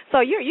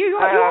 So you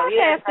are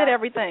fast at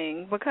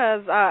everything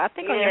because I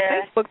think on your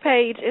Facebook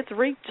page it's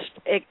reached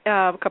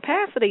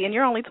capacity and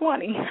you're only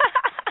 20.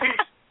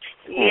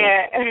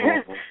 Yeah.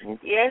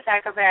 Yes,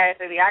 at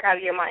capacity. I got to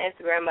get my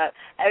Instagram up.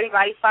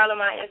 Everybody follow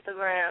my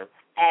Instagram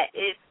at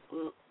It's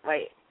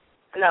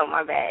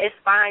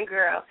Fine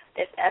Girl.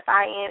 It's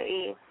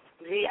FINEGIRL_LO.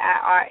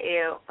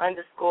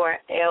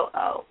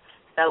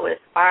 So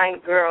it's Fine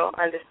Girl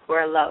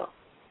 _low.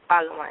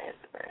 Follow my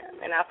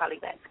Instagram, and I'll probably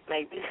back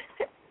maybe.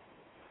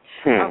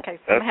 Okay,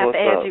 so I'm going to have to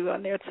add you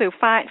on there, too.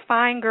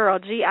 Fine Girl,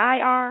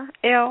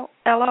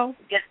 GIRLLO?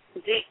 Yes,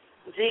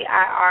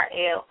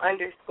 GIRL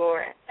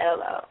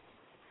 _LO.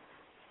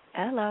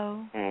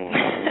 Hello.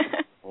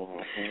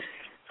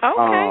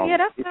 Okay, yeah,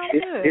 that sounds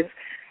good.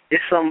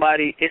 It's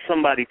somebody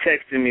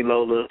texting me,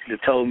 Lola,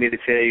 that told me to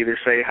tell you to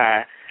say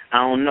hi. I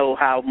don't know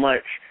how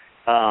much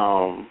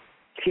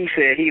he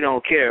said he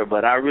don't care,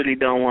 but I really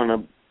don't want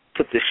to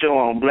put the show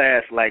on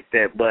blast like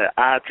that. But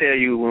I'll tell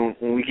you when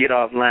we get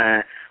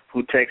offline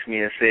who texted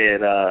me and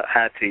said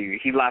hi to you.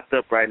 He locked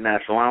up right now,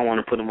 so I don't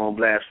want to put him on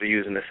blast for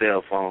using the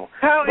cell phone.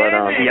 Oh,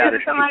 but he out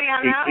of somebody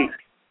I know?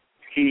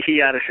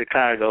 He out of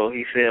Chicago.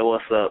 He said,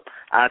 "What's up?"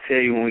 I'll tell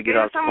you when we get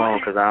off the phone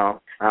because I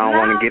don't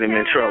want to get him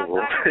in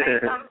trouble.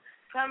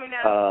 Tell me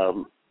that.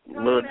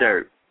 Lil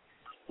Dirt.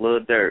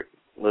 What's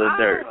up, Lil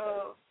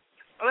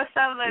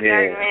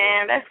Dirt,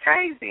 man? That's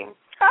crazy.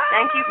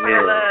 Thank you for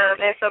the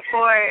love and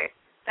support.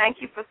 Thank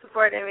you for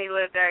supporting me,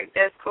 Lil Dirt.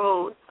 That's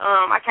cool.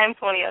 I came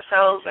to one of your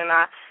shows and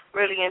I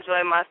really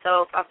enjoyed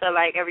myself. I felt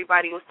like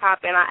everybody was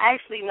popping. I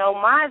actually know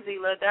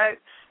Mozzie, Lil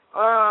Dirt.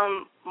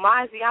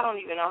 Mozzie, I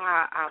don't even know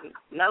how I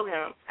know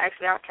him.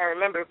 Actually, I can't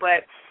remember,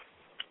 but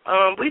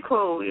we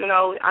cool. You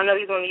know, I know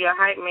he's one of your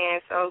hype man,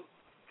 so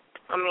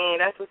I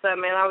mean, that's what's up,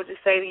 man. I would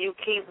just say to you,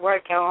 keep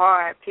working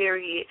hard,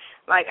 period.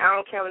 Like, I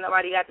don't care what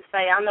nobody got to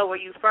say. I know where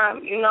you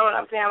from. You know what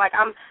I'm saying? Like,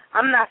 I'm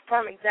not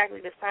from exactly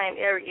the same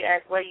area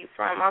as where you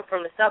from. I'm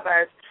from the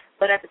suburbs.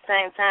 But at the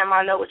same time,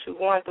 I know what you're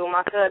going through.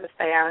 My cousins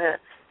stay out here,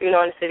 you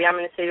know, in the city. I'm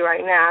in the city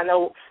right now. I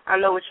know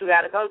what you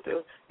got to go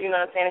through, you know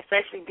what I'm saying,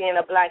 especially being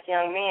a black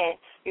young man.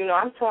 You know,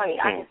 I'm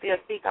 20. I can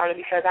still speak on it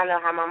because I know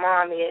how my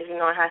mom is, you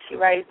know, and how she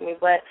raised me.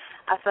 But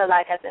I feel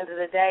like at the end of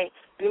the day,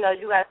 you know,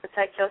 you got to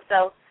protect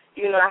yourself.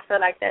 You know, I feel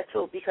like that,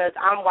 too, because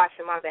I'm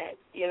watching my back,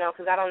 you know,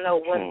 because I don't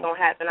know what's going to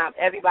happen.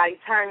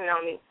 Everybody's turning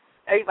on me.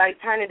 Everybody's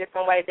turning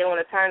different ways. They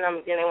want to turn on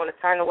me, then they want to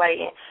turn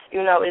away. And,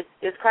 you know,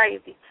 it's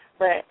crazy.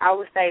 But I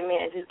would say,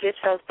 man, just get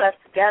your stuff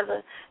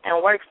together and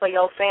work for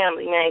your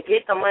family, man.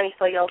 Get the money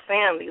for your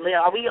family. We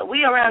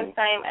around the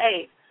same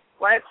age.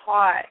 Work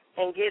hard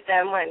and get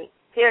that money,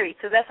 period,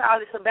 because that's all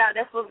it's about.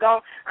 That's what's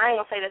going – I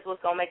ain't going to say that's what's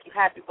going to make you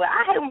happy, but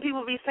I hate when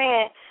people be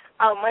saying,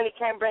 oh, money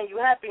can't bring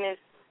you happiness.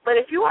 But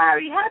if you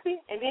already happy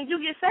and then you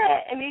get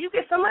sad and then you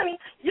get some money,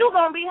 you're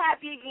going to be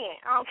happy again.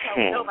 I don't care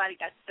what nobody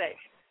got to say.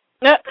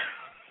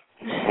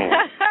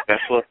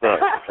 That's what's up.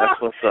 That's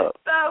what's up.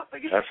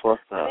 That's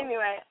what's up.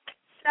 Anyway,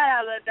 shout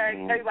out Lil Dirt.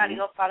 Everybody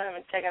go follow him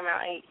and check him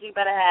out. He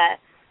better have,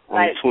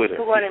 like, on Twitter.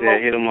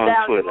 Hit him on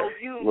Twitter.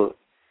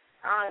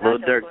 Lil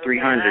Dirt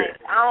 300.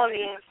 I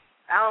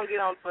don't get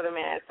on Twitter,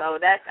 man,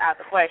 so that's out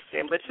the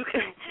question. But you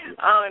can,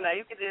 I don't know,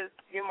 you can just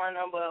give my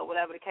number or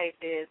whatever the case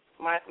is,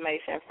 my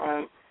information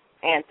from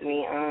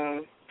Anthony.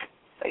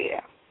 So,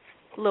 yeah.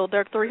 Lil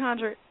Dirt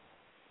 300?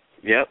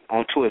 Yep,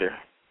 on Twitter.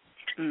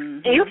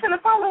 And you finna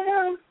follow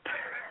him?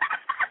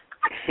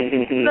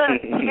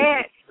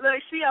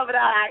 Look, she over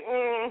there like,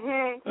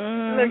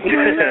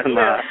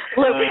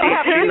 Look,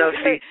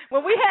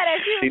 when we had that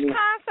huge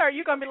concert,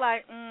 you're going to be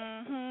like,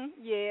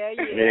 yeah.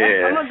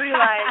 I'm going to be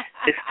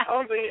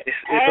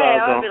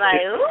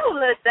like, ooh,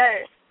 Lil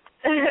Dirt.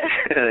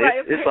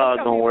 It's all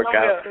going to work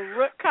out. The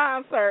Rook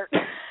concert.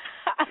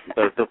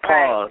 The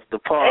pause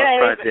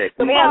project.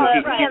 He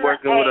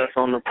working with us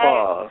on the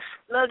pause.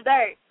 Lil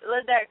Dirt,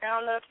 I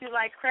don't know if you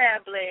like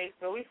crab legs,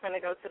 but we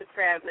finna go to the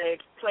crab leg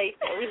place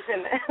and we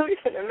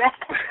finna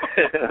match.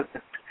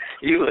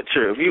 You a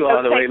trip. You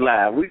all the way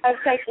live. I'm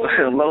taking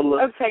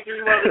Lola. I'm taking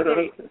you over the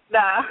gate.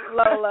 Nah,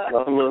 Lola.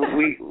 Lola,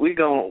 we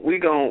gon'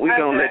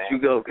 let you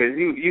go because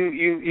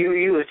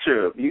you a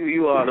trip.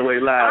 You all the way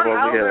live I'm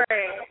over here.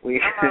 I'm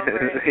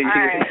over it.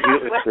 You a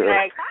What's trip.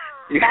 next?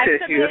 Back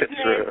to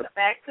business.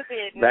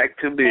 Back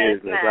to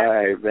business. All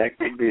right, back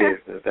to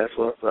business. That's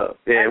what's up.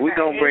 Yeah, we're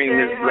going to bring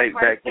Miss Blake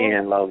back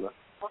in, Lola.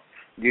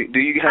 Do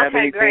you have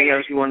anything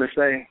else you want to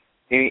say?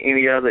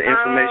 Any other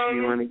information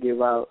you want to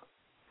give out?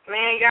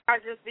 Man, y'all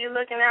just be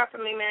looking out for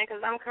me, man,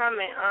 because I'm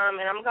coming,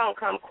 and I'm going to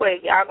come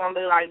quick. Y'all going to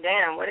be like,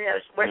 damn, where she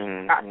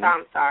got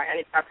I'm sorry, I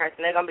need to stop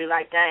cursing. They're going to be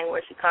like, dang,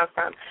 where she come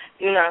from,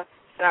 you know.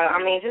 So,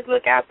 I mean, just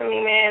look out for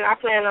me, man. I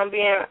plan on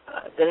being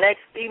the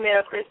next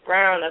female Chris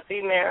Brown, a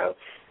female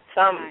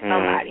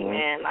somebody,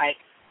 man,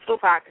 like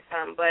Tupac or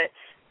something. But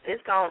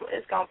it's gonna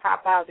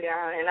pop out,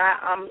 y'all. And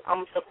I'm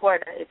a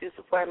supporter. If you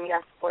support me,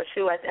 I support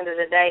you. At the end of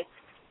the day,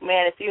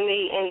 man, if you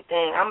need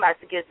anything, I'm about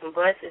to get some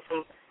buses,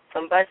 some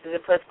buses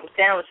and put some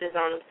sandwiches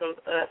on them, some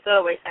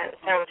Subway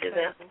sandwiches,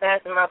 and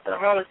pass them out to the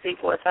homeless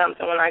people or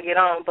something when I get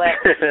on. But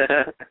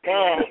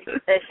man,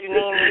 if you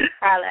need me,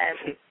 holler at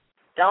me.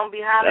 Don't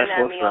be hollering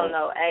at me on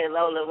no, hey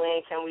Lola,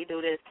 when can we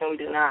do this? Can we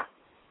do not?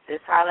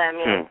 Just holler at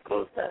me on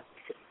cool stuff.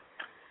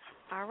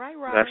 All right,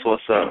 Robin. That's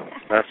what's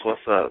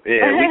up.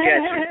 Yeah, we got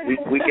you.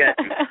 We got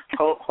you.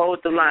 Hold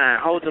the line.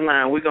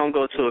 We're going to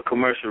go to a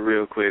commercial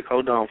real quick.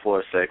 Hold on for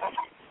a second.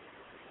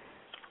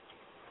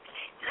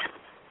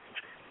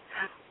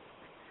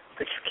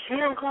 But you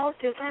can't close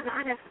this. I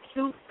got some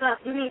cute stuff.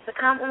 You need to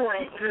come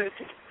on.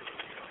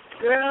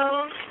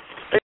 Girl.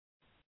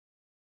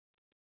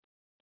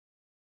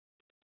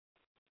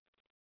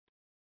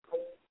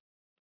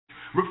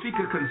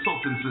 Rafika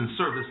Consultants and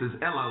Services,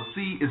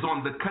 LLC, is on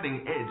the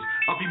cutting edge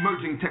of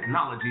emerging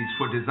technologies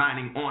for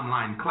designing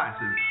online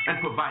classes and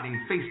providing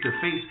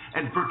face-to-face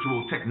and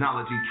virtual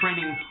technology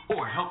training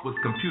or help with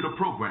computer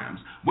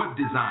programs, web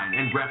design,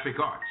 and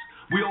graphic arts.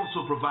 We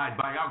also provide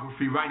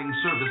biography writing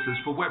services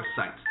for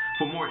websites.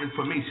 For more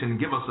information,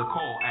 give us a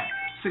call at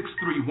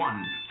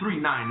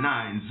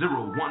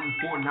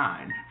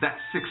 631-399-0149. That's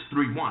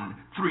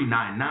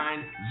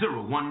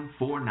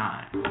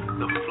 631-399-0149.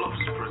 The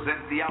Fluffs present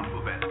The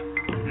Alphabet,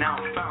 now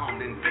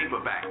found in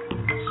paperback,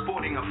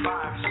 sporting a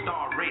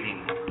 5-star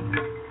rating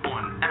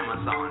on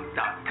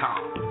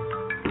Amazon.com.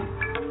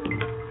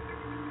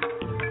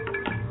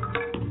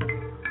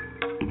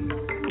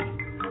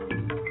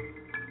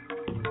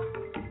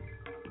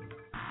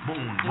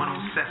 Moon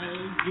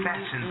 107,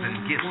 fashions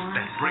and gifts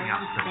that bring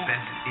out the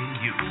best in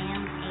you.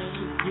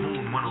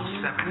 Moon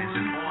 107 is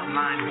an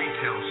online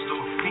retail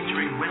store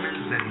featuring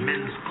women's and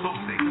men's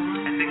clothing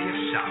and the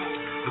gift shop.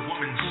 The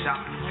women's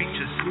shop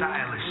features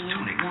stylish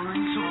tunics,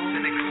 suits,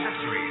 and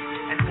accessories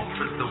and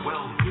offers the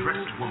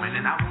well-dressed woman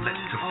an outlet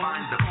to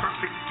find the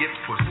perfect gift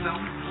for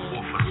self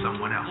or for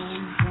someone else.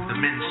 The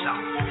men's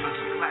shop offers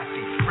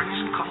classy French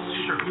cut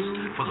shirts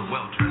for the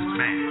well-dressed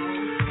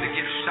man. The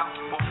gift shop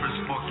offers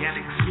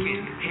organic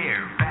skin,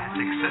 hair, bath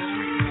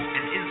accessories,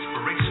 and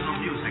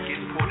inspirational music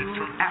imported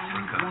from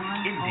Africa,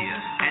 India,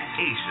 and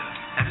Asia,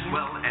 as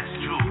well as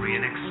jewelry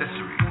and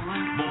accessories.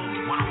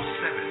 Moon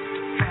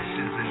 107,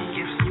 fashions and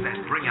gifts that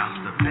bring out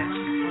the best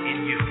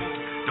in you.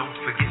 Don't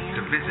forget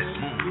to visit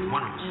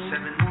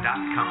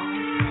moon107.com.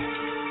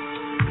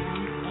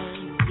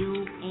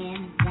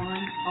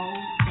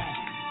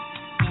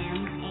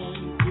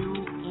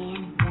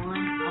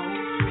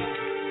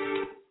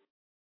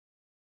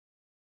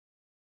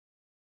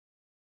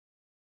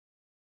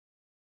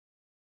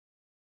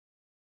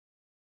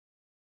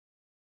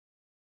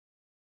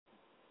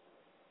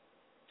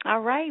 All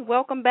right,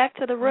 welcome back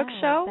to the Rook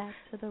Show. Back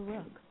to the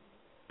Rook.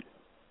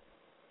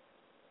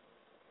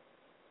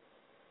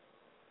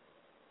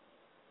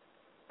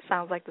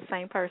 Sounds like the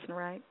same person,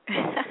 right?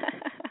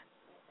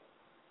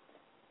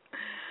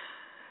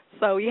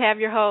 So you have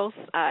your hosts,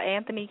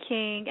 Anthony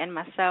King, and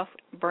myself,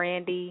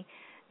 Brandy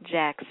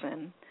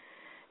Jackson.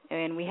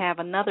 And we have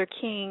another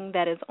King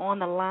that is on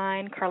the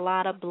line,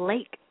 Carlotta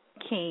Blake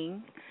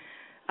King.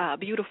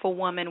 Beautiful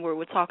woman where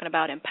we're talking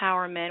about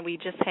empowerment. We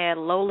just had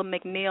Lola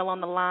McNeil on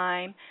the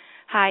line,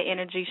 high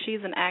energy.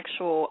 She's an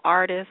actual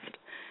artist,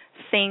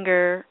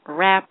 singer,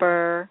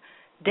 rapper,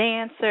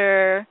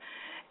 dancer,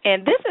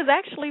 and this is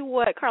actually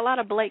what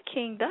Carlotta Blake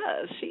King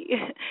does.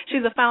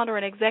 She's a founder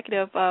and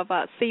executive of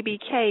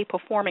CBK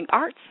Performing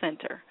Arts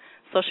Center,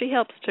 so she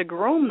helps to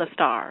groom the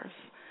stars.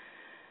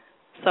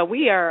 So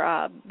we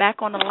are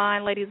back on the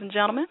line, ladies and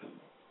gentlemen,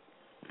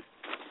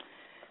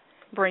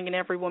 bringing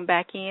everyone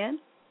back in.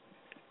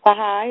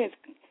 Hi.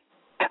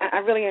 I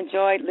really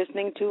enjoyed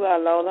listening to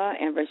Lola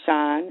and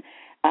Rashawn.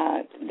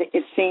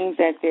 It seems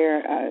that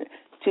they're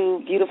two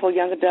beautiful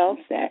young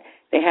adults that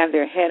they have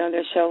their head on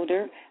their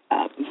shoulder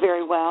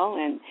very well,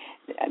 and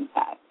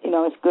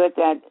it's good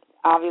that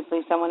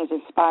obviously someone has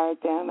inspired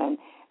them, and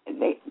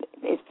they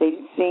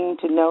seem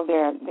to know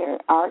their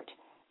art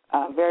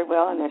very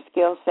well and their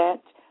skill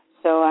set.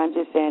 So I'm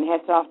just saying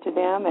hats off to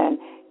them, and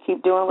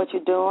keep doing what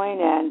you're doing,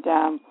 and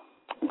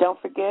don't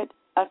forget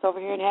us over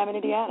here in Hammond,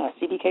 Indiana,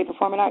 CBK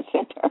Performing Arts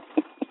Center.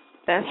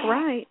 That's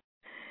right.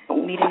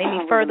 Needing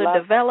any further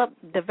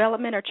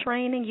development or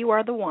training, you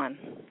are the one.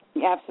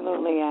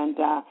 Absolutely, and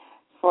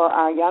for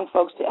our young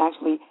folks to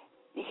actually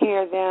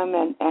hear them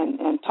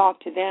and talk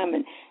to them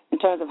and in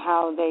terms of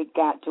how they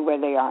got to where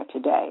they are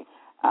today,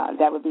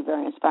 that would be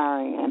very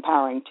inspiring and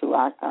empowering to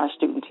our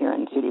students here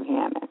in the city of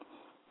Hammond.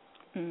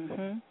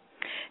 Mm-hmm.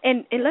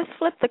 And let's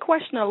flip the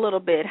question a little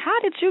bit. How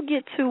did you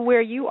get to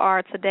where you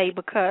are today?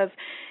 Because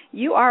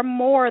you are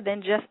more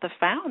than just the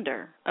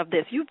founder of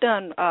this. You've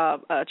done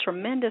a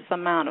tremendous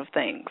amount of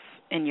things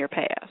in your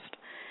past.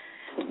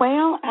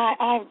 Well,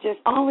 I've just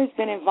always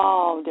been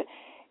involved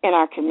in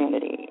our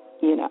community,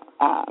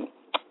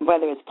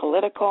 whether it's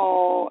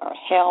political or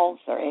health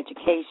or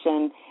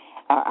education,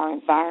 our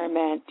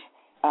environment,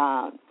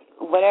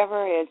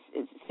 whatever it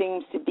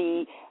seems to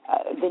be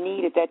the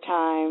need at that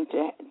time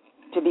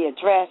to be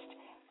addressed.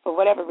 For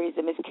whatever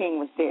reason, Ms. King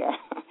was there,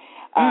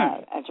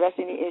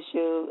 addressing the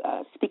issue,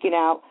 speaking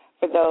out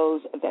for those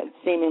that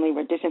seemingly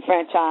were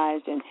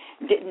disenfranchised and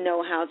didn't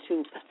know how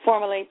to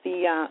formulate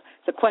the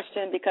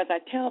question. Because I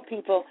tell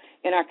people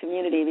in our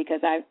community, because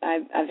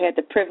I've had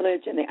the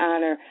privilege and the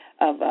honor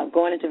of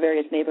going into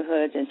various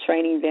neighborhoods and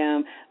training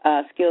them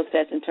skill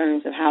sets in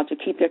terms of how to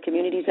keep their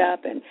communities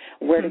up and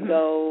where to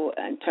go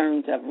in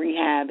terms of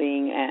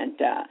rehabbing and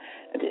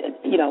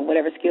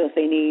whatever skills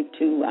they need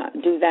to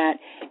do that.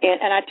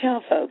 And I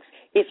tell folks,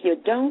 if you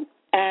don't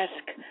ask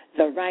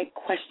the right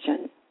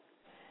question,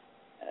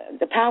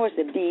 the powers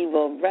that be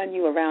will run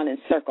you around in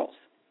circles.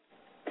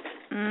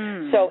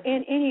 So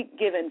in any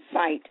given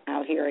fight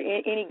out here,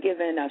 in any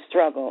given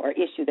struggle or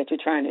issue that you're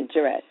trying to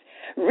address,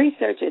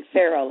 research it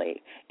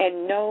thoroughly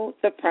and know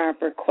the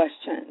proper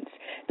questions,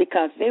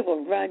 because they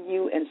will run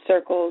you in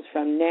circles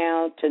from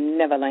now to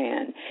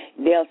Neverland.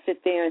 They'll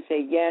sit there and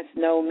say yes,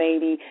 no,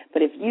 maybe,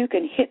 but if you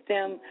can hit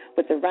them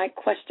with the right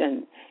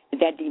question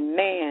that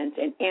demands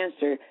an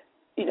answer,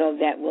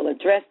 that will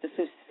address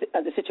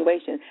the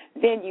situation,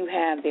 then you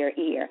have their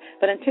ear.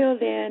 But until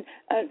then,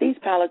 these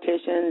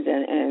politicians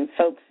and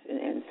folks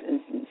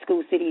in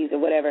school cities or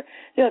whatever,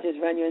 they'll just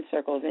run you in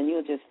circles and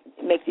you'll just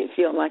make you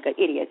feel like an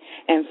idiot.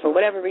 And for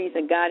whatever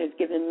reason, God has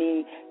given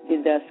me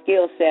the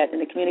skill set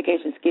and the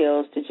communication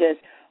skills to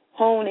just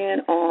hone in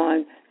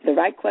on the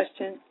right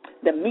question,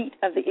 the meat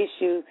of the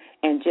issue,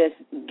 and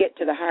just get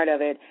to the heart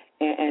of it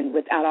and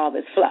without all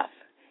this fluff.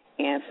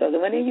 And so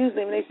when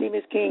they see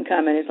Miss King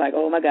coming, it's like,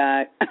 oh my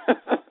God.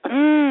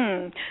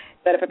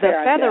 Better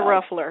prepare the feather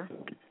ourselves. ruffler.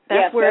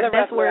 That's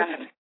where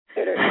I'm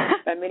considered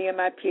by many of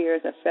my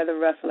peers a feather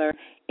ruffler,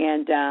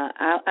 and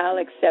I'll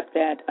accept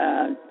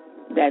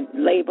that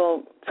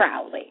label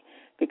proudly,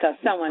 because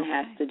someone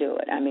has to do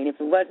it. I mean, if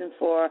it wasn't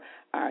for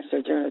our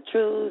Sojourner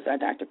Truths, our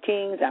Dr.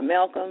 Kings, our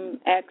Malcolm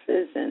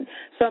X's, and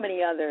so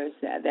many others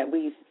that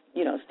we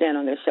stand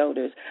on their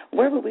shoulders,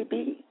 where would we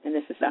be in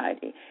this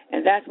society?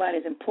 And that's why it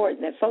is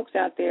important that folks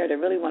out there that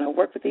really want to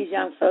work with these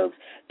young folks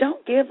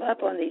don't give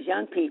up on these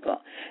young people,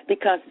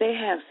 because they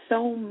have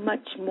so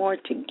much more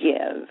to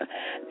give.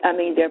 I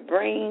mean, their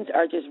brains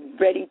are just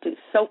ready to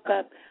soak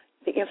up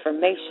the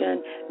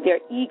information.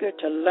 They're eager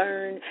to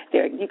learn.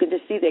 You can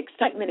just see the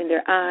excitement in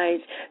their eyes.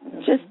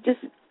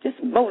 Just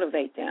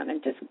motivate them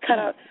and just cut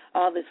out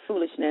all this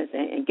foolishness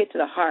and get to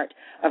the heart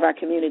of our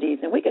communities.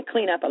 And we could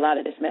clean up a lot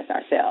of this mess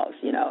ourselves,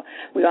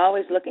 We're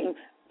always looking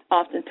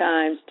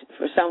oftentimes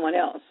for someone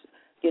else,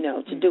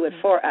 to do it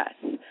for us.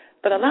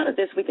 But a lot of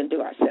this we can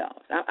do ourselves.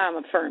 I'm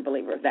a firm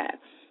believer of that.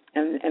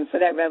 And for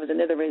that was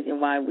another reason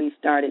why we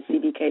started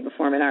CBK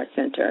Performing Arts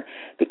Center,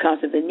 because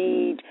of the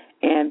need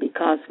and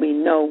because we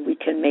know we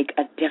can make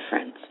a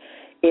difference.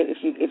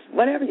 If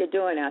whatever you're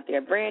doing out there,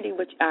 Brandy,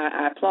 which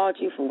I applaud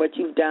you for what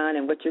you've done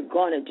and what you're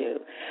going to do.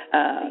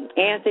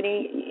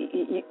 Anthony,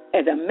 you,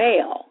 as a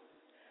male,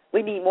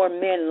 we need more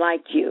men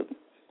like you,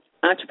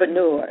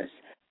 entrepreneurs,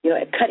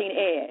 at cutting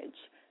edge,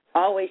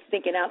 always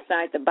thinking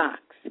outside the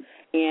box.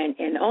 And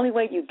the only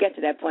way you get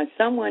to that point,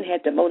 someone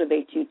had to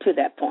motivate you to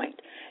that point.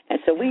 And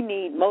so we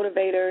need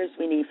motivators.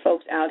 We need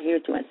folks out here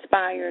to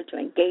inspire, to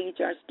engage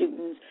our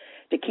students,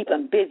 to keep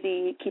them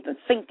busy, keep them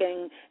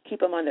thinking,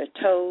 keep them on their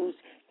toes.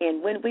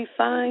 And when we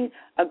find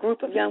a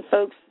group of young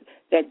folks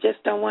that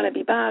just don't want to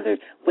be bothered,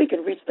 we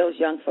can reach those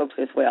young folks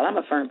as well. I'm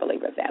a firm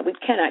believer of that. We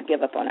cannot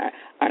give up on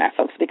our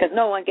folks, because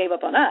no one gave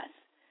up on us,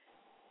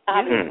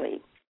 obviously.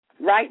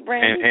 Right,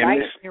 Brandy?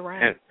 You're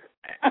right.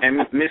 And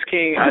Miss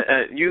King,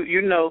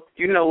 you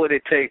know what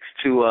it takes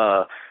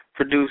to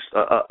produce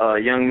a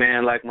young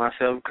man like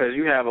myself, because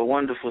you have a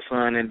wonderful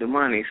son in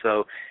Damani.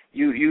 So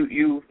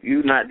you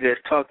not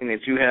just talking it,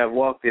 you have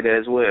walked it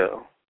as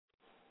well.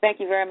 Thank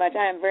you very much.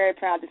 I am very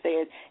proud to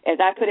say, as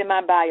I put in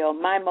my bio,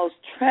 my most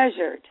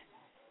treasured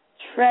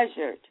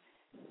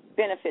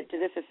benefit to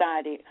this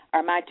society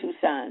are my two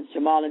sons,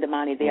 Jamal and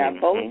Damani. They are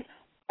both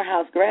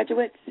Morehouse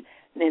graduates,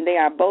 and they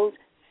are both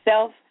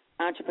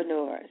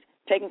self-entrepreneurs,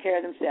 taking care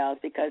of themselves,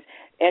 because,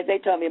 as they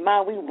told me,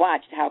 Ma, we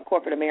watched how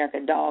corporate America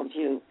dogged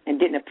you and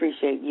didn't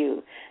appreciate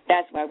you.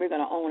 That's why we're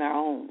going to own our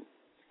own.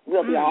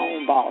 We'll be our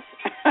own boss.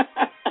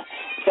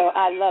 So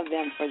I love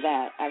them for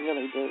that. I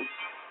really do.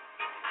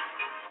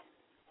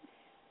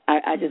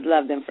 I just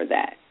love them for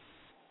that.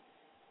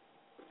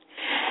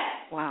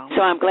 Wow.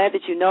 So I'm glad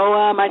that you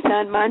know my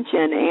son Munch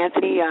and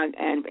Anthony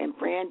and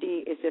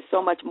Brandy. Is just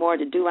so much more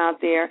to do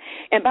out there.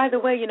 And by the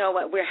way, you know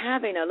what? We're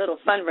having a little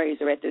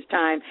fundraiser at this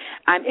time.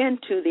 I'm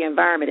into the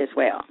environment as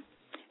well.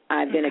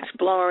 I've been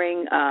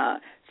exploring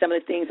some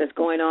of the things that's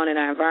going on in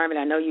our environment.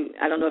 I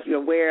don't know if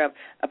you're aware of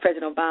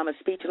President Obama's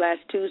speech last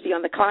Tuesday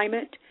on the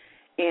climate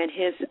and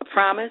his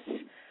promise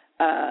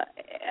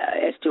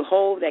as to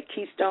hold that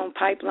Keystone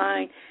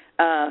Pipeline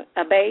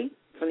a bay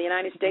from the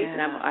United States,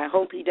 and I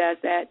hope he does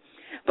that.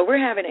 But we're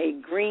having a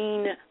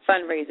green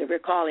fundraiser we're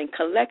calling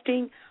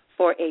Collecting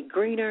for a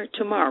Greener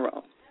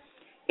Tomorrow.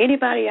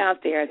 Anybody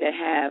out there that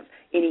have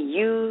any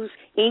used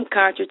ink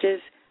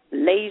cartridges,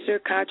 laser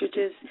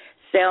cartridges,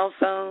 cell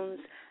phones,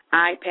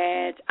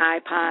 iPads,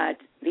 iPods,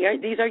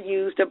 these are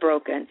used or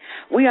broken.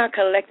 We are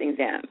collecting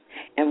them,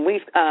 and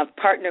we've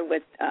partnered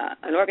with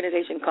an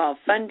organization called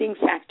Funding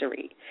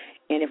Factory.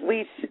 And if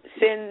we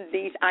send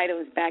these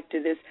items back to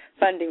this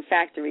funding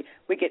factory,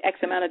 we get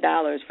X amount of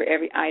dollars for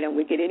every item.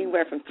 We get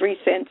anywhere from 3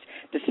 cents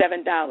to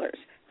 $7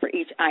 for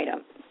each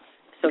item.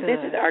 So This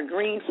is our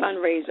green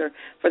fundraiser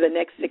for the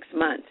next 6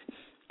 months.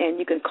 And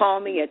you can call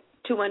me at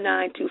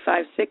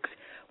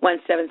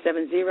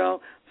 219-256-1770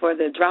 for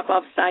the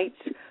drop-off sites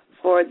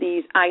for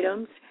these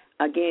items.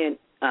 Again,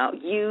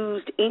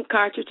 used ink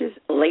cartridges,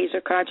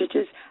 laser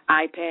cartridges,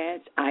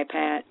 iPads,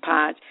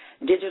 iPods,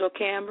 digital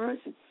cameras,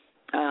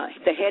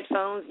 the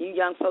headphones. You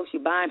young folks, you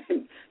buy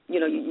them,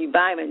 you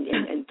buy them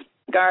and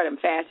guard them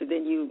faster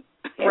than you.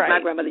 As my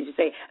grandmother used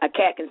to say, a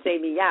cat can say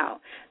meow.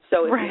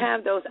 So if you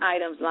have those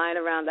items lying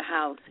around the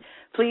house,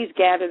 please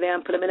gather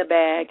them, put them in a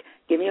bag,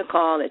 give me a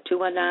call at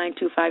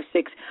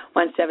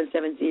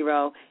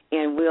 219-256-1770,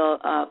 and we'll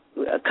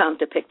come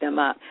to pick them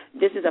up.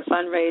 This is a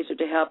fundraiser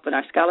to help with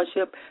our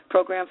scholarship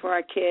program for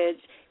our kids.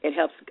 It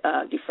helps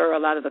defer a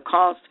lot of the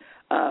cost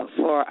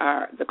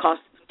the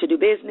cost to do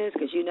business,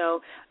 because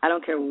I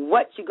don't care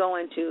what you go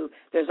into,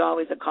 there's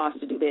always a cost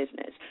to do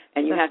business,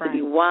 and you have to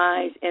be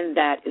wise in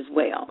that as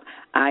well.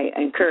 I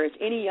encourage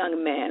any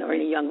young man or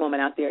any young woman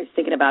out there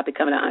thinking about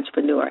becoming an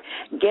entrepreneur,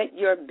 get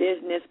your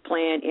business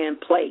plan in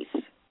place.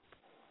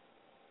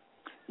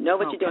 Know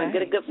what you're doing.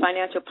 Get a good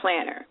financial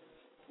planner.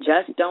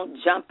 Just don't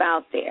jump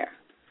out there.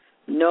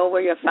 Know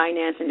where your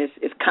financing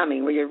is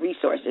coming, where your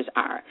resources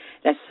are.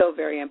 That's so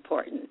very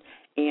important.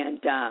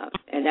 And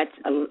that's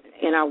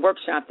in our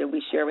workshop that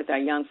we share with our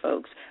young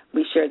folks.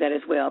 We share that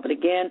as well. But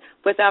again,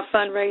 with our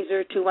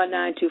fundraiser,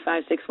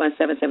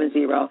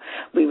 219-256-1770,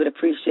 we would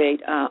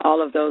appreciate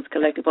all of those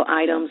collectible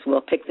items.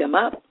 We'll pick them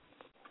up,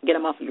 get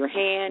them off of your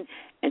hand,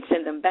 and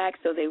send them back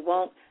so they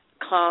won't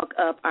clog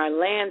up our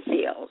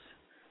landfills.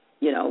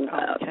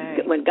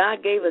 When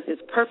God gave us His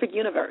perfect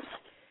universe,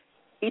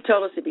 He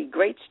told us to be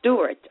great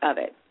stewards of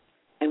it,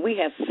 and we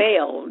have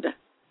failed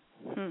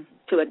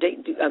to a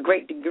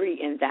great degree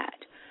in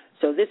that.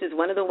 So this is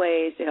one of the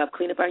ways to help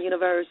clean up our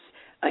universe.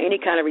 Any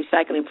kind of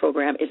recycling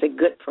program is a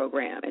good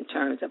program in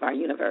terms of our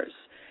universe.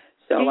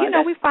 So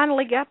we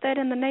finally got that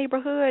in the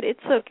neighborhood. It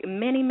took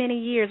many, many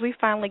years. We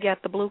finally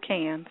got the blue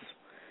cans.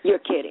 You're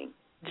kidding.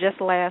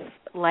 Just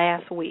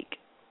last week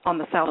on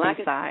the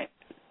southeast side.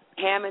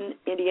 Hammond,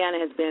 Indiana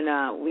has been,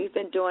 we've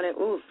been doing it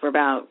for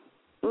about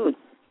 10,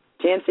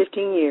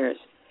 15 years.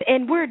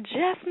 And we're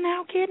just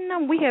now getting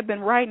them. We have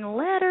been writing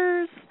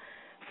letters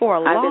for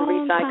a long time. I've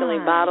been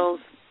recycling bottles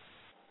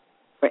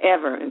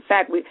forever. In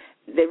fact,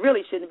 they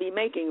really shouldn't be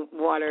making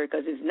water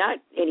because it's not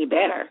any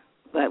better.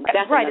 But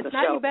that's it's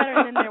not any better,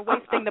 and then they're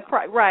wasting the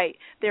price. Right,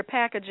 they're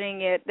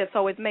packaging it,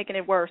 so it's making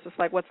it worse. It's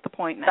like, what's the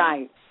point now?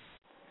 Right.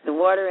 The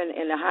water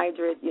and the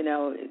hydrant,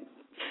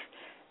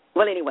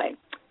 Well, anyway,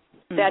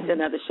 that's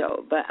another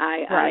show. But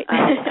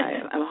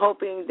I'm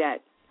hoping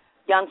that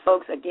young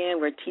folks, again,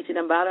 we're teaching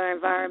them about our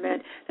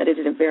environment, that it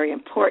is very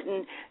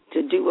important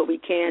to do what we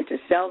can to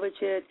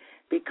salvage it,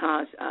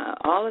 because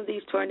all of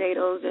these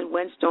tornadoes and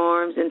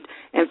windstorms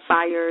and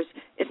fires,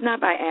 it's not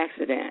by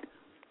accident.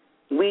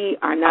 We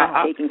are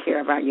not taking care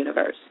of our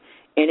universe,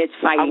 and it's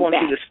fighting back.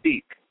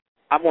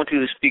 I want you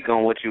to speak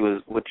on what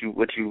you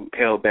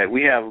held back.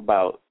 We have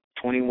about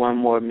 21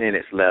 more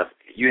minutes left.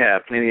 You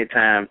have plenty of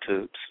time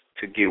to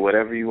get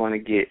whatever you want to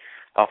get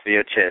off of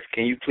your chest.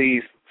 Can you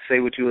please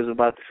say what you was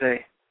about to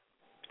say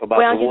about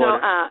the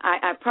water?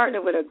 I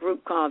partner with a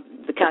group called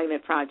the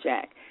Calumet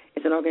Project.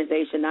 It's an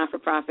organization,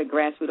 not-for-profit,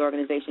 grassroots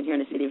organization here in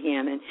the city of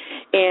Hammond,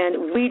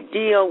 and we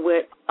deal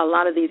with a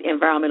lot of these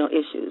environmental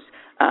issues.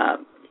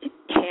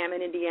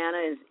 Hammond,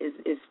 Indiana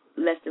is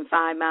less than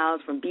 5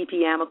 miles from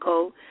BP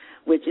Amoco,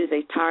 which is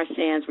a tar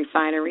sands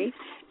refinery.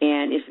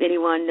 And if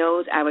anyone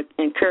knows, I would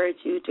encourage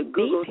you to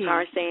Google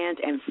tar sands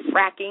and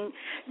fracking.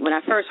 When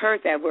I first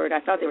heard that word,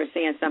 I thought they were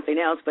saying something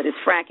else, but it's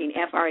fracking,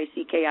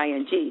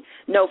 F-R-A-C-K-I-N-G,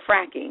 no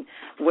fracking,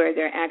 where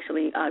they're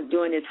actually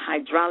doing this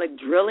hydraulic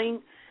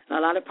drilling in a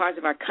lot of parts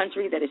of our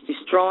country that is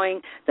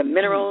destroying the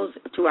minerals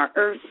to our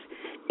earth.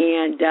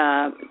 And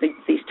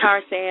these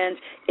tar sands,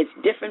 it's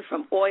different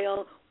from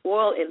oil.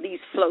 oil at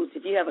least floats.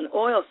 If you have an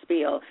oil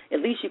spill,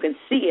 at least you can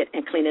see it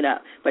and clean it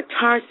up. But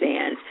tar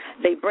sands,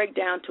 they break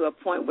down to a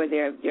point where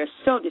they're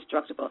so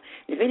destructible.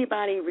 If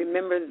anybody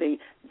remember the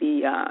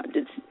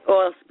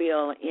oil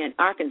spill in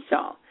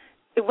Arkansas,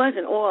 it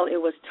wasn't oil,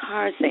 it was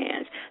tar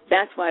sands.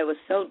 That's why it was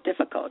so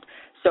difficult.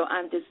 So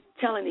I'm just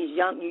telling you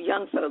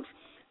young folks,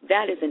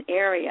 that is an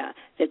area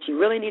that you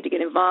really need to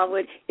get involved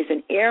with. It's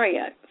an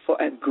area for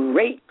a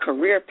great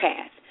career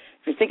path.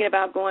 If you're thinking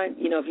about going,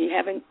 if you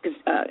haven't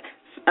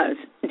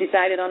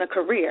decided on a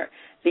career,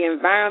 the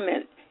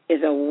environment is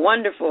a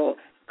wonderful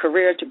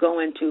career to go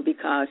into,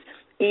 because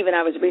even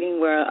I was reading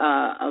where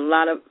a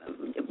lot of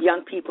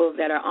young people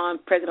that are on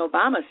President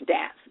Obama's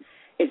staff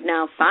is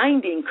now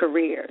finding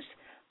careers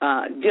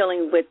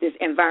dealing with this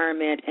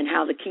environment and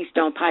how the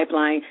Keystone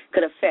Pipeline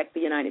could affect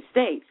the United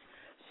States.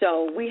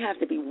 So we have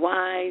to be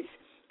wise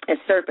as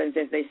serpents,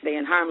 as they say,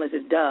 and harmless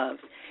as doves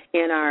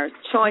in our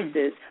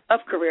choices of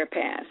career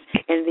paths.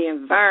 And the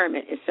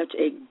environment is such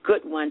a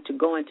good one to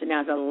go into.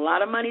 Now, there's a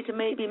lot of money to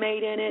be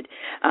made in it.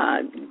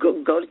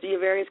 Go to your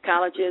various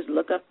colleges,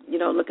 look at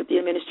the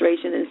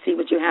administration and see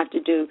what you have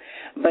to do.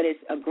 But it's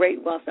a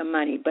great wealth of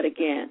money. But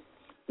again,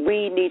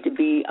 we need to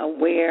be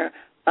aware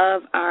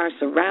of our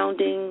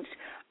surroundings.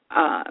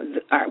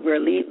 We're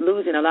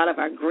losing a lot of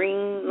our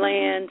green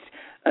lands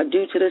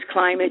due to this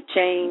climate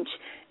change,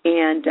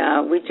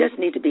 and we just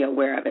need to be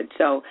aware of it.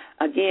 So,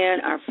 again,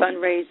 our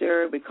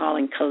fundraiser, we're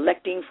calling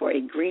Collecting for a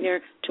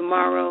Greener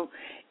Tomorrow.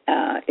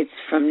 It's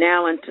from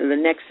now until the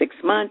next 6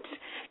 months,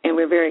 and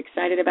we're very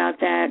excited about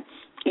that.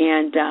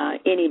 And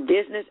any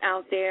business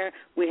out there,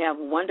 we have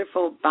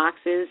wonderful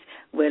boxes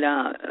with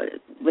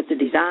the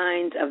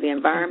designs of the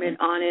environment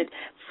on it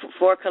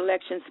for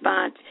collection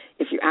spots.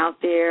 If you're out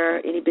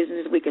there, any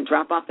business, we can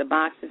drop off the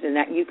boxes, and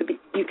that you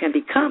can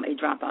become a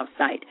drop-off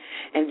site.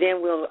 And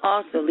then we'll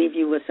also leave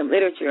you with some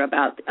literature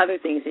about other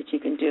things that you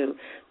can do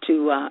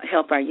to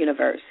help our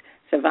universe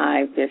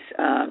survive this.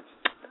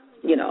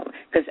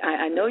 Because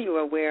I know you were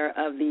aware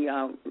of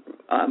the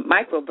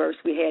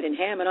microburst we had in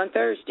Hammond on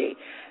Thursday.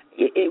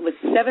 It was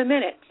 7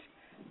 minutes,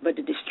 but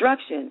the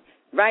destruction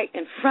right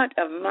in front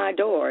of my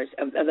doors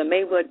of the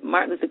Maywood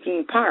Martin Luther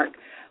King Park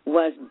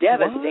was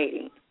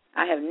devastating. What?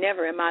 I have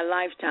never in my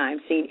lifetime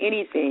seen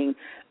anything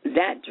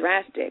that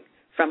drastic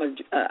from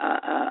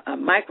a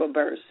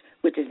microburst,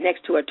 which is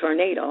next to a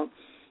tornado,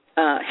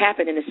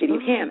 happen in the city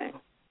of Hammond.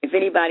 If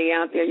anybody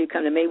out there, you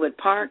come to Maywood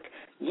Park,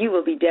 you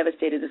will be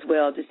devastated as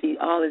well to see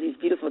all of these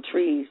beautiful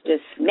trees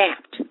just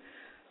snapped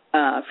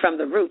from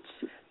the roots.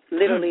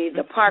 Literally,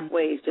 the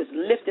parkways just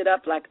lifted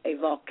up like a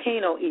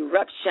volcano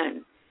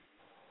eruption.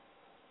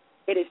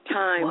 It is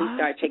time we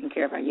start taking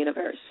care of our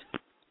universe.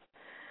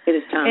 It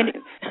is time.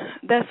 And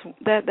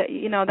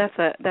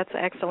that's an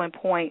excellent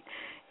point.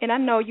 And I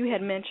know you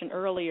had mentioned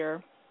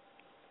earlier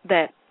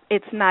that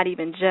it's not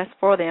even just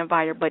for the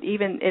environment, but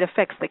even it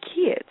affects the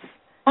kids.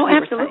 Oh,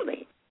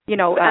 absolutely.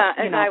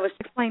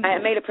 I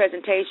made a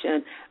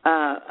presentation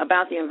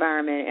about the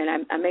environment,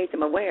 and I made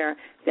them aware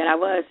that I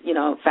was,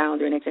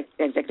 founder and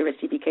executive at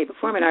CPK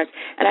Performing Arts,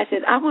 and I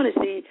said, I want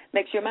to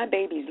make sure my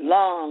baby's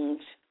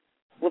lungs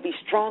will be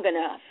strong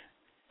enough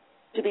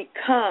to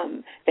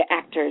become the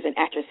actors and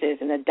actresses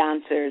and the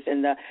dancers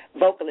and the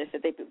vocalists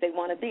that they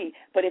want to be.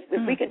 But if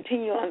we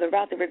continue on the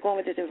route that we're going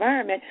with this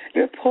environment,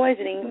 you're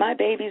poisoning my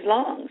baby's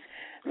lungs.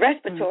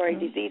 Respiratory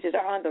diseases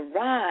are on the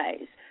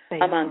rise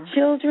among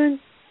children,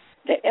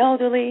 the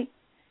elderly,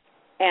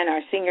 and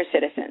our senior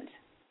citizens.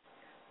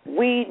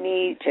 We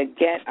need to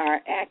get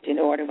our act in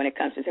order when it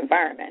comes to this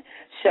environment.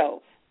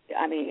 So,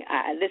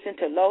 I listen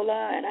to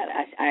Lola, and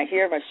I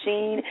hear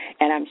Rasheen,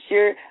 and I'm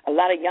sure a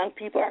lot of young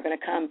people are going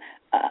to come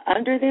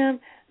under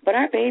them, but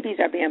our babies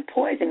are being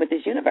poisoned with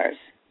this universe.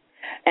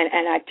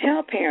 And I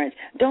tell parents,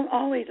 don't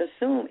always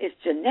assume it's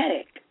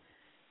genetic.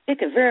 It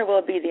could very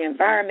well be the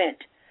environment,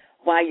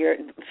 why you're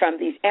from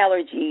these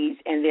allergies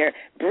and their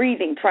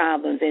breathing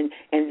problems, and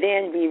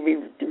then we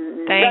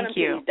run them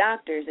to these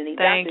doctors, and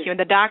and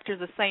the doctors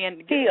are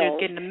saying you're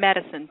getting the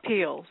medicine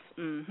pills.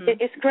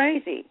 It's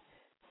crazy.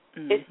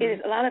 It is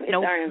a lot of it's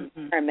our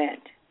environment,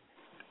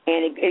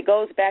 and it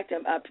goes back to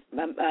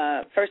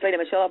First Lady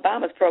Michelle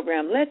Obama's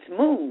program. Let's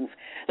move.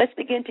 Let's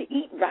begin to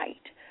eat right.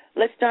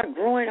 Let's start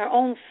growing our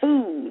own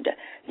food.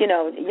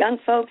 Young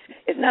folks,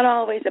 it's not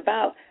always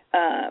about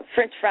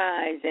French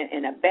fries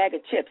and a bag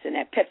of chips and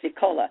that Pepsi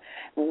Cola.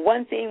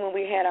 One thing, when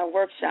we had our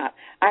workshop,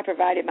 I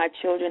provided my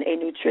children a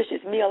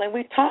nutritious meal, and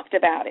we talked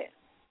about it.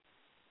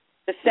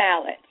 The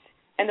salads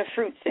and the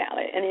fruit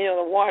salad and,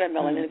 the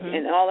watermelon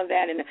and all of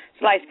that, and the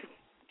sliced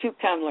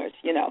cucumbers,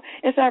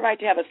 It's all right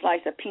to have a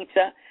slice of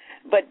pizza,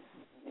 but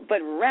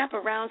wrap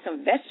around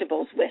some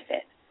vegetables with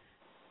it.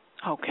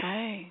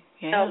 Okay.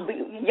 Yeah.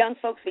 Young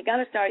folks, we got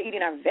to start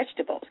eating our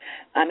vegetables.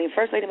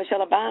 First Lady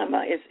Michelle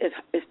Obama is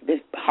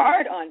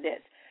hard on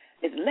this.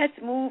 Is let's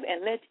move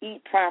and let's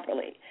eat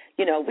properly.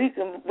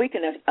 We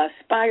can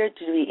aspire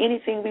to be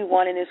anything we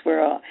want in this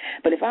world,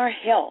 but if our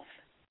health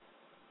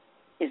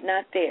is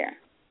not there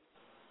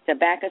to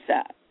back us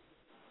up,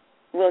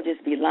 we'll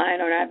just be lying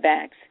on our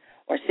backs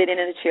or sitting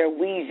in a chair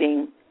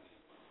wheezing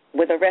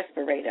with a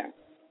respirator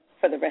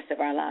for the rest of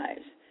our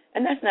lives.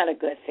 And that's not a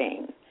good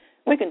thing.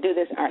 We can do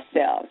this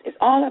ourselves. It's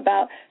all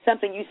about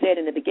something you said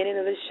in the beginning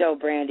of the show,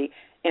 Brandy.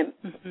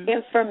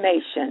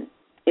 Information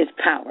is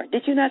power.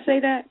 Did you not say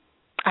that?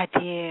 I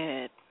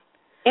did.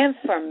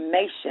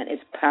 Information is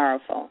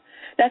powerful.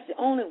 That's the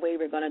only way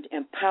we're going to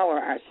empower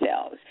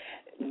ourselves.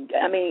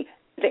 I mean,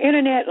 the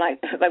internet,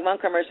 like one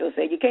commercial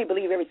said, you can't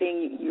believe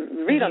everything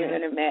you read on the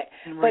internet.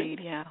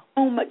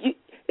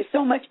 It's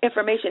so much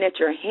information at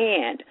your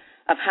hand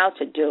of how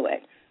to do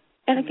it.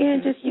 And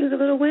again, just use a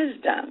little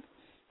wisdom,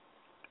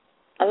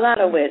 a lot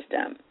of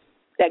wisdom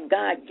that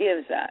God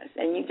gives us.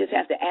 And you just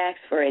have to ask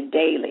for it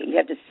daily. You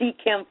have to seek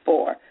Him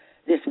for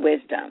this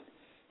wisdom.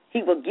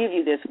 He will give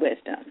you this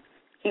wisdom.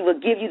 He will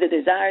give you the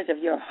desires of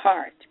your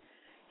heart.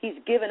 He's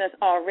given us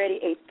already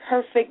a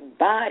perfect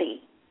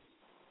body.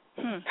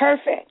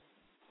 Perfect.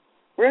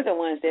 We're the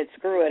ones that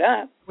screw it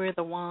up. We're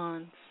the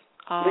ones.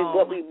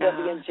 What we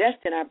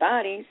ingest in our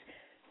bodies,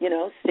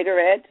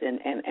 cigarettes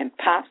and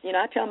pops.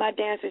 I tell my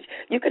dancers,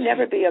 you can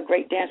never be a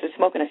great dancer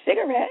smoking a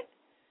cigarette.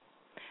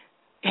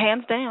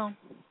 Hands down.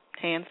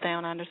 Hands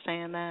down, I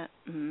understand that.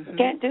 You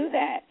can't do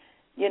that.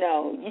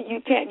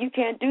 You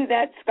can't do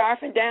that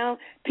scarfing down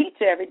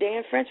pizza every day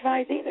and French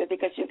fries either,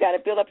 because you've got to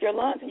build up your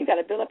lungs and you've got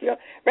to build up your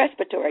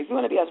respiratory. You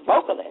want to be a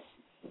vocalist.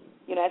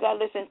 As I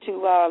listen to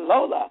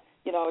Lola,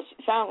 it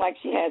sounds like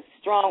she has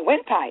strong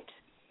windpipes.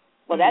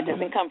 Well, that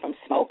doesn't come from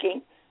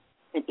smoking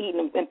and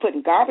eating and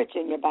putting garbage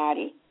in your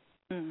body.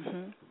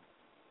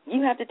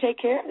 You have to take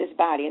care of this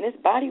body, and this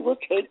body will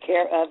take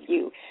care of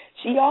you.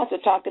 She also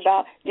talked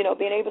about,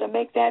 being able to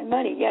make that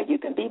money. Yeah, you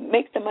can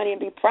make the money and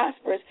be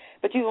prosperous,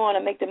 but you want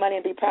to make the money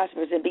and be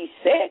prosperous and be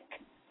sick.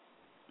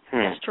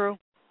 That's true.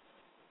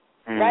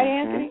 Right,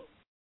 Anthony?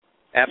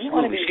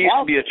 Absolutely. She used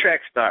to be a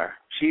track star.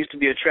 She used to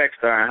be a track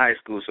star in high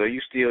school, so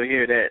you still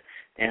hear that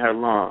in her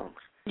lungs.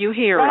 You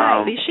hear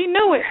it. She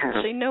knew it.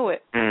 She knew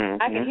it.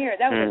 I can hear it.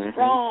 That was a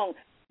strong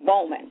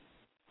woman.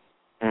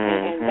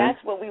 And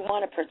that's what we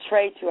want to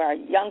portray to our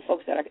young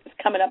folks that are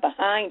coming up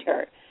behind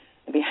her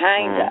and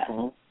behind us.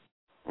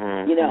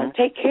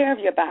 Take care of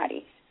your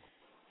bodies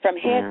from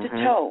head to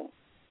toe.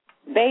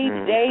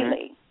 Bathe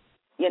daily.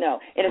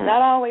 It is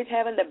not always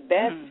having the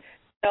best,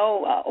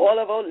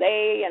 olive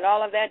olay and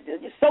all of that.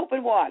 Just soap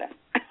and water.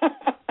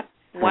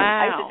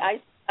 Wow.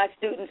 My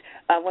students,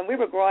 when we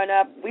were growing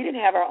up, we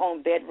didn't have our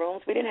own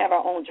bedrooms. We didn't have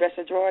our own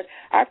dresser drawers.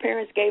 Our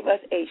parents gave us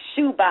a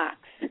shoe box.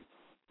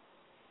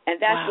 And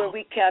that's where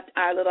we kept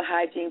our little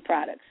hygiene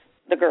products,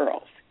 the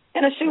girls,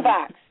 in a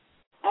shoebox.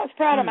 I was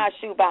proud of my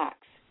shoebox.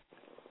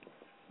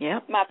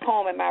 Yep. My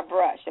comb and my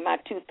brush and my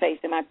toothpaste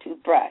and my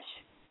toothbrush.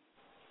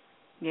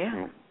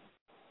 Yeah.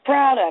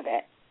 Proud of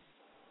it.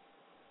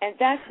 And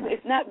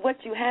it's not what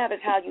you have,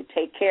 it's how you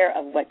take care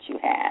of what you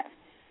have.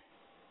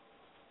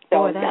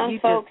 So young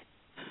folks,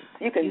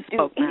 you can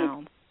do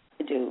anything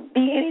you do.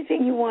 Be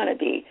anything you want to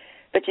be,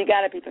 but you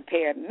got to be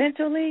prepared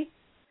mentally,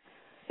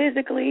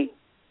 physically,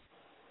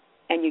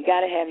 and you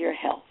got to have your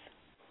health.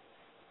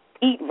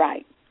 Eat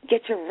right.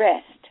 Get your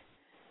rest.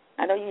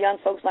 I know you young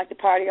folks like to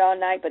party all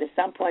night, but at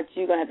some point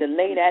you're going to have to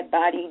lay that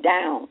body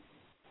down.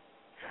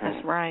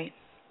 That's right.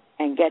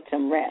 And get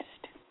some rest.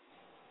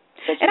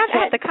 And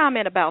I have to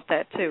comment about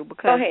that, too,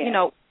 because,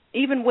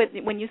 even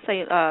when you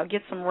say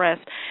get some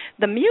rest,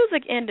 the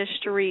music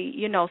industry,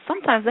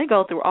 sometimes they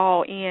go through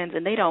all ends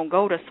and they don't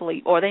go to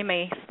sleep, or they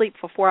may sleep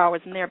for 4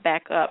 hours and they're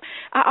back up.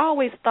 I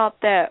always thought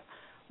that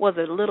was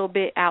a little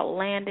bit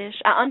outlandish.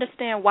 I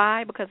understand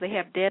why, because they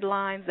have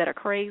deadlines that are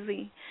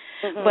crazy.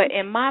 But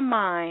in my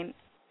mind,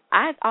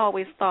 I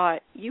always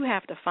thought you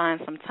have to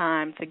find some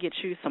time to get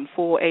you some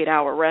full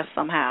 8-hour rest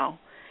somehow,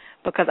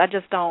 because I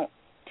just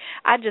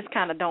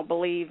kind of don't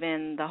believe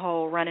in the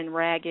whole running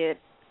ragged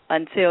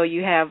until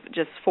you have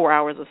just 4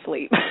 hours of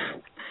sleep.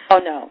 Oh,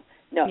 no.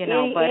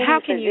 But how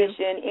can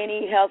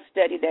any health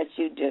study that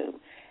you do,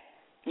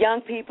 young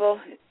people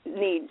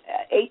need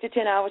 8 to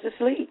 10 hours of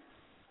sleep.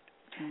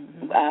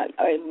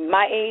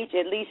 My age,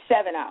 at least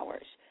 7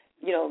 hours.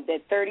 That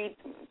 30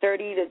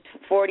 to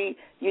 40,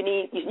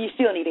 you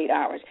still need 8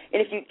 hours.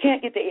 And if you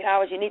can't get the 8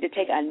 hours, you need to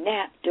take a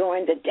nap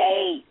during the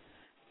day.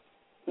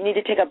 You need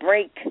to take a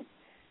break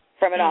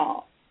from it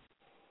all.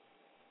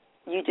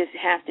 You just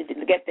have to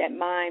get that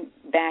mind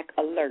back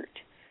alert.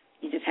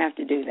 You just have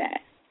to do that.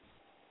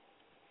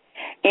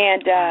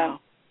 And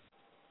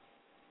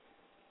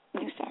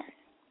I'm sorry.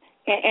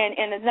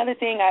 And another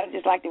thing I would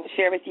just like to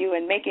share with you,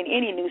 in making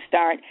any new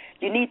start,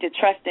 you need to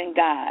trust in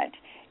God.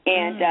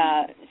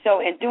 And so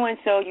in doing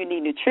so, you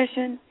need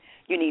nutrition,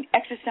 you need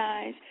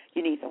exercise,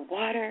 you need the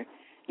water,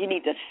 you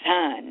need the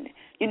sun,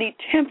 you need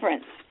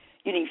temperance,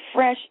 you need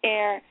fresh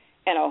air,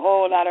 and a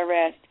whole lot of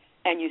rest,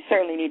 and you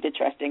certainly need to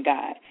trust in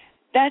God.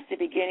 That's the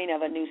beginning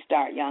of a new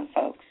start, young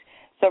folks.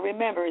 So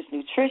remember, it's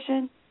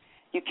nutrition.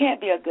 You can't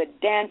be a good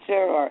dancer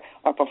or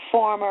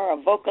performer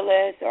or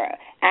vocalist or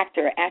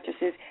actor or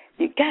actresses.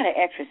 You got to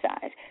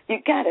exercise. You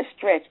got to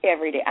stretch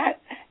every day.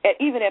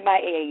 Even at my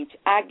age,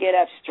 I get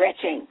up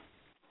stretching.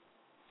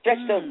 Stretch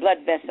those blood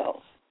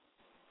vessels.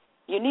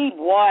 You need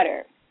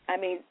water. I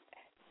mean,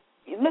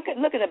 look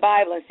at the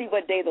Bible and see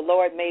what day the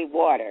Lord made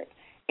water.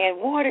 And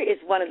water is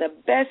one of the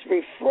best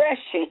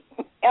refreshing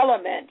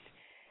elements.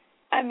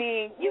 I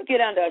mean, you get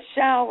under a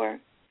shower,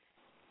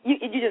 you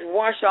just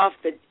wash off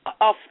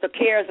the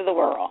cares of the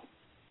world.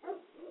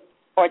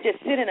 Or just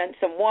sit in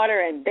some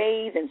water and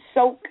bathe and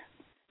soak.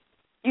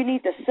 You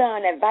need the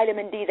sun, that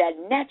vitamin D,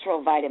 that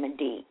natural vitamin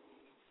D.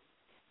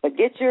 But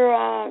get your,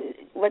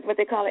 what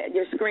they call it,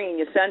 your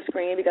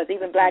sunscreen, because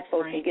even black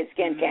folks can get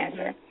skin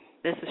cancer.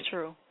 This is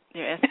true.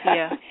 Your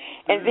SPF.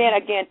 And then,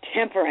 again,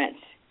 temperance.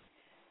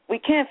 We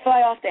can't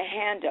fly off the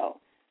handle.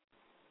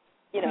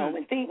 You know,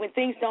 when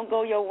things don't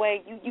go your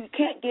way, you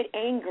can't get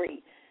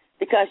angry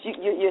because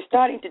you're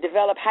starting to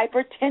develop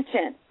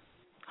hypertension.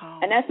 Oh.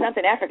 And that's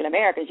something African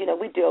Americans,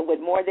 we deal with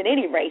more than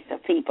any race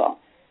of people.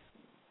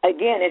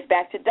 Again, it's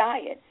back to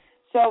diet.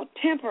 So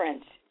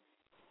temperance,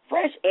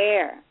 fresh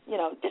air,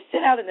 just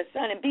sit out in the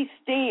sun and be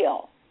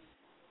still.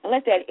 And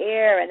let that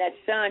air and that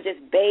sun just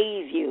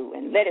bathe you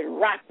and let it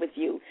rock with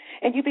you.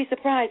 And you'd be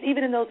surprised,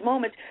 even in those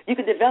moments, you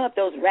can develop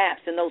those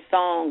raps and those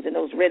songs and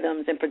those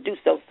rhythms and produce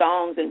those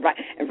songs and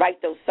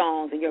write those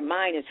songs, and your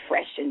mind is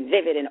fresh and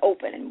vivid and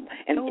open.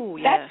 And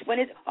that's when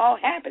it all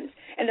happens.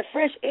 And the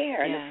fresh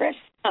air and the fresh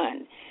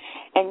sun.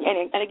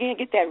 And again,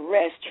 get that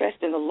rest, trust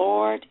in the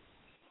Lord.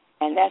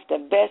 And that's the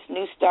best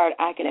new start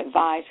I can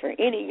advise for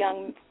any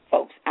young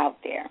folks out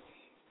there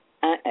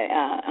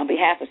on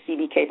behalf of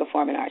CBK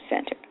Performing Arts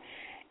Center.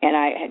 And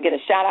I get a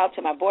shout-out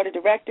to my board of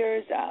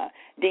directors,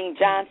 Dean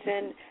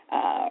Johnson,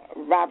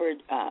 Robert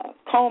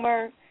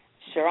Comer,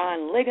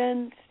 Sharon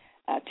Liggins,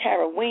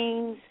 Tara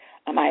Weems,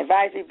 my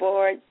advisory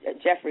board,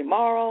 Jeff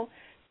Morrow,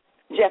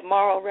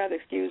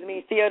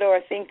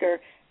 Theodore Thinker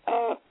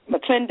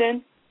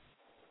McClendon,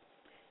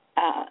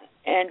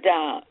 and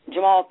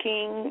Jamal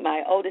King,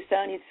 my oldest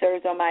son. He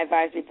serves on my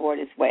advisory board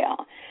as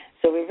well.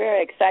 So we're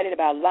very excited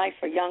about life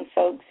for young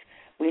folks.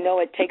 We know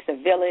it takes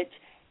a village.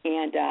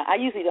 And I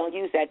usually don't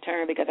use that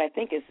term because I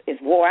think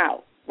it's wore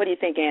out. What do you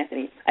think,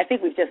 Anthony? I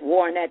think we've just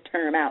worn that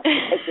term out.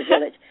 It's the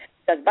village.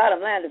 Because bottom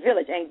line, the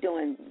village ain't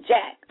doing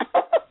jack,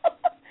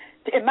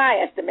 in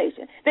my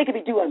estimation. They could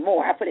be doing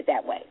more. I put it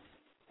that way.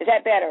 Is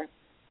that better?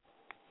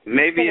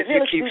 Maybe if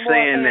you keep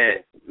saying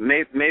that,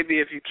 maybe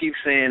if you keep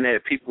saying that,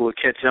 people will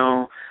catch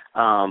on.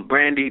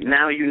 Brandy,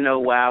 now you know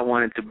why I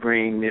wanted to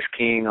bring Miss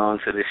King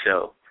onto the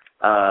show.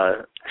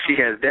 She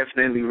has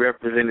definitely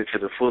represented to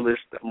the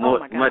fullest,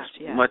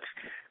 much.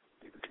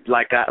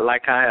 Like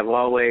I have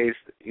always,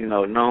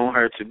 known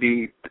her to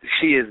be.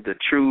 She is the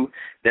true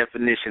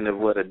definition of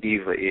what a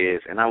diva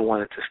is, and I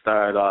wanted to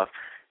start off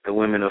the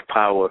Women of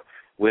Power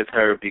with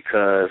her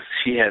because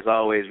she has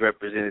always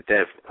represented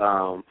that,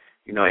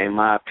 in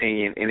my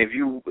opinion. And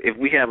if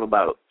we have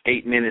about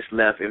 8 minutes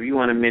left, if you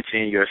want to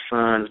mention your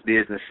son's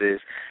businesses,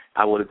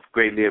 I would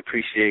greatly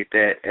appreciate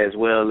that, as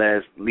well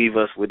as leave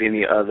us with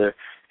any other,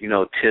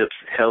 tips,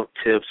 health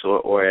tips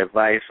or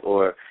advice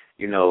or,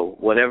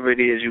 whatever it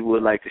is you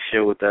would like to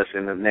share with us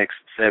in the next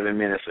 7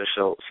 minutes or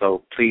so.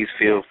 So please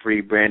feel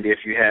free, Brandy, if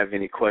you have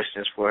any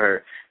questions for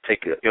her,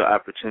 take your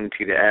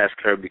opportunity to ask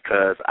her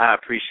because I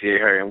appreciate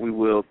her and we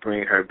will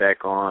bring her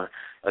back on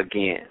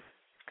again.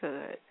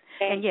 Good.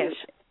 And yes,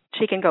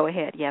 she can go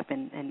ahead,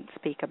 and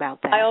speak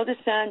about that. My oldest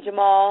son,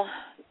 Jamal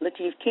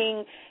Latif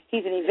King,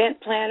 he's an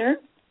event planner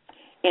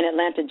in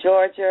Atlanta,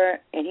 Georgia,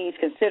 and he's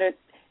considered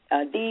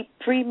the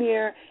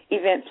premier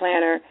event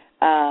planner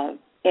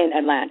in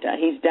Atlanta.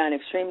 He's done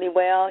extremely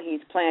well.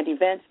 He's planned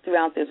events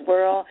throughout this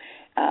world.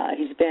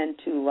 He's been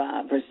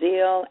to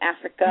Brazil,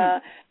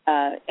 Africa,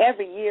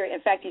 every year.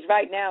 In fact, he's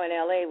right now in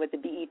L.A. with the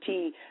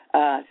BET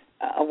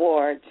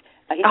Awards.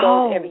 He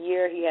goes every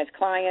year. He has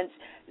clients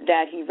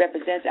that he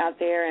represents out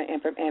there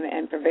and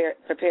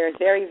prepares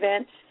their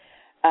events.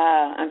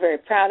 I'm very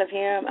proud of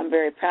him. I'm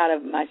very proud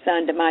of my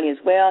son, Damani, as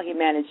well. He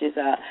manages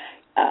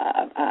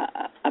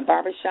a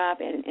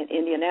barbershop in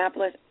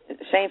Indianapolis.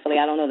 Shamefully,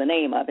 I don't know the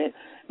name of it.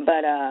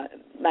 But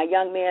my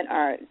young men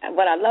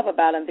what I love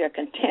about them, they're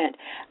content.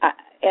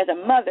 As a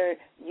mother,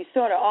 you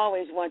sort of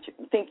always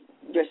think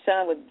your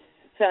sons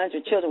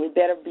or children would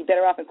be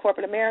better off in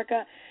corporate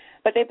America.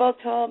 But they both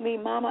told me,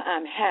 Mama,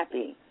 I'm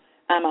happy.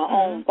 I'm my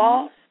own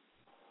boss.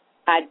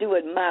 I do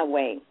it my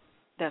way.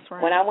 That's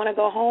right. When I want to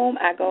go home,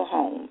 I go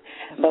home.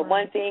 But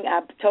one thing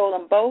I told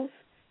them both,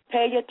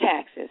 pay your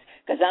taxes,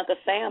 because Uncle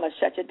Sam will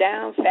shut you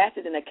down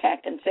faster than a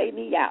cat can say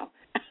meow.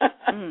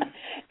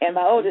 And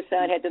my oldest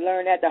son had to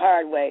learn that the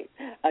hard way,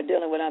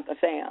 dealing with Uncle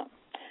Sam.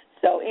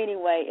 So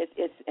anyway,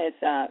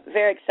 it's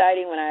very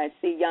exciting when I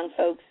see young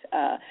folks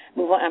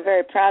move on. I'm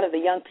very proud of the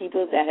young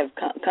people that have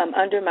come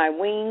under my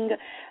wing.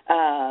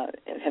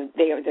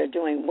 They're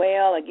doing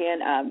well.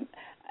 Again,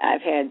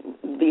 I've had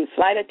the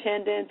flight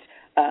attendants,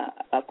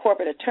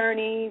 corporate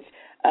attorneys.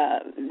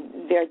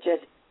 They're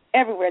just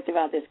everywhere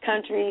throughout this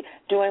country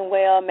doing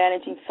well,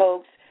 managing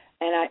folks,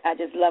 and I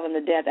just love them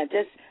to death. I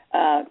just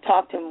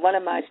talked to one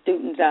of my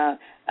students,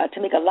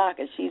 Tamika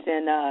Lockett. She's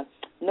in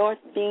North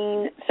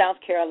Bean, South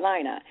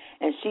Carolina,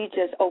 and she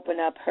just opened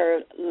up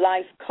her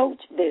life coach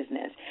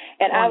business.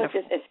 And wonderful. I was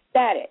just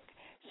ecstatic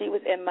She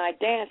was in my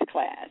dance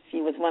class.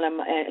 She was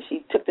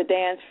she took the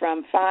dance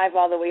from 5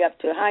 all the way up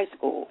to high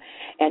school,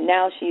 and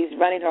now she's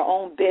running her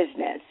own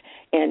business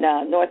in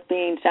North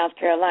Bean, South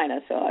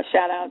Carolina. So a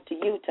shout out to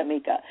you,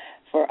 Tamika,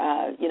 for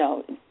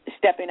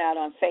stepping out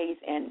on faith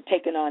and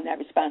taking on that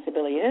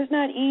responsibility. It is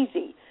not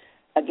easy,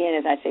 again,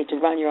 as I say, to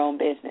run your own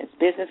business.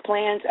 Business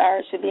plans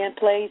should be in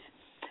place.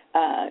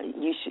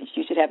 You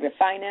should have your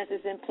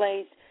finances in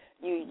place.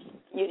 You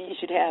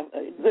should have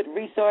good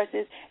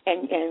resources,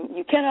 and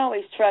you can't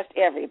always trust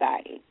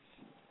everybody,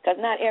 because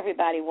not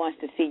everybody wants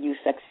to see you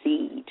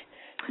succeed.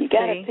 You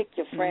got to pick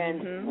your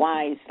friends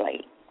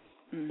wisely.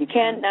 You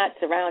cannot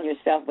surround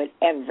yourself with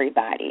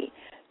everybody.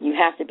 You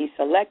have to be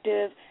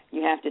selective.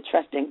 You have to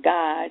trust in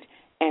God,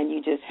 and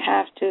you just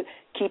have to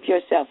keep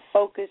yourself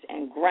focused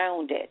and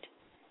grounded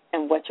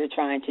in what you're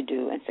trying to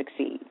do and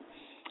succeed.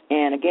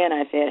 And again,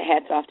 I said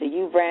hats off to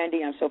you,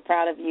 Brandy. I'm so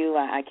proud of you.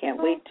 I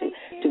can't wait to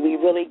we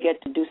really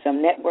get to do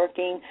some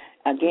networking.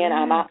 Again,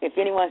 if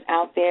anyone's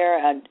out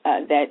there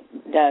that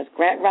does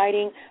grant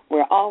writing,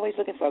 we're always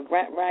looking for a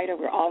grant writer.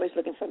 We're always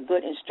looking for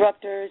good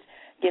instructors.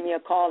 Give me a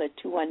call at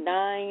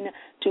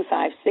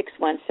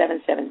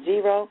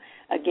 219-256-1770.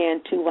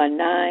 Again,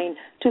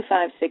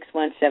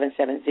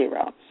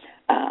 219-256-1770.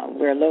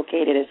 We're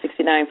located at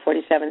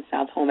 6947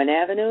 South Holman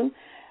Avenue.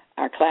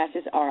 Our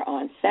classes are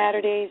on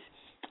Saturdays.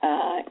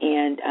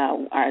 And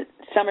our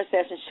summer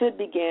session should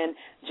begin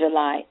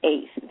July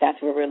 8th.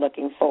 That's what we're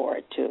looking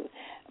forward to.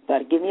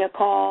 But give me a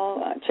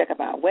call. Check out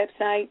our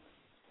website.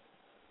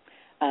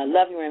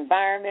 Love Your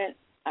Environment.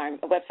 Our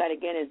website,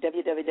 again, is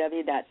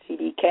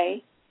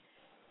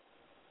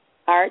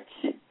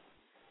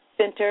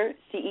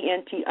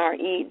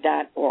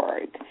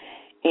www.cbkartscentre.org.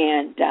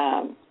 And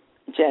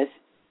just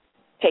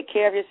take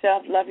care of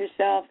yourself, love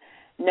yourself.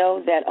 Know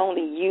that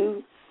only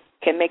you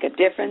can make a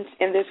difference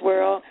in this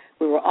world.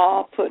 We were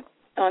all put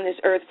on this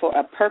earth for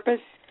a purpose.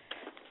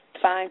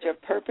 Find your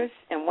purpose,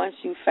 and once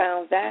you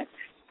found that,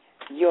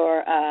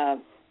 your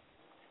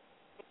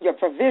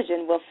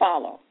provision will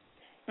follow.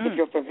 If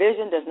your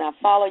provision does not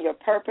follow your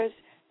purpose,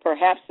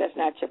 perhaps that's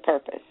not your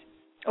purpose.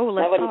 Oh,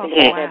 let's now, what do you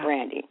think about that,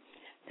 Brandy?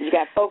 You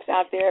got folks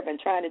out there have been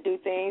trying to do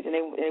things, and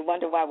they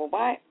wonder why. Well,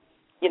 why?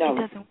 It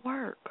doesn't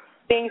work.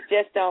 Things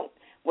just don't.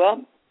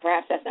 Well,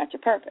 perhaps that's not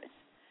your purpose.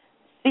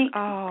 Seek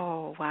We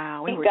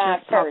were God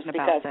just first, talking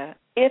about because that.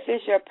 if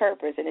it's your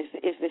purpose and if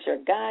it's your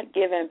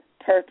God-given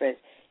purpose,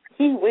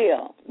 He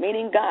will,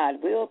 meaning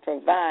God, will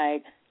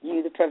provide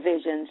you the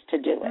provisions to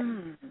do it.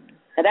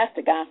 Now, that's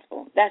the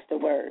gospel. That's the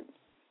word.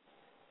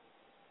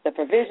 The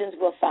provisions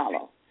will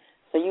follow.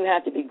 So you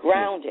have to be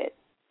grounded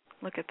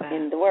Look at that.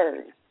 in the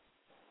word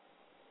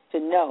to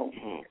know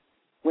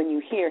when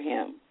you hear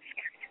Him,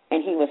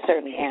 and He will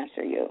certainly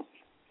answer you.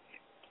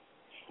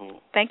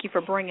 Thank you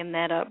for bringing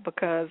that up,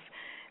 because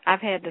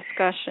I've had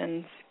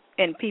discussions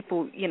and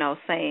people,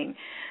 saying,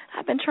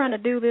 I've been trying to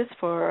do this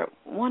for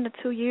 1 to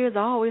 2 years.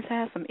 I always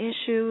have some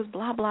issues,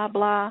 blah, blah,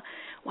 blah.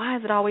 Why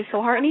is it always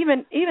so hard?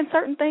 And even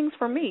certain things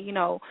for me,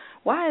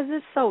 why is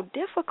this so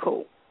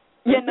difficult?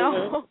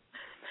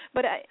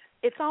 But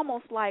it's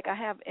almost like I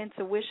have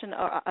intuition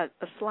or a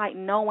slight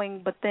knowing,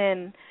 but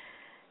then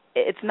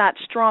it's not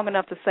strong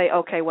enough to say,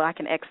 okay, well, I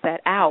can X that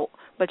out.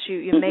 But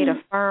you made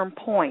a firm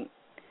point.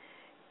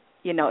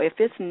 If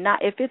it's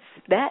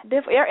that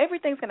difficult,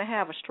 everything's going to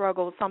have a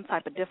struggle, some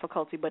type of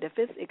difficulty. But if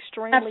it's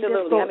extremely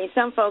difficult, I mean,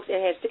 some folks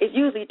it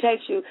usually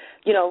takes you,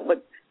 2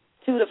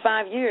 to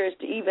 5 years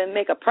to even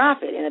make a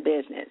profit in a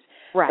business.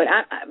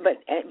 Right.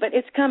 But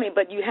it's coming.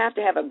 But you have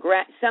to have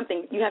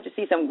something. You have to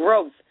see some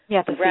growth. You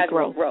have to see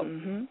gradual growth.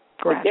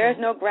 If there's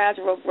no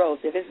gradual growth,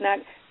 if it's not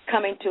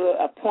coming to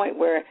a point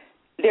where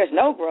there's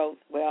no growth,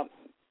 well,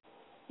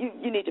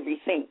 you need to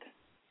rethink,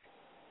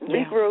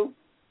 regroup,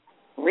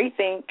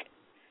 rethink.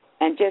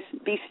 And just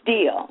be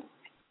still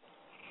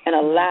and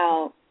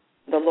allow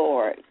the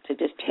Lord to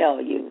just tell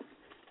you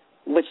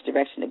which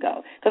direction to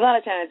go. Because a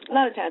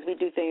lot of times we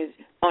do things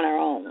on our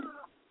own.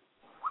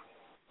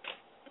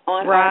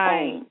 Our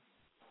own.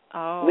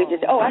 We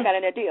just, I got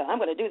an idea. I'm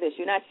going to do this.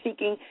 You're not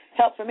seeking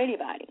help from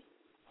anybody.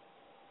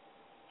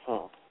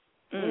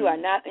 You are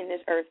not in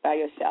this earth by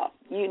yourself.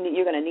 You're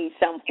going to need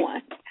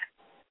someone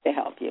to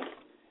help you.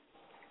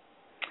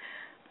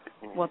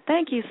 Well,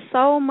 thank you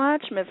so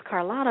much, Ms.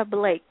 Carlotta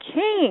Blake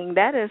King.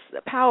 That is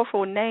a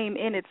powerful name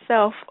in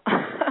itself.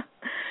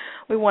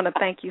 We want to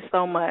thank you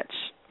so much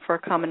for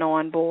coming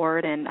on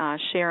board and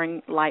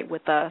sharing light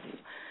with us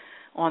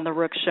on The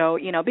Rook Show.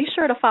 Be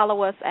sure to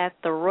follow us at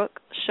The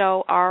Rook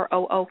Show,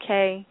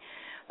 ROOK,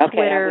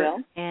 Twitter, I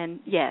will. and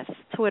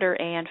Twitter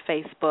and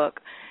Facebook.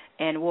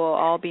 And we'll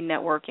all be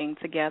networking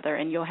together,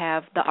 and you'll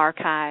have the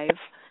archive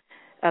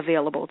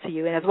available to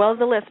you, and as well as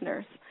the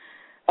listeners.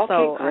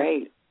 Okay,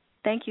 great.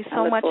 Thank you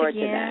so much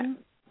again.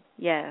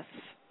 Yes.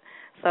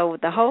 So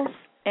the host,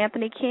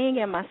 Anthony King,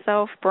 and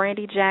myself,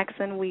 Brandy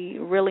Jackson, we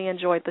really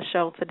enjoyed the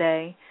show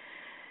today.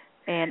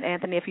 And,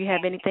 Anthony, if you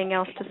have anything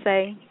else to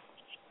say.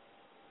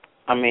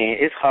 I mean,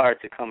 it's hard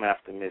to come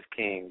after Miss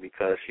King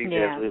because she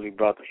just really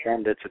brought the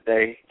thunder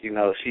today. You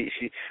know, she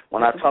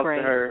when I talked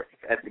to her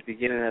at the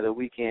beginning of the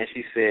weekend,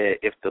 she said,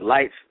 if the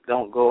lights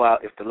don't go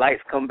out, if the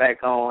lights come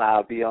back on,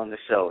 I'll be on the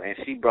show. And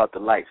she brought the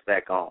lights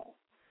back on.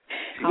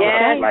 She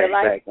brought the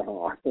lights back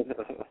on.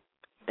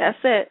 That's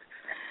it.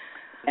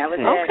 That was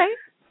okay.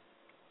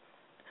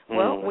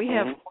 Well, we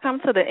have come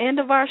to the end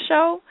of our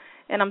show,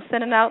 and I'm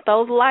sending out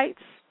those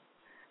lights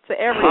to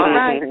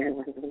everybody.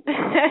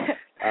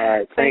 All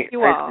right. Thank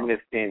you all. Thank you, Miss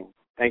King.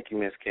 Thank you,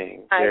 Miss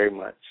King, very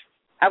much.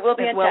 I will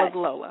be as in well touch. as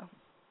Lola.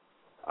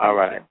 All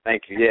right.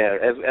 Thank you. Yeah,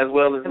 as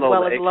well as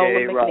Lola, well as Lola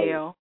a.k.a.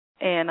 McNeil.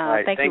 And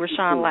thank you,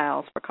 Rashawn you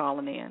Lyles, for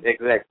calling in.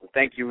 Exactly.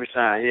 Thank you,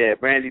 Rashawn. Yeah,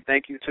 Brandy,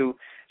 thank you, too.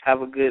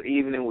 Have a good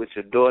evening with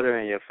your daughter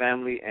and your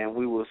family, and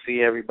we will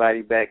see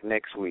everybody back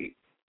next week.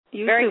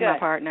 You Very too, good. my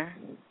partner.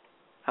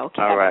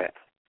 Okay. All right.